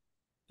fun.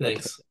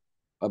 Thanks. Okay.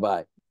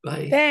 Bye-bye.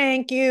 Bye.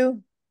 Thank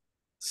you.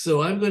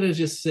 So I'm going to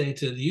just say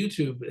to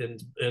YouTube and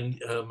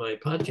my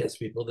podcast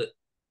people that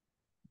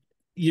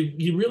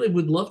you really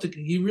would love to,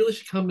 you really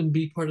should come and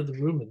be part of the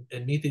room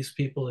and meet these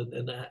people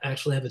and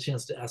actually have a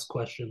chance to ask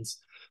questions.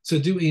 So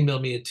do email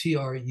me at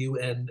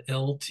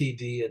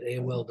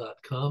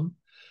trunltd@aol.com.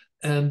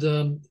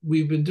 And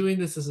we've been doing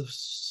this as a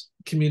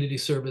community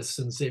service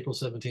since April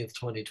 17th,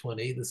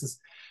 2020. This is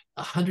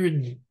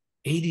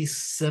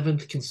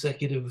 187th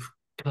consecutive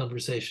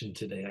conversation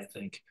today, I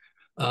think.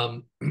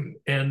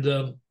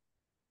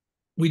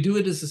 We do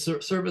it as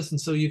a service, and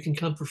so you can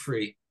come for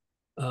free.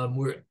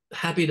 We're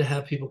happy to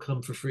have people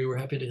come for free. We're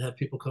happy to have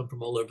people come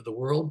from all over the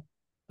world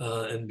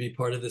and be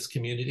part of this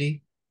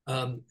community.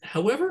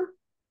 However,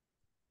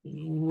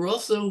 we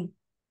also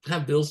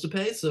have bills to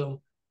pay.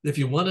 So if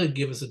you want to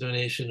give us a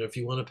donation or if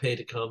you want to pay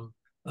to come,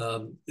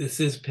 this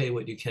is pay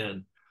what you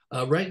can.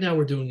 Right now,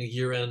 we're doing a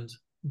year-end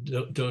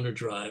donor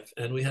drive,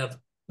 and we have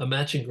a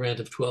matching grant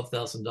of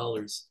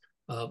 $12,000.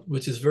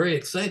 Which is very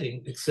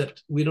exciting,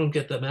 except we don't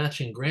get the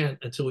matching grant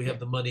until we have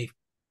the money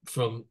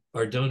from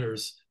our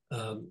donors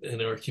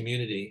in our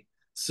community.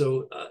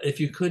 So if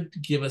you could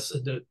give us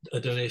a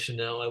donation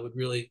now, I would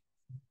really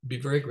be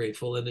very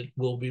grateful, and it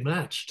will be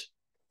matched.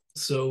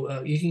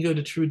 So you can go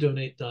to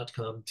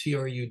trudonate.com,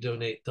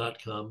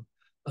 trudonate.com.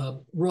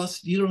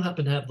 Ross, you don't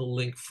happen to have the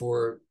link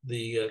for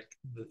the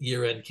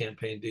year-end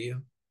campaign, do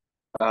you?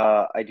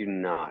 I do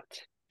not.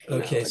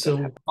 Okay, no,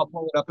 so I'll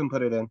pull it up and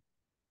put it in.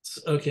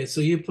 Okay,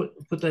 so you put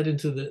that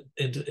into the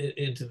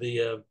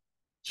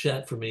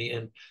chat for me,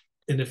 and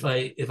if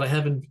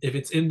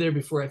it's in there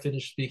before I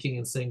finish speaking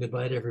and saying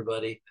goodbye to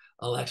everybody,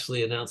 I'll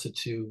actually announce it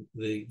to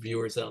the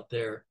viewers out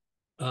there.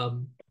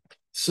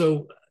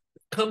 So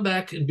come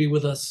back and be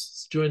with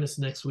us. Join us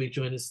next week.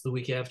 Join us the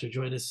week after.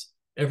 Join us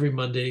every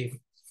Monday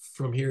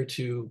from here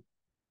to,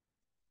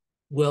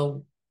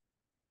 well,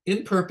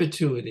 in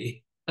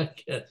perpetuity, I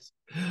guess.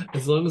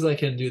 As long as I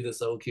can do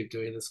this, I will keep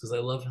doing this because I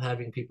love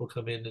having people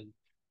come in and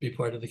be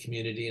part of the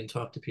community and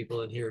talk to people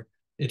and hear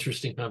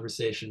interesting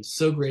conversations.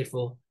 So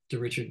grateful to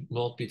Richard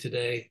Maltby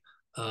today.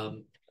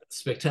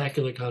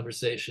 Spectacular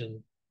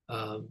conversation.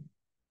 I'm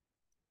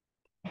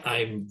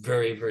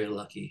very, very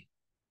lucky.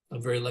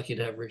 I'm very lucky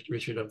to have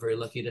Richard. I'm very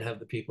lucky to have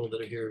the people that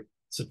are here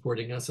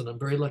supporting us. And I'm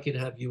very lucky to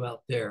have you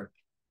out there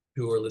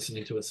who are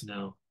listening to us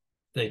now.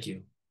 Thank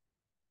you.